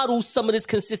I model some of this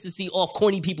consistency off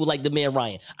corny people like the man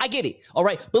Ryan. I get it. All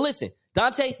right. But listen,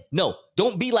 Dante, no,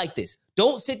 don't be like this.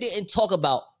 Don't sit there and talk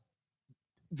about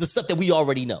the stuff that we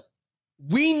already know.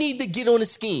 We need to get on a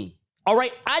scheme. All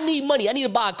right. I need money. I need to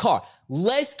buy a car.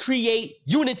 Let's create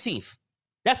Uniteenth.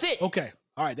 That's it. Okay.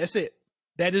 All right. That's it.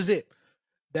 That is it.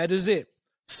 That is it.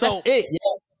 So that's it. Yeah.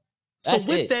 That's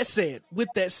so with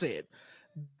that said,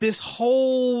 this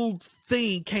whole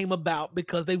thing came about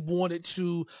because they wanted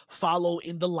to follow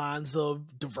in the lines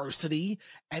of diversity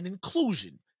and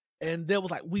inclusion. And there was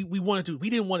like, we didn't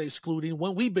want to exclude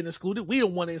anyone. We've been excluded. We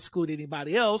don't want to exclude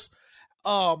anybody else.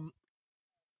 I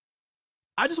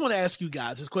just want to ask you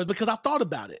guys this question because I thought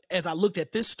about it as I looked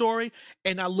at this story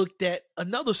and I looked at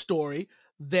another story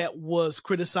that was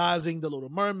criticizing The Little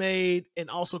Mermaid and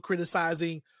also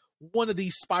criticizing one of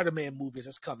these Spider-Man movies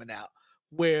that's coming out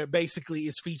where basically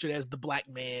it's featured as the black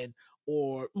man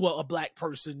or, well, a black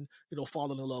person,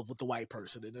 falling in love with the white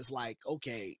person. And it's like,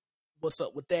 okay, what's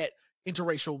up with that?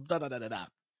 Interracial,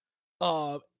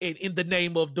 in the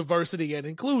name of diversity and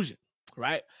inclusion,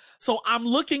 right? So I'm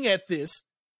looking at this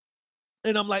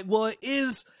and I'm like, well,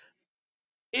 is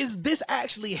this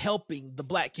actually helping the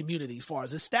black community as far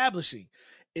as establishing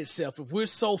itself? If we're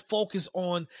so focused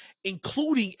on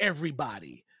including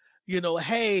everybody,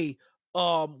 hey,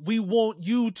 we want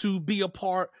you to be a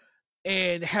part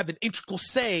and have an integral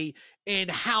say in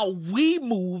how we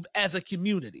move as a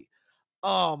community.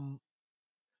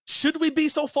 Should we be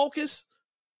so focused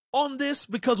on this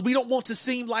because we don't want to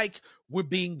seem like we're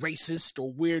being racist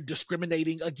or we're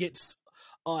discriminating against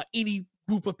any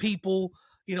group of people?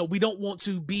 We don't want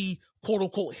to be quote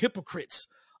unquote hypocrites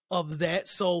of that.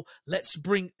 So let's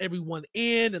bring everyone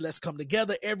in and let's come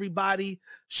together, everybody.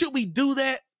 Should we do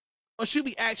that? Or should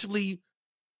we actually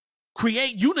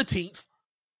create Uniteenth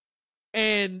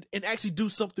and actually do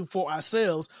something for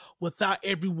ourselves without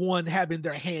everyone having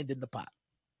their hand in the pot?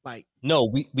 Like, no,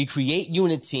 we create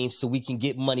Uniteenth so we can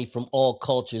get money from all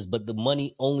cultures, but the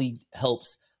money only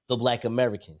helps the Black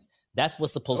Americans. That's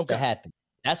what's supposed to happen.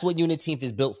 That's what Uniteenth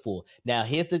is built for. Now,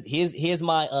 here's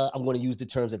my I'm going to use the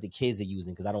terms that the kids are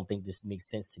using because I don't think this makes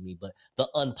sense to me, but the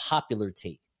unpopular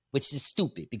take, which is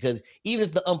stupid because even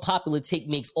if the unpopular take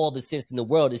makes all the sense in the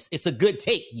world, it's a good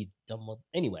take. You dumb.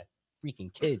 Anyway,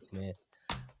 freaking kids, man.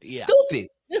 Yeah. Stupid.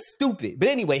 Just stupid. But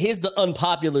anyway, here's the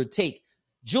unpopular take.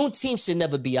 Juneteenth should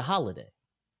never be a holiday.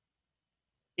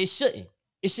 It shouldn't.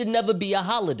 It should never be a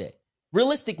holiday.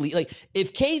 Realistically, like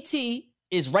if KT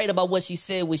is right about what she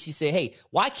said when she said, hey,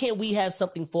 why can't we have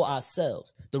something for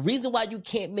ourselves? The reason why you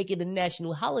can't make it a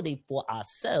national holiday for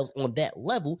ourselves on that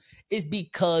level is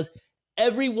because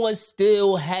everyone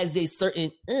still has a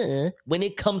certain when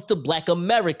it comes to Black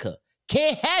America.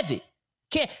 Can't have it.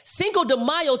 Can't. Cinco de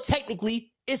Mayo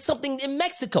technically is something in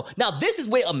Mexico. Now, this is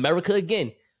where America,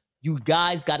 again, you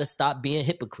guys got to stop being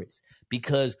hypocrites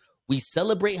because we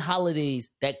celebrate holidays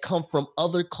that come from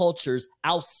other cultures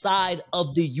outside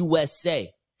of the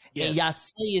USA. Yes. And y'all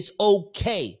say it's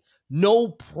okay. No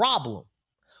problem.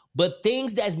 But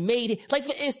things that's made, like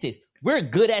for instance, we're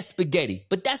good at spaghetti,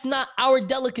 but that's not our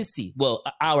delicacy. Well,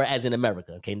 our as in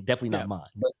America, okay? Definitely not mine.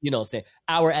 But you know what I'm saying?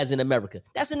 Our as in America.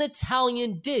 That's an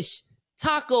Italian dish.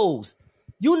 Tacos.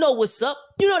 You know what's up.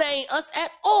 You know that ain't us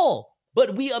at all.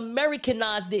 But we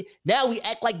Americanized it. Now we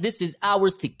act like this is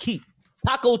ours to keep.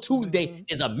 Taco Tuesday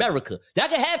is America. Y'all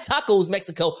can have tacos,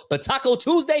 Mexico, but Taco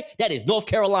Tuesday, that is North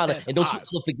Carolina. That's and don't ours.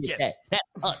 You forget that.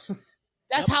 That's us.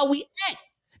 That's how we act.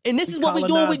 And this is what we're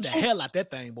doing with the hell out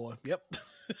that thing, boy. Yep.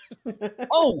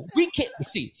 Oh, we can't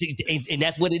see, and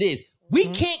that's what it is. We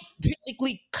can't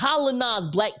technically colonize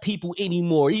Black people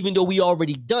anymore, even though we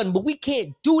already done, but we can't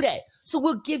do that. So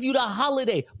we'll give you the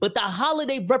holiday, but the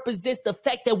holiday represents the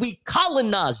fact that we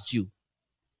colonized you.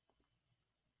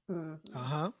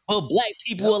 But Black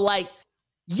people are like,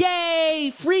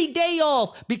 yay, free day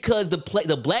off, because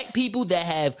the Black people that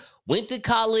have went to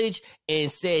college and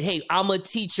said, hey, I'm a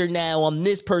teacher now, I'm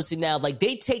this person now, like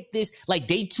they take this, like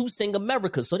they too sing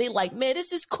America. So they like, man,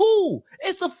 this is cool.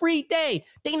 It's a free day.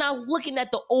 They not looking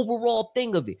at the overall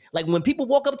thing of it. Like when people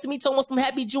walk up to me talking about some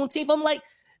happy Juneteenth, I'm like,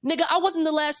 nigga, I wasn't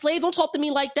the last slave. Don't talk to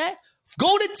me like that.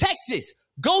 Go to Texas.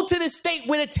 Go to the state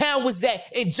where the town was at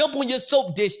and jump on your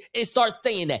soap dish and start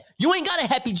saying that. You ain't got a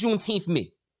happy Juneteenth for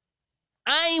me.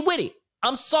 I ain't with it.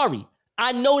 I'm sorry.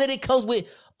 I know that it comes with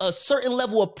a certain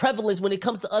level of prevalence when it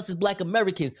comes to us as Black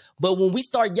Americans. But when we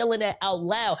start yelling that out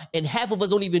loud and half of us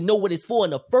don't even know what it's for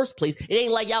in the first place, it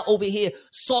ain't like y'all over here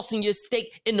saucing your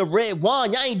steak in the red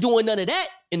wine. Y'all ain't doing none of that.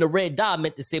 In the red dye, I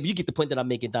meant to say, but you get the point that I'm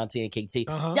making, Dante and KT.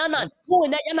 Y'all not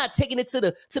doing that. Y'all not taking it to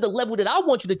the level that I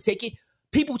want you to take it.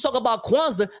 People talk about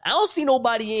Kwanzaa. I don't see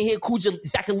nobody in here, Kuja,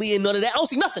 Zachary, and none of that. I don't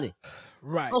see nothing.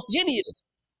 Right. I don't see any of this.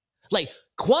 Like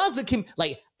Kwanzaa can,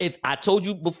 like, if I told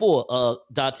you before,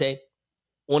 Dante,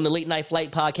 on the Late Night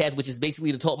Flight podcast, which is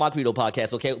basically the Talk My Credo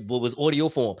podcast, okay, but was audio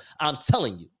form. I'm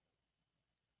telling you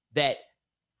that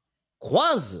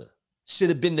Kwanzaa should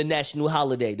have been the national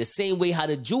holiday, the same way how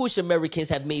the Jewish Americans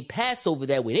have made Passover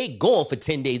that way. They gone for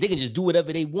 10 days. They can just do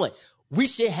whatever they want. We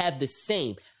should have the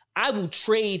same. I will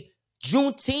trade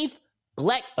Juneteenth,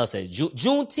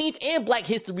 Juneteenth and Black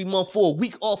History Month for a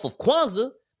week off of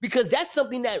Kwanzaa, because that's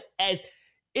something that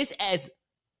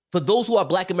for those who are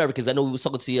Black Americans, I know we was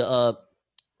talking to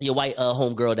your white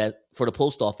homegirl that for the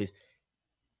post office.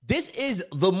 This is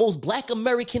the most Black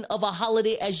American of a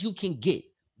holiday as you can get,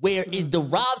 where it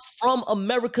derives from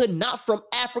America, not from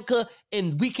Africa,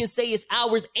 and we can say it's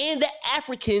ours, and the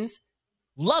Africans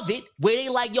love it, where they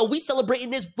like, yo, we celebrating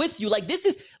this with you. Like, this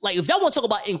is, like, if y'all want to talk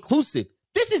about inclusive,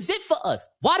 this is it for us.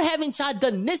 Why haven't y'all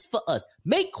done this for us?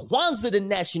 Make Kwanzaa the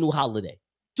national holiday.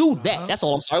 Do that. That's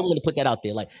all. I'm sorry. I want to put that out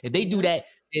there. Like, if they do that,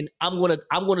 then I'm gonna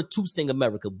sing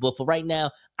America. But for right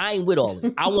now, I ain't with all of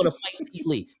it. I want to fight Pete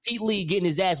Lee. Pete Lee getting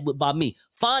his ass whipped by me.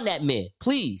 Find that man,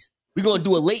 please. We're gonna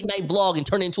do a late night vlog and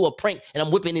turn it into a prank, and I'm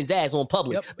whipping his ass on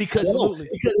public because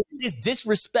it's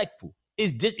disrespectful.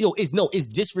 It's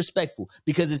disrespectful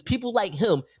because it's people like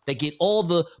him that get all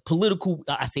the political.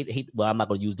 Well, I'm not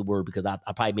gonna use the word because I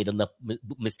probably made enough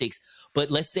mistakes.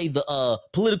 But let's say the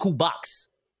political box.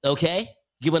 Okay.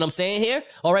 Get what I'm saying here?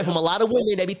 All right, from a lot of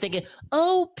women, they be thinking,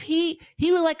 oh, Pete,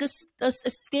 he look like a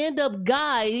stand-up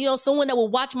guy, you know, someone that will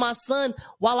watch my son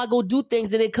while I go do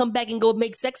things and then come back and go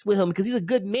make sex with him because he's a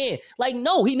good man. Like,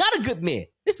 no, he's not a good man.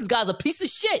 This guy's a piece of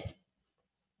shit.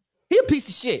 He a piece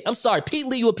of shit. I'm sorry. Pete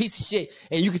Lee, you a piece of shit.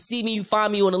 And you can see me, you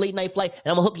find me on a late night flight,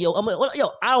 and I'm gonna hook you.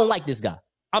 I don't like this guy.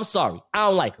 I'm sorry. I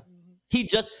don't like him. He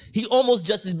almost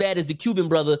just as bad as the Cuban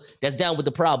brother that's down with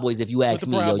the Proud Boys, if you ask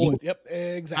me. Yep,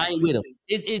 exactly. I ain't with him.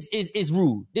 It's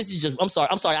rude. This is just, I'm sorry.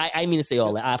 I didn't mean to say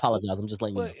all that. I apologize. I'm just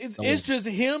letting you know. It's just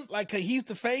him, like, he's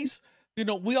the face. You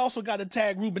know, we also got to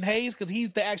tag Ruben Hayes because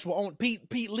he's the actual owner.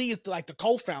 Pete Lee is like the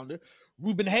co-founder.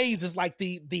 Ruben Hayes is like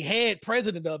the head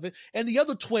president of it. And the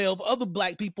other 12 other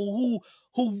Black people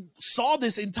who saw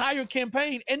this entire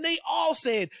campaign, and they all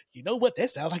said, you know what,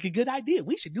 that sounds like a good idea.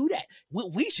 We should do that.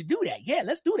 We should do that. Yeah,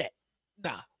 let's do that.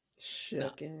 Nah.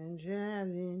 Shucking and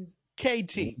jiving.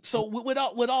 KT. So with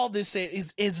all this said,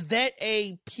 is that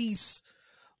a piece,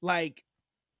 like,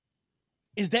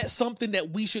 is that something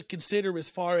that we should consider as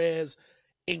far as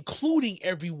including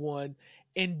everyone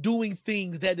and doing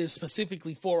things that is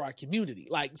specifically for our community?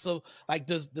 Like, so, like,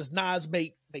 does Nas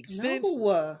make sense?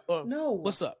 No.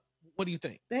 What's up? What do you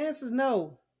think? The answer is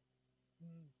no.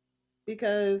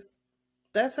 Because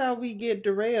that's how we get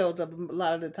derailed a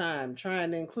lot of the time, trying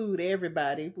to include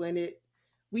everybody when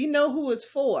we know who it's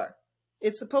for.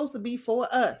 It's supposed to be for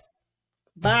us.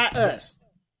 By us.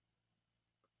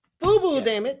 Fubu, yes.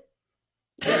 Damn it.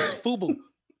 Yes, Fubu.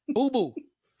 Fubu.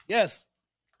 Yes.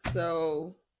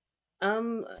 So,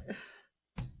 I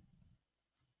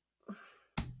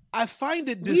find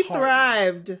it disheartening. We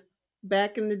thrived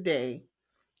back in the day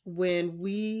when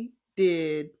we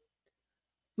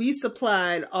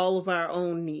supplied all of our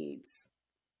own needs.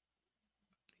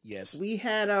 Yes. We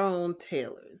had our own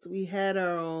tailors. We had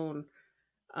our own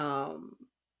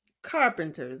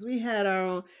carpenters. We had our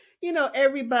own,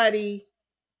 everybody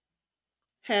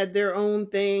had their own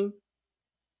thing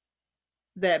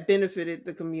that benefited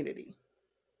the community.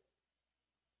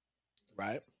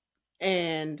 Right.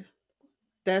 And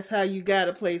that's how you got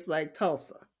a place like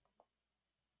Tulsa.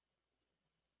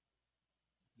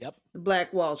 Yep.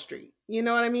 Black Wall Street. You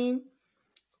know what I mean?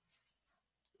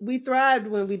 We thrived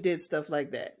when we did stuff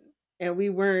like that. And we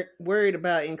weren't worried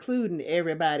about including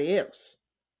everybody else.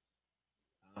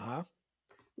 Uh-huh.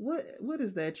 What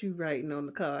is that you writing on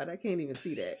the card? I can't even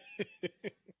see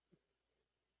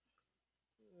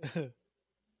that.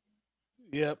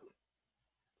 Yep.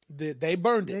 They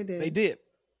burned it. They did.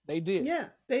 Yeah,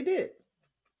 they did.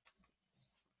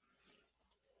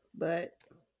 But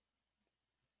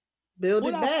build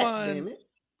it back, damn it.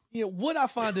 Yeah, what I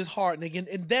find is heartening,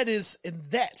 and that's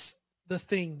the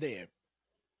thing there.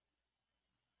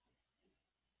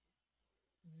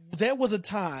 There was a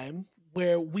time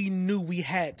where we knew we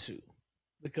had to,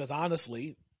 because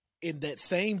honestly, in that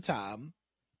same time,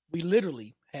 we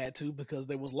literally had to, because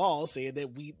there was laws saying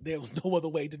that there was no other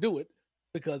way to do it,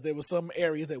 because there were some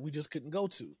areas that we just couldn't go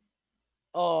to.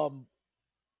 All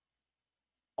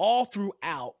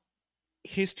throughout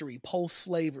history,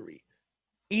 post-slavery,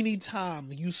 anytime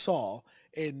you saw,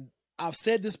 and I've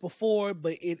said this before,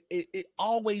 but it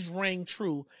always rang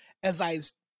true as I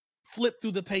flip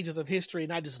through the pages of history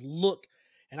and I just look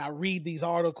and I read these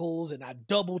articles and I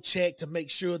double check to make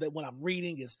sure that what I'm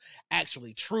reading is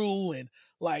actually true. And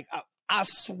like, I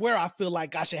swear I feel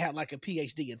like I should have like a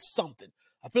PhD in something.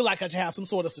 I feel like I should have some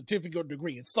sort of certificate or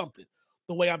degree in something.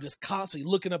 The way I'm just constantly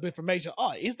looking up information.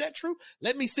 Oh, is that true?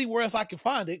 Let me see where else I can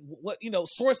find it. What,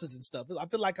 sources and stuff. I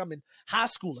feel like I'm in high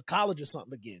school or college or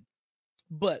something again.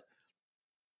 But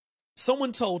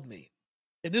someone told me,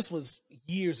 and this was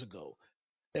years ago,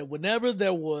 that whenever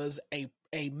there was a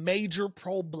major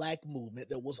pro-black movement,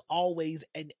 there was always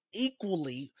an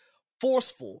equally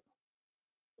forceful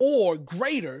or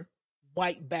greater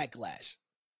white backlash.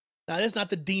 Now, that's not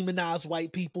to demonize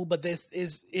white people, but this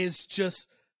is just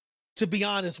to be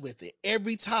honest with it.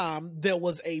 Every time there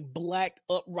was a black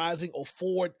uprising or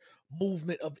forward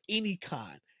movement of any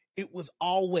kind, it was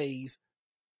always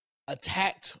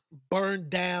attacked, burned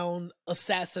down,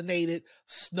 assassinated,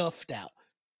 snuffed out.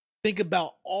 Think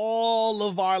about all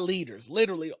of our leaders,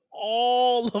 literally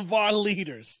all of our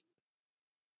leaders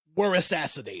were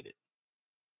assassinated.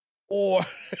 Or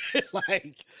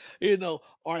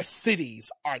our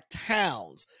cities, our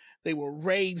towns, they were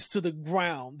razed to the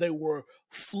ground. They were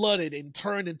flooded and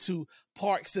turned into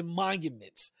parks and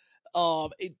monuments.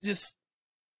 And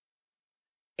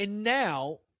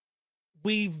now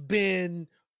we've been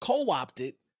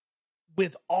co-opted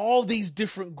with all these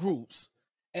different groups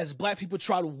as black people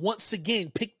try to once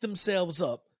again pick themselves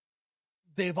up.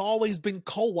 They've always been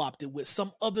co-opted with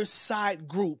some other side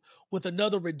group with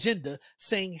another agenda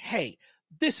saying, hey,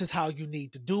 this is how you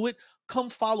need to do it. Come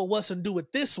follow us and do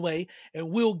it this way,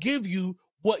 and we'll give you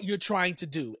what you're trying to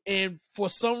do. And for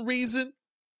some reason,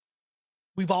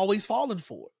 we've always fallen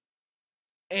for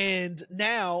it. And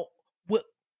now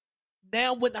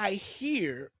when I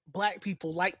hear black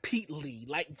people like Pete Lee,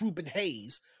 like Reuben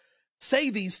Hayes, say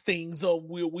these things of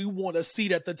we want a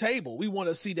seat at the table. We want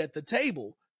a seat at the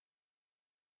table.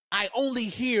 I only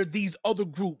hear these other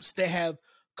groups that have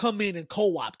come in and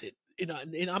co-opted,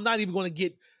 and I'm not even going to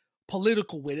get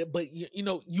political with it, but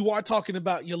you are talking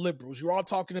about your liberals, you are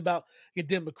talking about your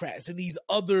Democrats and these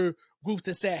other groups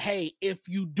that say, hey, if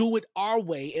you do it our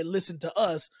way and listen to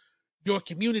us, your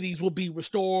communities will be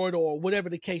restored or whatever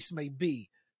the case may be.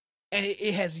 And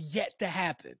it has yet to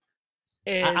happen.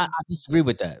 And I disagree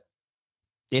with that.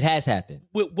 It has happened.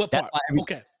 What That's part?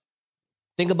 Okay.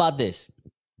 Think about this.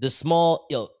 The small,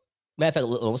 matter of fact,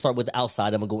 we'll start with the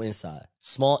outside. I'm gonna go inside.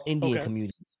 Small Indian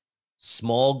communities,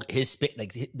 small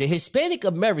Hispanic, the Hispanic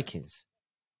Americans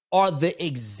are the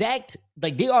exact,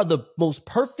 they are the most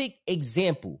perfect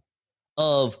example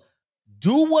of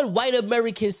do what white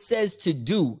Americans says to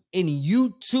do, and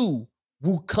you too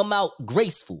will come out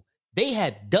graceful. They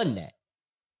have done that.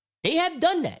 They have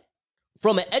done that.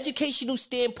 From an educational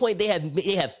standpoint, they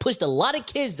have pushed a lot of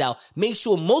kids out, made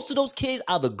sure most of those kids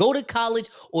either go to college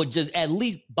or just at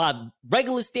least by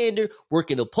regular standard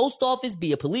work in a post office,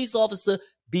 be a police officer,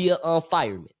 be a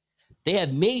fireman. They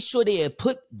have made sure they have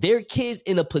put their kids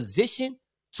in a position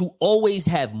to always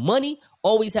have money,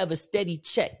 always have a steady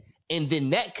check. And then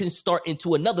that can start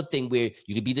into another thing where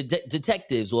you could be the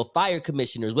detectives or fire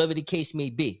commissioners, whatever the case may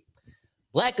be.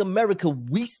 Black America,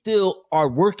 we still are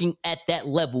working at that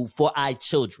level for our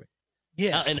children.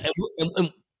 Yes.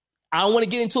 And I don't want to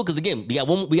get into it because, again, we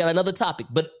got another topic.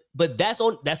 But that's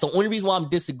the only reason why I'm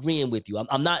disagreeing with you.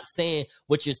 I'm not saying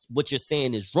what you're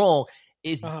saying is wrong.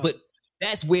 But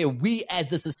that's where we as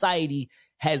the society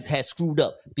has screwed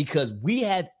up, because we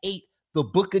have ate the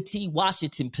Booker T.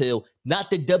 Washington pill, not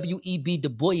the W.E.B. Du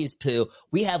Bois pill.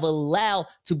 We have allowed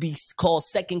to be called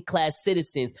second-class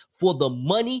citizens for the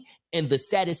money and the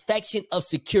satisfaction of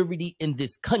security in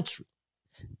this country.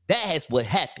 That has what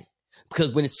happened.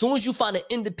 Because as soon as you find an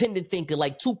independent thinker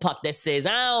like Tupac that says,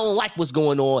 I don't like what's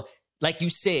going on, like you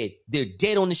said, they're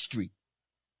dead on the street.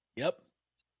 Yep.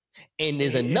 And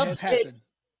there's enough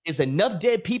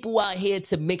dead people out here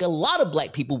to make a lot of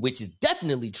black people, which is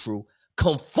definitely true,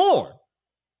 conform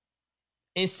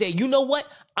and say, you know what?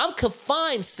 I'm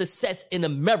confined success in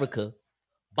America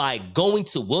by going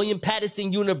to William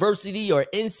Patterson University or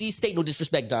NC State. No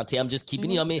disrespect, Dante. I'm just keeping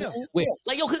you. Matter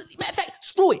of fact,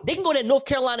 screw it. They can go to North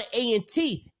Carolina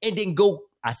A&T and then go,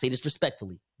 I say this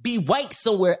respectfully, be white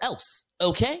somewhere else.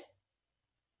 Okay?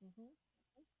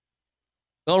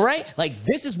 All right?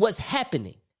 This is what's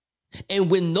happening. And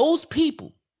when those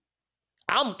people,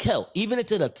 even at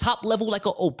the top level like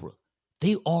an Oprah,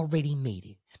 they already made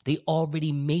it. They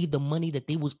already made the money that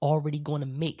they was already going to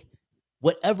make.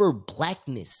 Whatever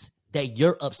blackness that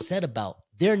you're upset about,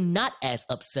 they're not as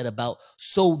upset about.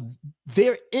 So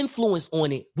their influence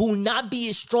on it will not be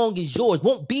as strong as yours,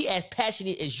 won't be as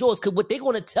passionate as yours. Because what they're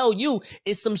going to tell you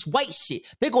is some white shit.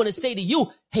 They're going to say to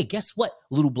you, hey, guess what,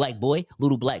 little black boy,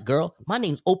 little black girl, my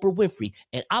name's Oprah Winfrey,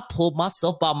 and I pulled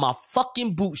myself by my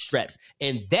fucking bootstraps.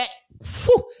 And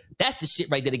that's the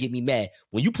shit right there to get me mad.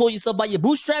 When you pull yourself by your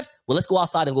bootstraps, well, let's go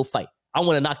outside and go fight. I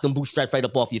want to knock them bootstraps right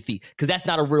up off your feet because that's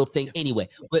not a real thing anyway.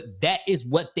 But that is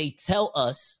what they tell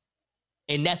us.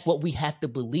 And that's what we have to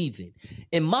believe in.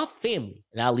 And my family,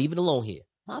 and I'll leave it alone here,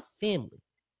 my family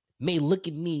may look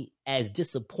at me as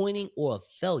disappointing or a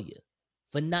failure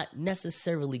for not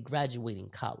necessarily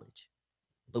graduating college.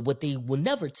 But what they will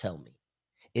never tell me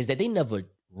is that they never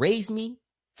raised me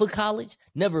for college,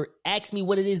 never asked me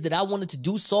what it is that I wanted to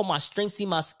do, saw my strengths, see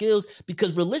my skills.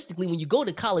 Because realistically, when you go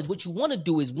to college, what you want to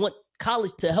do is want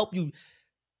college to help you.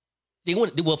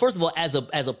 Well, first of all, as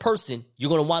a person, you're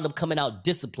going to wind up coming out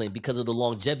disciplined because of the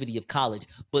longevity of college.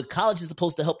 But college is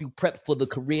supposed to help you prep for the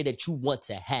career that you want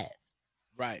to have.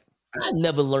 Right. I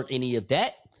never learned any of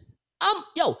that.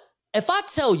 If I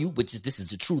tell you, this is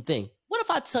the true thing, what if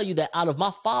I tell you that out of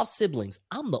my 5 siblings,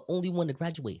 I'm the only one to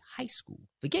graduate high school?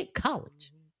 Forget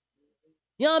college.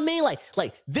 You know what I mean?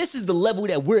 Like this is the level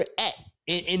that we're at.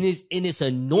 And it's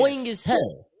annoying as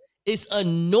hell. It's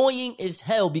annoying as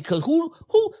hell because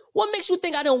what makes you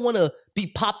think I don't want to be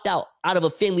popped out of a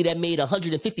family that made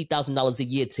 $150,000 a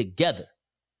year together?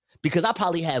 Because I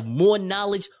probably have more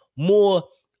knowledge, more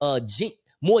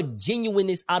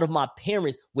genuineness out of my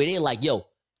parents where they're like, yo,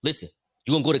 listen,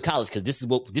 you're going to go to college because this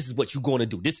is what you're going to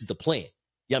do. This is the plan.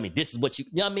 You know what I mean? This is what you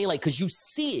know what I mean? Like, because you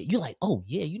see it. You're like, oh,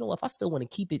 yeah, you know, if I still want to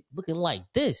keep it looking like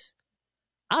this,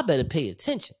 I better pay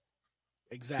attention.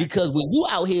 Exactly. Because when you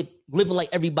out here living like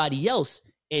everybody else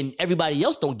and everybody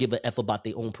else don't give a F about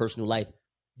their own personal life,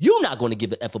 you're not going to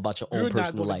give a F about your own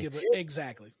personal life.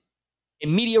 Exactly.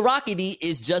 And mediocrity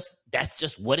that's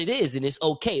just what it is, and it's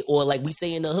okay. Or like we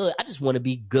say in the hood, I just want to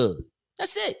be good.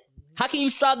 That's it. How can you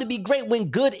strive to be great when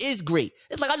good is great?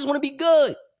 It's like, I just want to be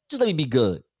good. Just let me be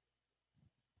good.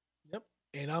 Yep.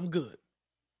 And I'm good.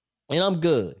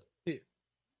 Yeah.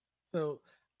 So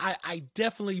I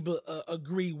definitely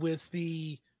agree with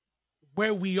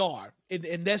where we are.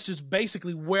 And that's just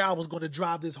basically where I was going to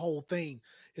drive this whole thing.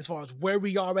 As far as where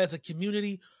we are as a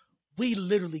community, we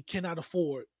literally cannot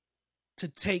afford to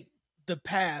take the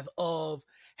path of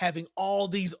having all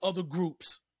these other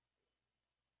groups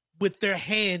with their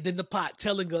hand in the pot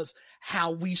telling us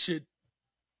how we should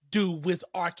do with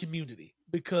our community.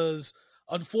 Because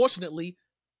unfortunately,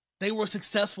 they were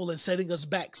successful in setting us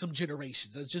back some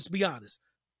generations. Let's just be honest.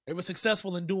 They were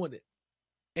successful in doing it.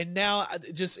 And now,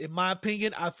 just in my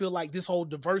opinion, I feel like this whole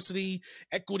diversity,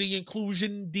 equity,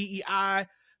 inclusion, DEI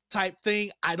type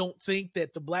thing, I don't think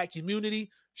that the Black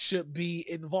community should be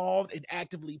involved in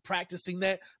actively practicing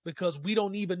that, because we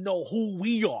don't even know who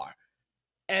we are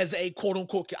as a quote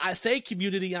unquote, I say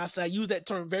community, I use that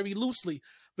term very loosely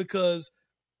because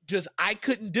just I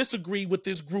couldn't disagree with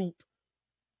this group.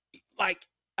 Like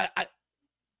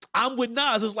I'm with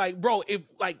Nas. It's like, bro, if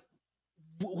like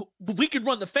we can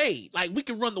run the fade, like we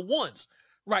can run the ones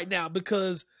right now,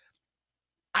 because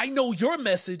I know your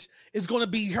message is going to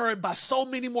be heard by so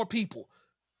many more people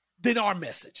than our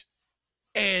message.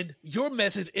 And your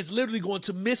message is literally going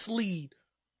to mislead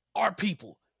our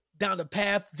people down the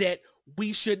path that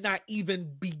we should not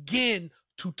even begin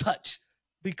to touch,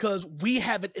 because we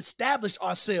haven't established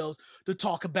ourselves to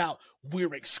talk about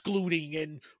we're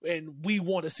excluding and we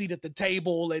want a seat at the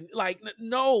table. And like,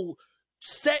 no,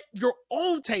 set your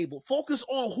own table, focus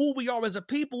on who we are as a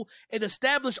people and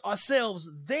establish ourselves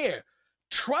there.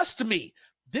 Trust me,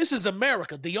 this is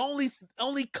America. The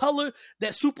only color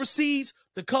that supersedes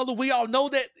the color we all know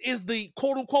that is the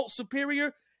quote unquote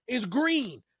superior is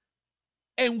green.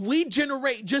 And we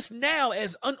generate, just now,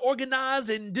 as unorganized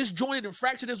and disjointed and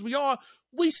fractured as we are,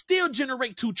 we still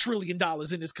generate $2 trillion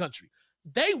in this country.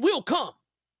 They will come.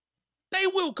 They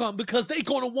will come because they're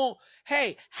going to want,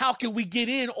 hey, how can we get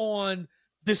in on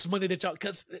this money that y'all,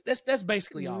 because that's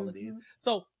basically all it is.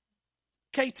 So,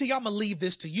 KT, I'm going to leave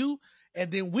this to you,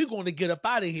 and then we're going to get up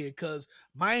out of here because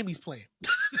Miami's playing.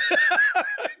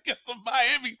 Because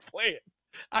Miami's playing.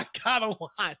 I got to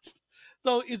watch.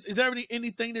 So is there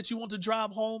anything that you want to drive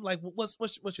home? Like, what's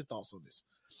your thoughts on this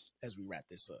as we wrap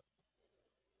this up?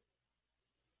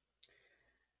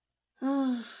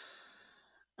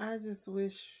 I just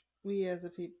wish we as a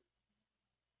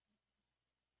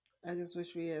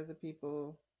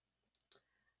people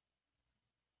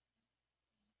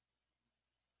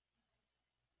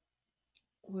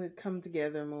would come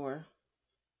together more.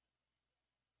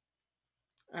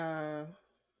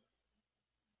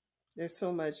 There's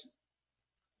so much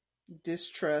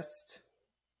distrust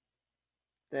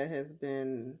that has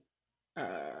been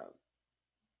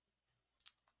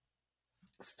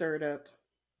stirred up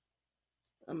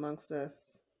amongst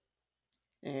us,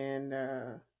 and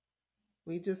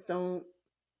we just don't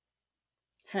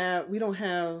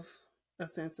have a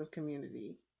sense of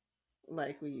community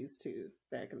like we used to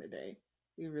back in the day.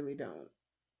 We really don't.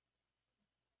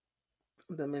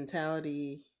 The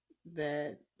mentality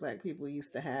that Black people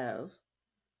used to have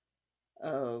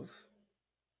of,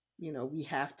 we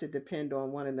have to depend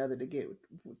on one another to get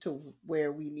to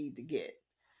where we need to get,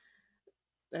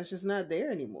 that's just not there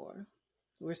anymore.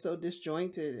 We're so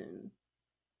disjointed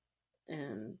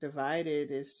and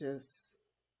divided. It's just,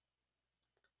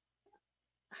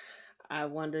 I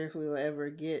wonder if we'll ever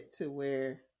get to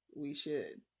where we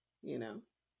should,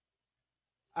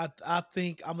 I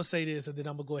think I'm gonna say this and then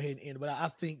I'm gonna go ahead and end. But I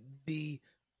think the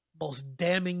most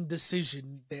damning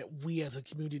decision that we as a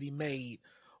community made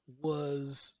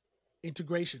was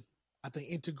integration. I think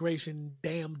integration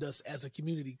damned us as a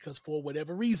community because for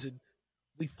whatever reason,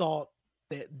 we thought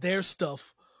that their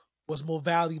stuff was more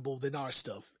valuable than our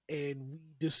stuff. And we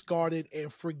discarded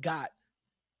and forgot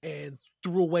and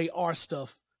threw away our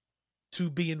stuff to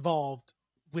be involved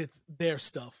with their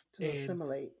stuff. To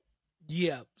assimilate.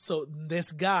 Yeah. So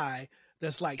this guy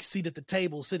that's like sit at the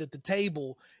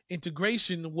table.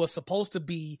 Integration was supposed to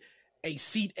be a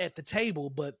seat at the table,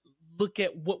 but look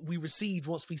at what we received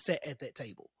once we sat at that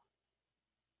table.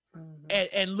 Mm-hmm.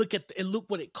 And look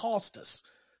what it cost us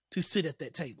to sit at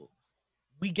that table.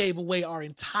 We gave away our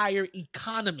entire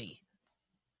economy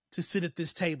to sit at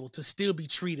this table, to still be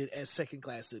treated as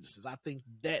second-class citizens. I think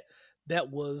that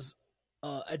was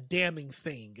a damning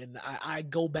thing. And I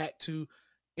go back to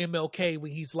MLK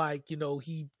when he's like,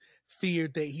 he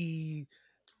feared that he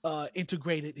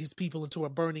integrated his people into a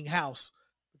burning house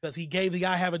because he gave the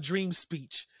I Have a Dream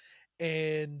speech.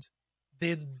 And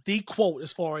then the quote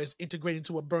as far as integrating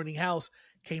to a burning house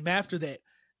came after that.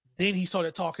 Then he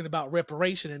started talking about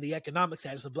reparation and the economic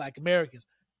status of Black Americans.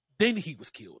 Then he was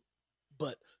killed.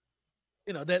 But,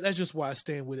 that's just where I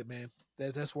stand with it, man.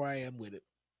 That's where I am with it.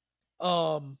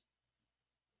 I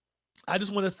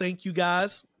just want to thank you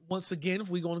guys once again. If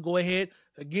we're going to go ahead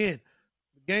again,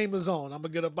 the game is on. I'm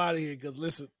gonna get up out of here because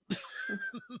listen,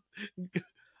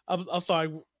 I'm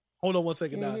sorry. Hold on one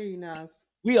second, Nas.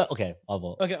 We are okay. I'll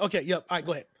vote. Okay. Yep. All right,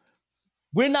 go ahead.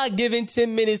 We're not giving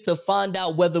 10 minutes to find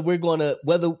out whether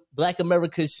Black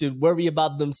America should worry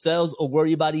about themselves or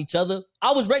worry about each other.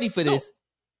 I was ready for this.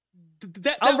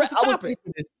 That was the topic.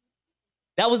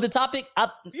 That was the topic?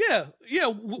 Yeah.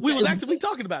 We was actively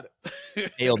talking about it.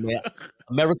 Hey, yo, man.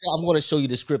 America, I'm going to show you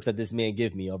the scripts that this man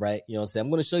give me, all right? You know what I'm saying?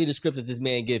 I'm going to show you the scripts that this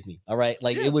man give me, all right?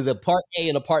 Like, It was a part A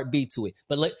and a part B to it.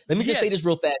 But let me just say this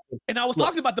real fast. And I was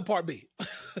talking about the part B.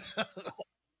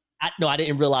 I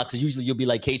didn't realize, because usually you'll be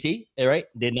like, KT, all right?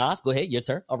 Then Nas, go ahead, your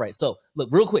turn. All right, so, look,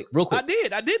 real quick. I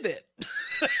did that.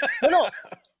 No.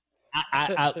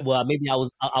 Well, maybe I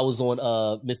was on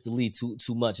Mr. Lee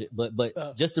too much, but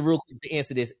just to real quick to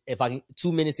answer this, if I can,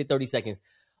 2 minutes and 30 seconds.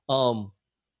 No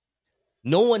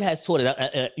one has taught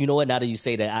it. You know what? Now that you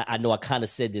say that, I know I kind of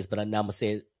said this, but now I'm gonna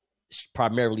say it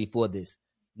primarily for this.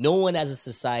 No one as a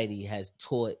society has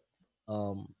taught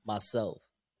myself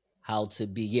how to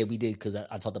be. Yeah, we did, because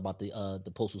I talked about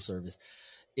the postal service.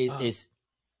 Is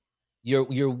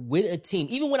you're with a team.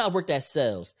 Even when I worked at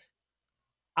sales,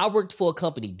 I worked for a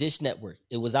company, Dish Network.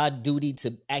 It was our duty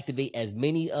to activate as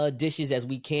many dishes as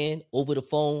we can over the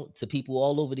phone to people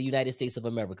all over the United States of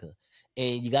America.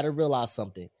 And you got to realize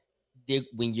something.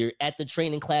 When you're at the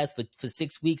training class for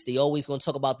 6 weeks, they always going to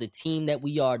talk about the team that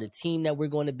we are, the team that we're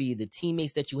going to be, the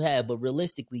teammates that you have. But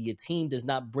realistically, your team does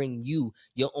not bring you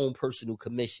your own personal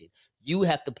commission. You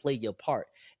have to play your part.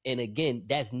 And again,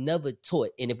 that's never taught.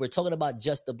 And if we're talking about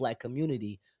just the Black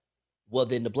community, well,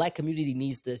 then the Black community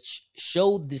needs to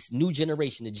show this new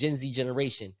generation, the Gen Z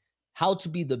generation, how to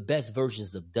be the best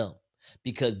versions of them.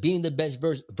 Because being the best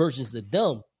versions of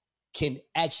them can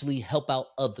actually help out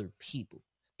other people.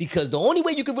 Because the only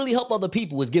way you can really help other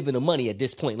people is giving them money at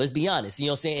this point. Let's be honest. You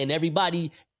know what I'm saying? And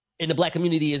everybody in the Black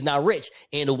community is not rich.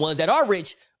 And the ones that are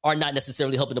rich are not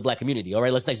necessarily helping the Black community. All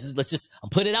right, let's just I'm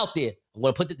putting it out there. I'm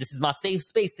going to put this is my safe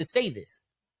space to say this.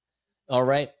 All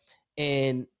right.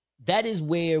 And that is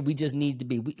where we just need to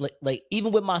be. Like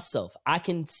even with myself, I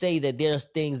can say that there's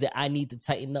things that I need to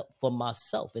tighten up for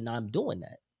myself. And I'm doing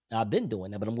that. I've been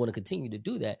doing that, but I'm going to continue to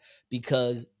do that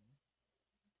because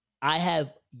I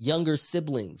have younger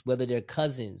siblings, whether they're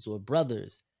cousins or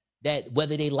brothers, that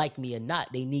whether they like me or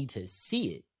not, they need to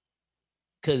see it.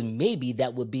 Because maybe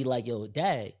that would be like, yo,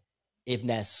 Dad, if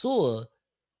Nasur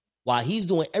while he's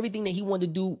doing everything that he wanted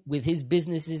to do with his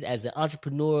businesses as an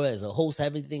entrepreneur, as a host,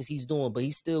 everything he's doing, but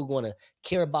he's still going to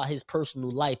care about his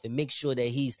personal life and make sure that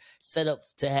he's set up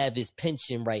to have his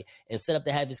pension right and set up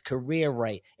to have his career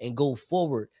right and go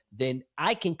forward, then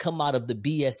I can come out of the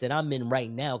BS that I'm in right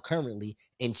now currently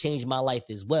and change my life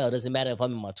as well. It doesn't matter if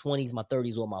I'm in my 20s, my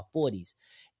 30s, or my 40s.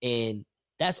 And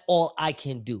that's all I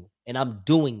can do. And I'm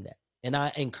doing that. And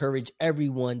I encourage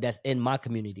everyone that's in my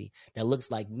community that looks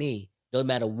like me, no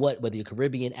matter what, whether you're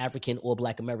Caribbean, African, or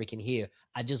Black American here,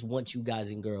 I just want you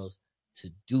guys and girls to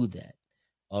do that.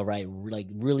 All right. Like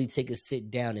really take a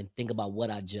sit down and think about what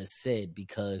I just said,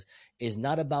 because it's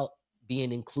not about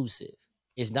being inclusive.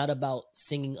 It's not about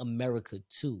singing America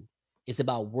too. It's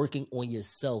about working on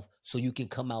yourself so you can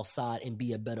come outside and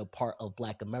be a better part of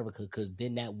Black America, because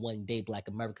then that one day Black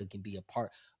America can be a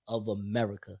part of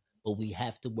America. But we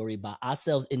have to worry about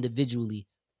ourselves individually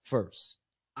first.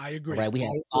 I agree. Right? We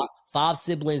have five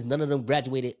siblings. None of them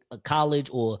graduated college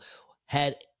or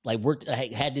had like worked,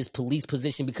 had this police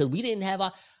position, because we didn't have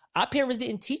our parents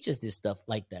didn't teach us this stuff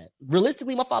like that.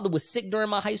 Realistically, my father was sick during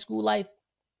my high school life.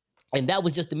 And that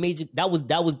was just the major, that was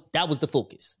the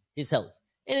focus, his health.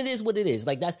 And it is what it is.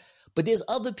 Like but there's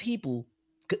other people,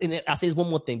 and I say this one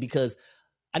more thing, because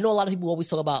I know a lot of people always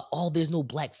talk about, oh, there's no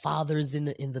Black fathers in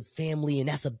the family, and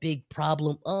that's a big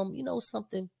problem. You know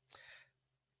something?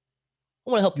 I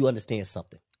want to help you understand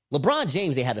something. LeBron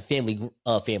James, they had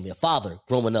a father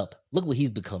growing up. Look what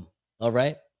he's become. All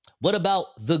right. What about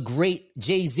the great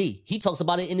Jay-Z? He talks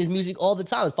about it in his music all the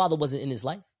time. His father wasn't in his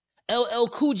life. LL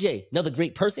Cool J, another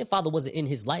great person. Father wasn't in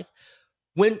his life.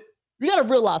 When you got to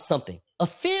realize something, a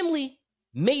family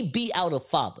may be out of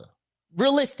father.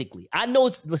 Realistically, I know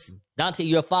listen, Dante,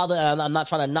 you're a father, and I'm not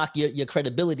trying to knock your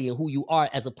credibility and who you are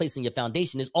as a place in your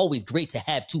foundation. It's always great to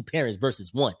have two parents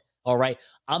versus one. All right.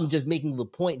 I'm just making the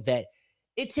point that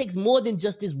it takes more than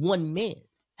just this one man.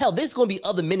 Hell, there's going to be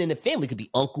other men in the family. It could be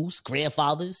uncles,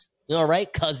 grandfathers, all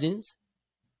right, cousins.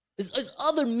 There's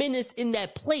other men in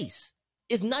that place.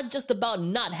 It's not just about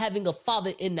not having a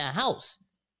father in the house.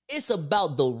 It's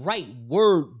about the right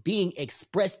word being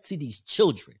expressed to these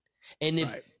children. And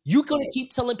if you're going to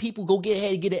keep telling people, go get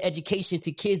ahead and get an education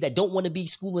to kids that don't want to be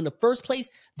school in the first place,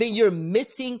 then you're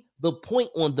missing the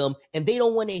point on them, and they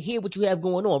don't want to hear what you have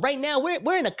going on. Right now,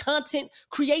 we're in a content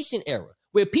creation era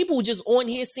where people are just on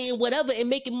here saying whatever and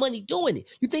making money doing it.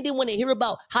 You think they want to hear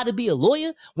about how to be a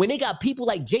lawyer when they got people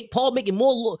like Jake Paul making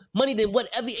more money than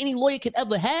whatever any lawyer could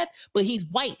ever have, but he's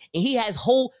white and he has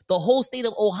the whole state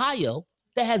of Ohio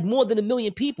that has more than 1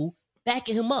 million people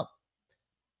backing him up.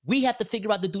 We have to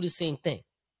figure out to do the same thing.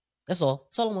 That's all.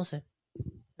 That's all I want to say.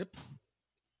 Yep.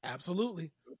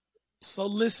 Absolutely. So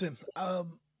listen,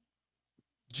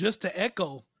 just to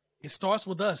echo, it starts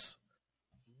with us.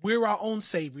 We're our own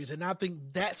saviors. And I think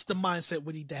that's the mindset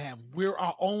we need to have. We're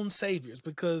our own saviors,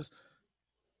 because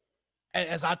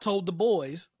as I told the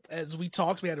boys, as we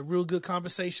talked, we had a real good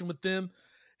conversation with them.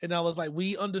 And I was like,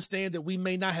 we understand that we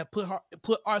may not have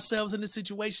put ourselves in this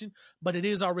situation, but it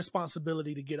is our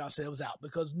responsibility to get ourselves out,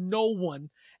 because no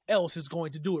one else is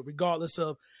going to do it, regardless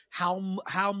of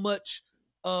how much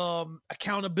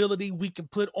accountability we can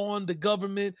put on the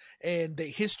government and the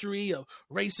history of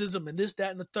racism and this,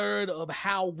 that, and the third of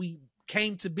how we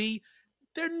came to be.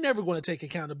 They're never going to take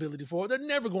accountability for it. They're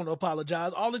never going to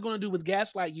apologize. All they're going to do is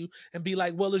gaslight you and be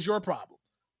like, well, it's your problem.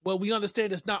 Well, we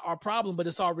understand it's not our problem, but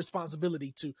it's our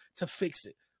responsibility to fix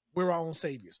it. We're our own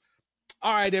saviors.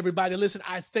 All right, everybody. Listen,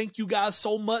 I thank you guys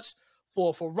so much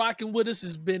for rocking with us.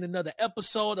 It's been another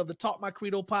episode of the Talk My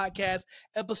Credo podcast,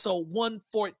 episode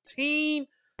 114.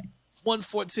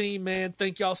 114, man.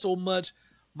 Thank y'all so much.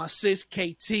 My sis,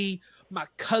 KT, my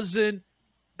cousin,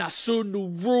 Nasur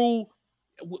Nuru.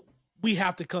 We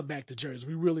have to come back to Jersey.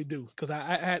 We really do, because I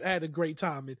had a great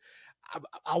time. And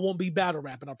I won't be battle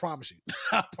rapping. I promise you.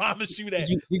 I promise you that.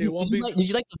 Did you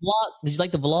like the vlog? Did you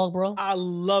like the vlog, bro? I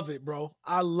love it, bro.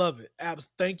 I love it.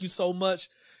 Thank you so much.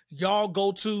 Y'all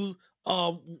go to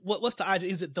what's the IG?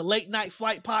 Is it the Late Night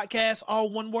Flight Podcast?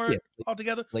 All one word, all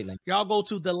together. Late night. Y'all go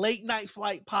to the Late Night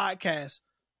Flight Podcast,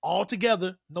 all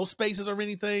together, no spaces or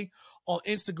anything, on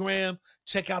Instagram.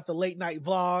 Check out the late night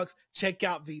vlogs. Check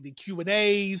out the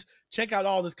Q&As. Check out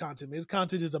all this content. This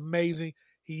content is amazing.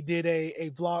 He did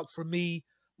a vlog for me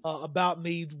about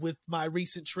me with my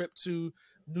recent trip to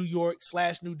New York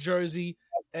 / New Jersey,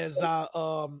 as I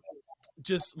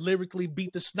just lyrically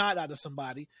beat the snot out of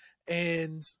somebody.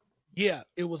 And yeah,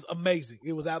 it was amazing.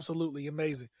 It was absolutely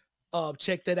amazing.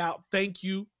 Check that out. Thank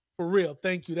you, for real.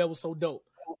 Thank you. That was so dope.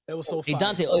 That was so fun. Hey,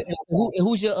 Dante,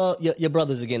 who's your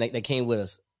brothers again that came with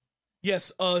us?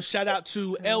 Yes. Shout out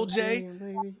to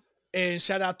LJ and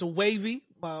shout out to Wavy,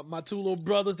 my two little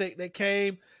brothers that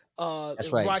came. That's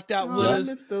and right. rocked out with I us.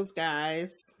 miss those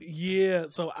guys. Yeah,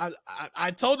 so I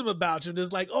told him about you. And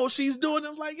it's like, oh, she's doing it. I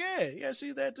was like, yeah,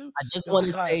 she's there too. I just want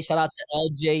to say shout out to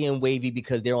LJ and Wavy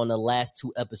because they're on the last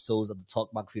 2 episodes of the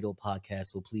Talk My Credo podcast.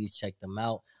 So please check them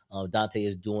out. Dante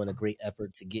is doing a great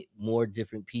effort to get more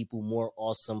different people, more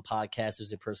awesome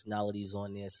podcasters and personalities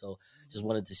on there. So just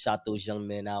wanted to shout those young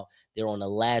men out. They're on the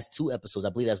last 2 episodes. I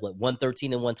believe that's what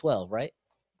 113 and 112, right?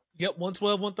 Yep,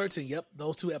 112, 113. Yep,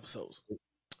 those 2 episodes.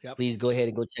 Yep. Please go ahead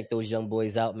and go check those young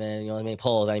boys out, man. You know what I mean?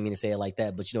 Pause. I didn't mean to say it like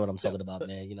that, but you know what I'm talking about,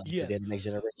 man. You know, yes. they're the next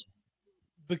generation.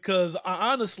 Because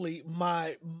honestly,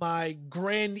 my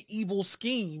grand evil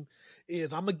scheme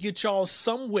is I'm gonna get y'all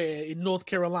somewhere in North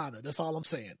Carolina. That's all I'm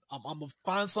saying. I'm gonna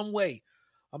find some way.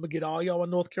 I'm gonna get all y'all in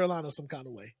North Carolina some kind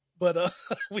of way. But I'm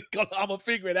gonna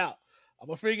figure it out. I'm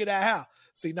gonna figure that out.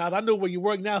 See, now I know where you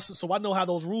work now, so I know how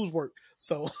those rules work.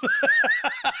 So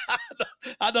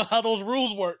I know how those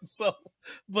rules work. So,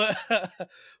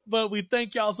 but we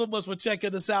thank y'all so much for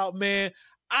checking us out, man.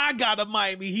 I got a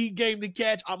Miami Heat game to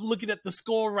catch. I'm looking at the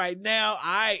score right now. All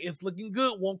right, it's looking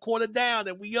good. 1 quarter down,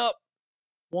 and we up.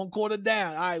 1 quarter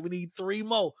down. All right, we need 3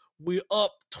 more. We're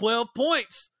up 12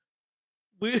 points.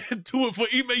 We do it for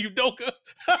Ime Udoka.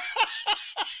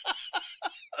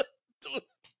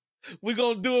 We're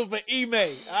going to do it for Ime.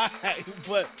 All right,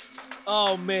 but,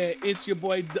 oh, man, it's your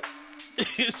boy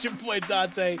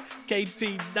Dante, KT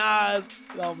Nas.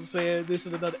 You know what I'm saying? This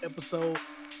is another episode.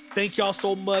 Thank y'all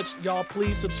so much. Y'all,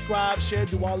 please subscribe, share,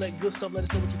 do all that good stuff. Let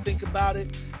us know what you think about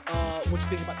it, what you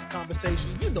think about the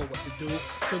conversation. You know what to do.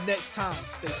 Till next time,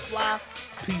 stay fly.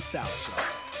 Peace out, y'all.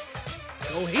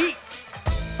 Go Heat.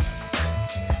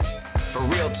 For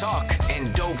real talk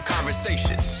and dope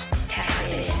conversations. Tap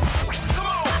in. Come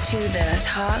on. To the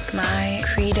Talk My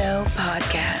Credo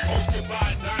podcast.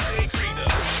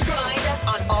 Find us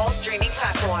on all streaming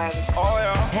platforms. Oh,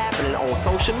 yeah. Happening on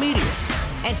social media.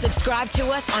 And subscribe to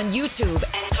us on YouTube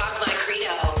at Talk